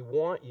and we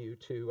want you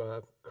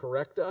to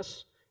correct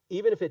us,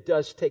 even if it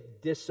does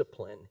take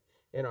discipline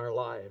in our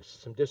lives.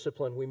 Some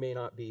discipline we may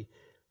not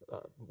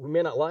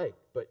like,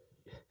 but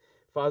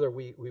Father,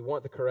 we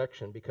want the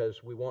correction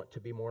because we want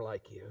to be more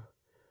like you.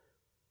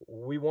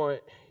 We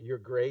want your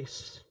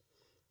grace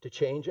to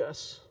change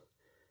us.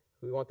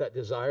 We want that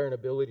desire and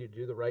ability to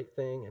do the right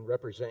thing and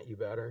represent you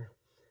better.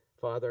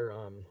 Father,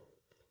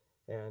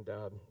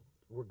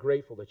 we're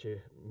grateful that you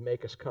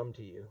make us come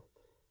to you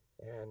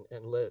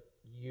and let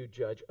you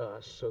judge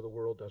us so the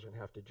world doesn't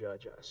have to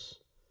judge us.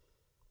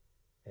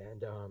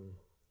 And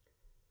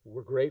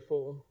we're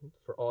grateful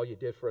for all you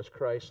did for us,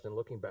 Christ, and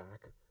looking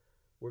back.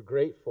 We're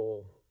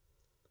grateful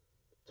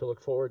to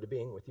look forward to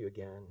being with you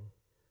again.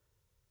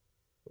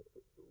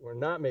 We're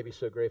not maybe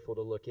so grateful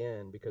to look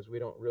in because we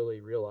don't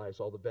really realize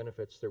all the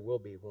benefits there will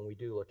be when we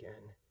do look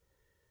in.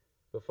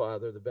 But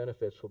Father, the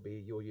benefits will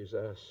be you'll use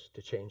us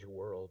to change the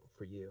world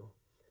for you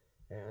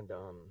and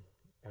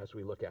as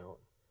we look out.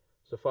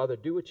 So Father,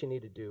 do what you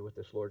need to do with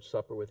this Lord's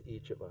Supper with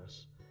each of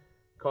us.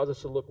 Cause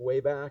us to look way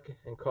back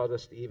and cause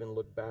us to even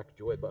look back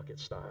joy bucket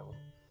style,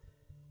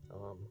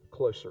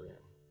 closer in.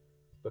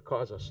 But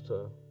cause us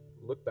to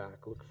look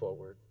back, look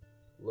forward,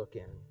 look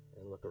in,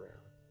 and look around.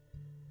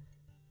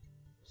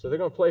 So they're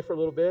going to play for a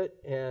little bit,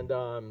 and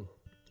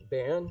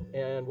band,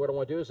 and what I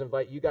want to do is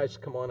invite you guys to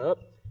come on up,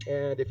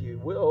 and if you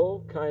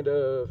will, how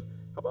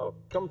about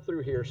come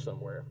through here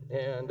somewhere,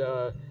 and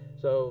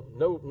so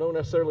no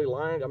necessarily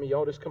line,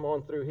 y'all just come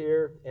on through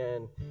here,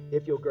 and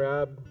if you'll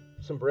grab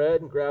some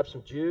bread and grab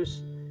some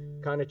juice,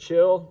 kind of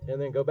chill,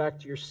 and then go back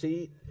to your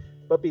seat,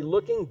 but be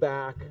looking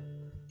back,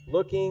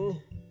 looking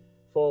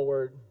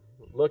forward,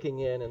 looking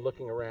in, and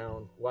looking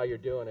around while you're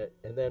doing it,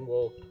 and then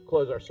we'll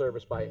close our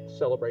service by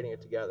celebrating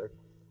it together.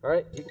 All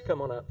right, you can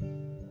come on up.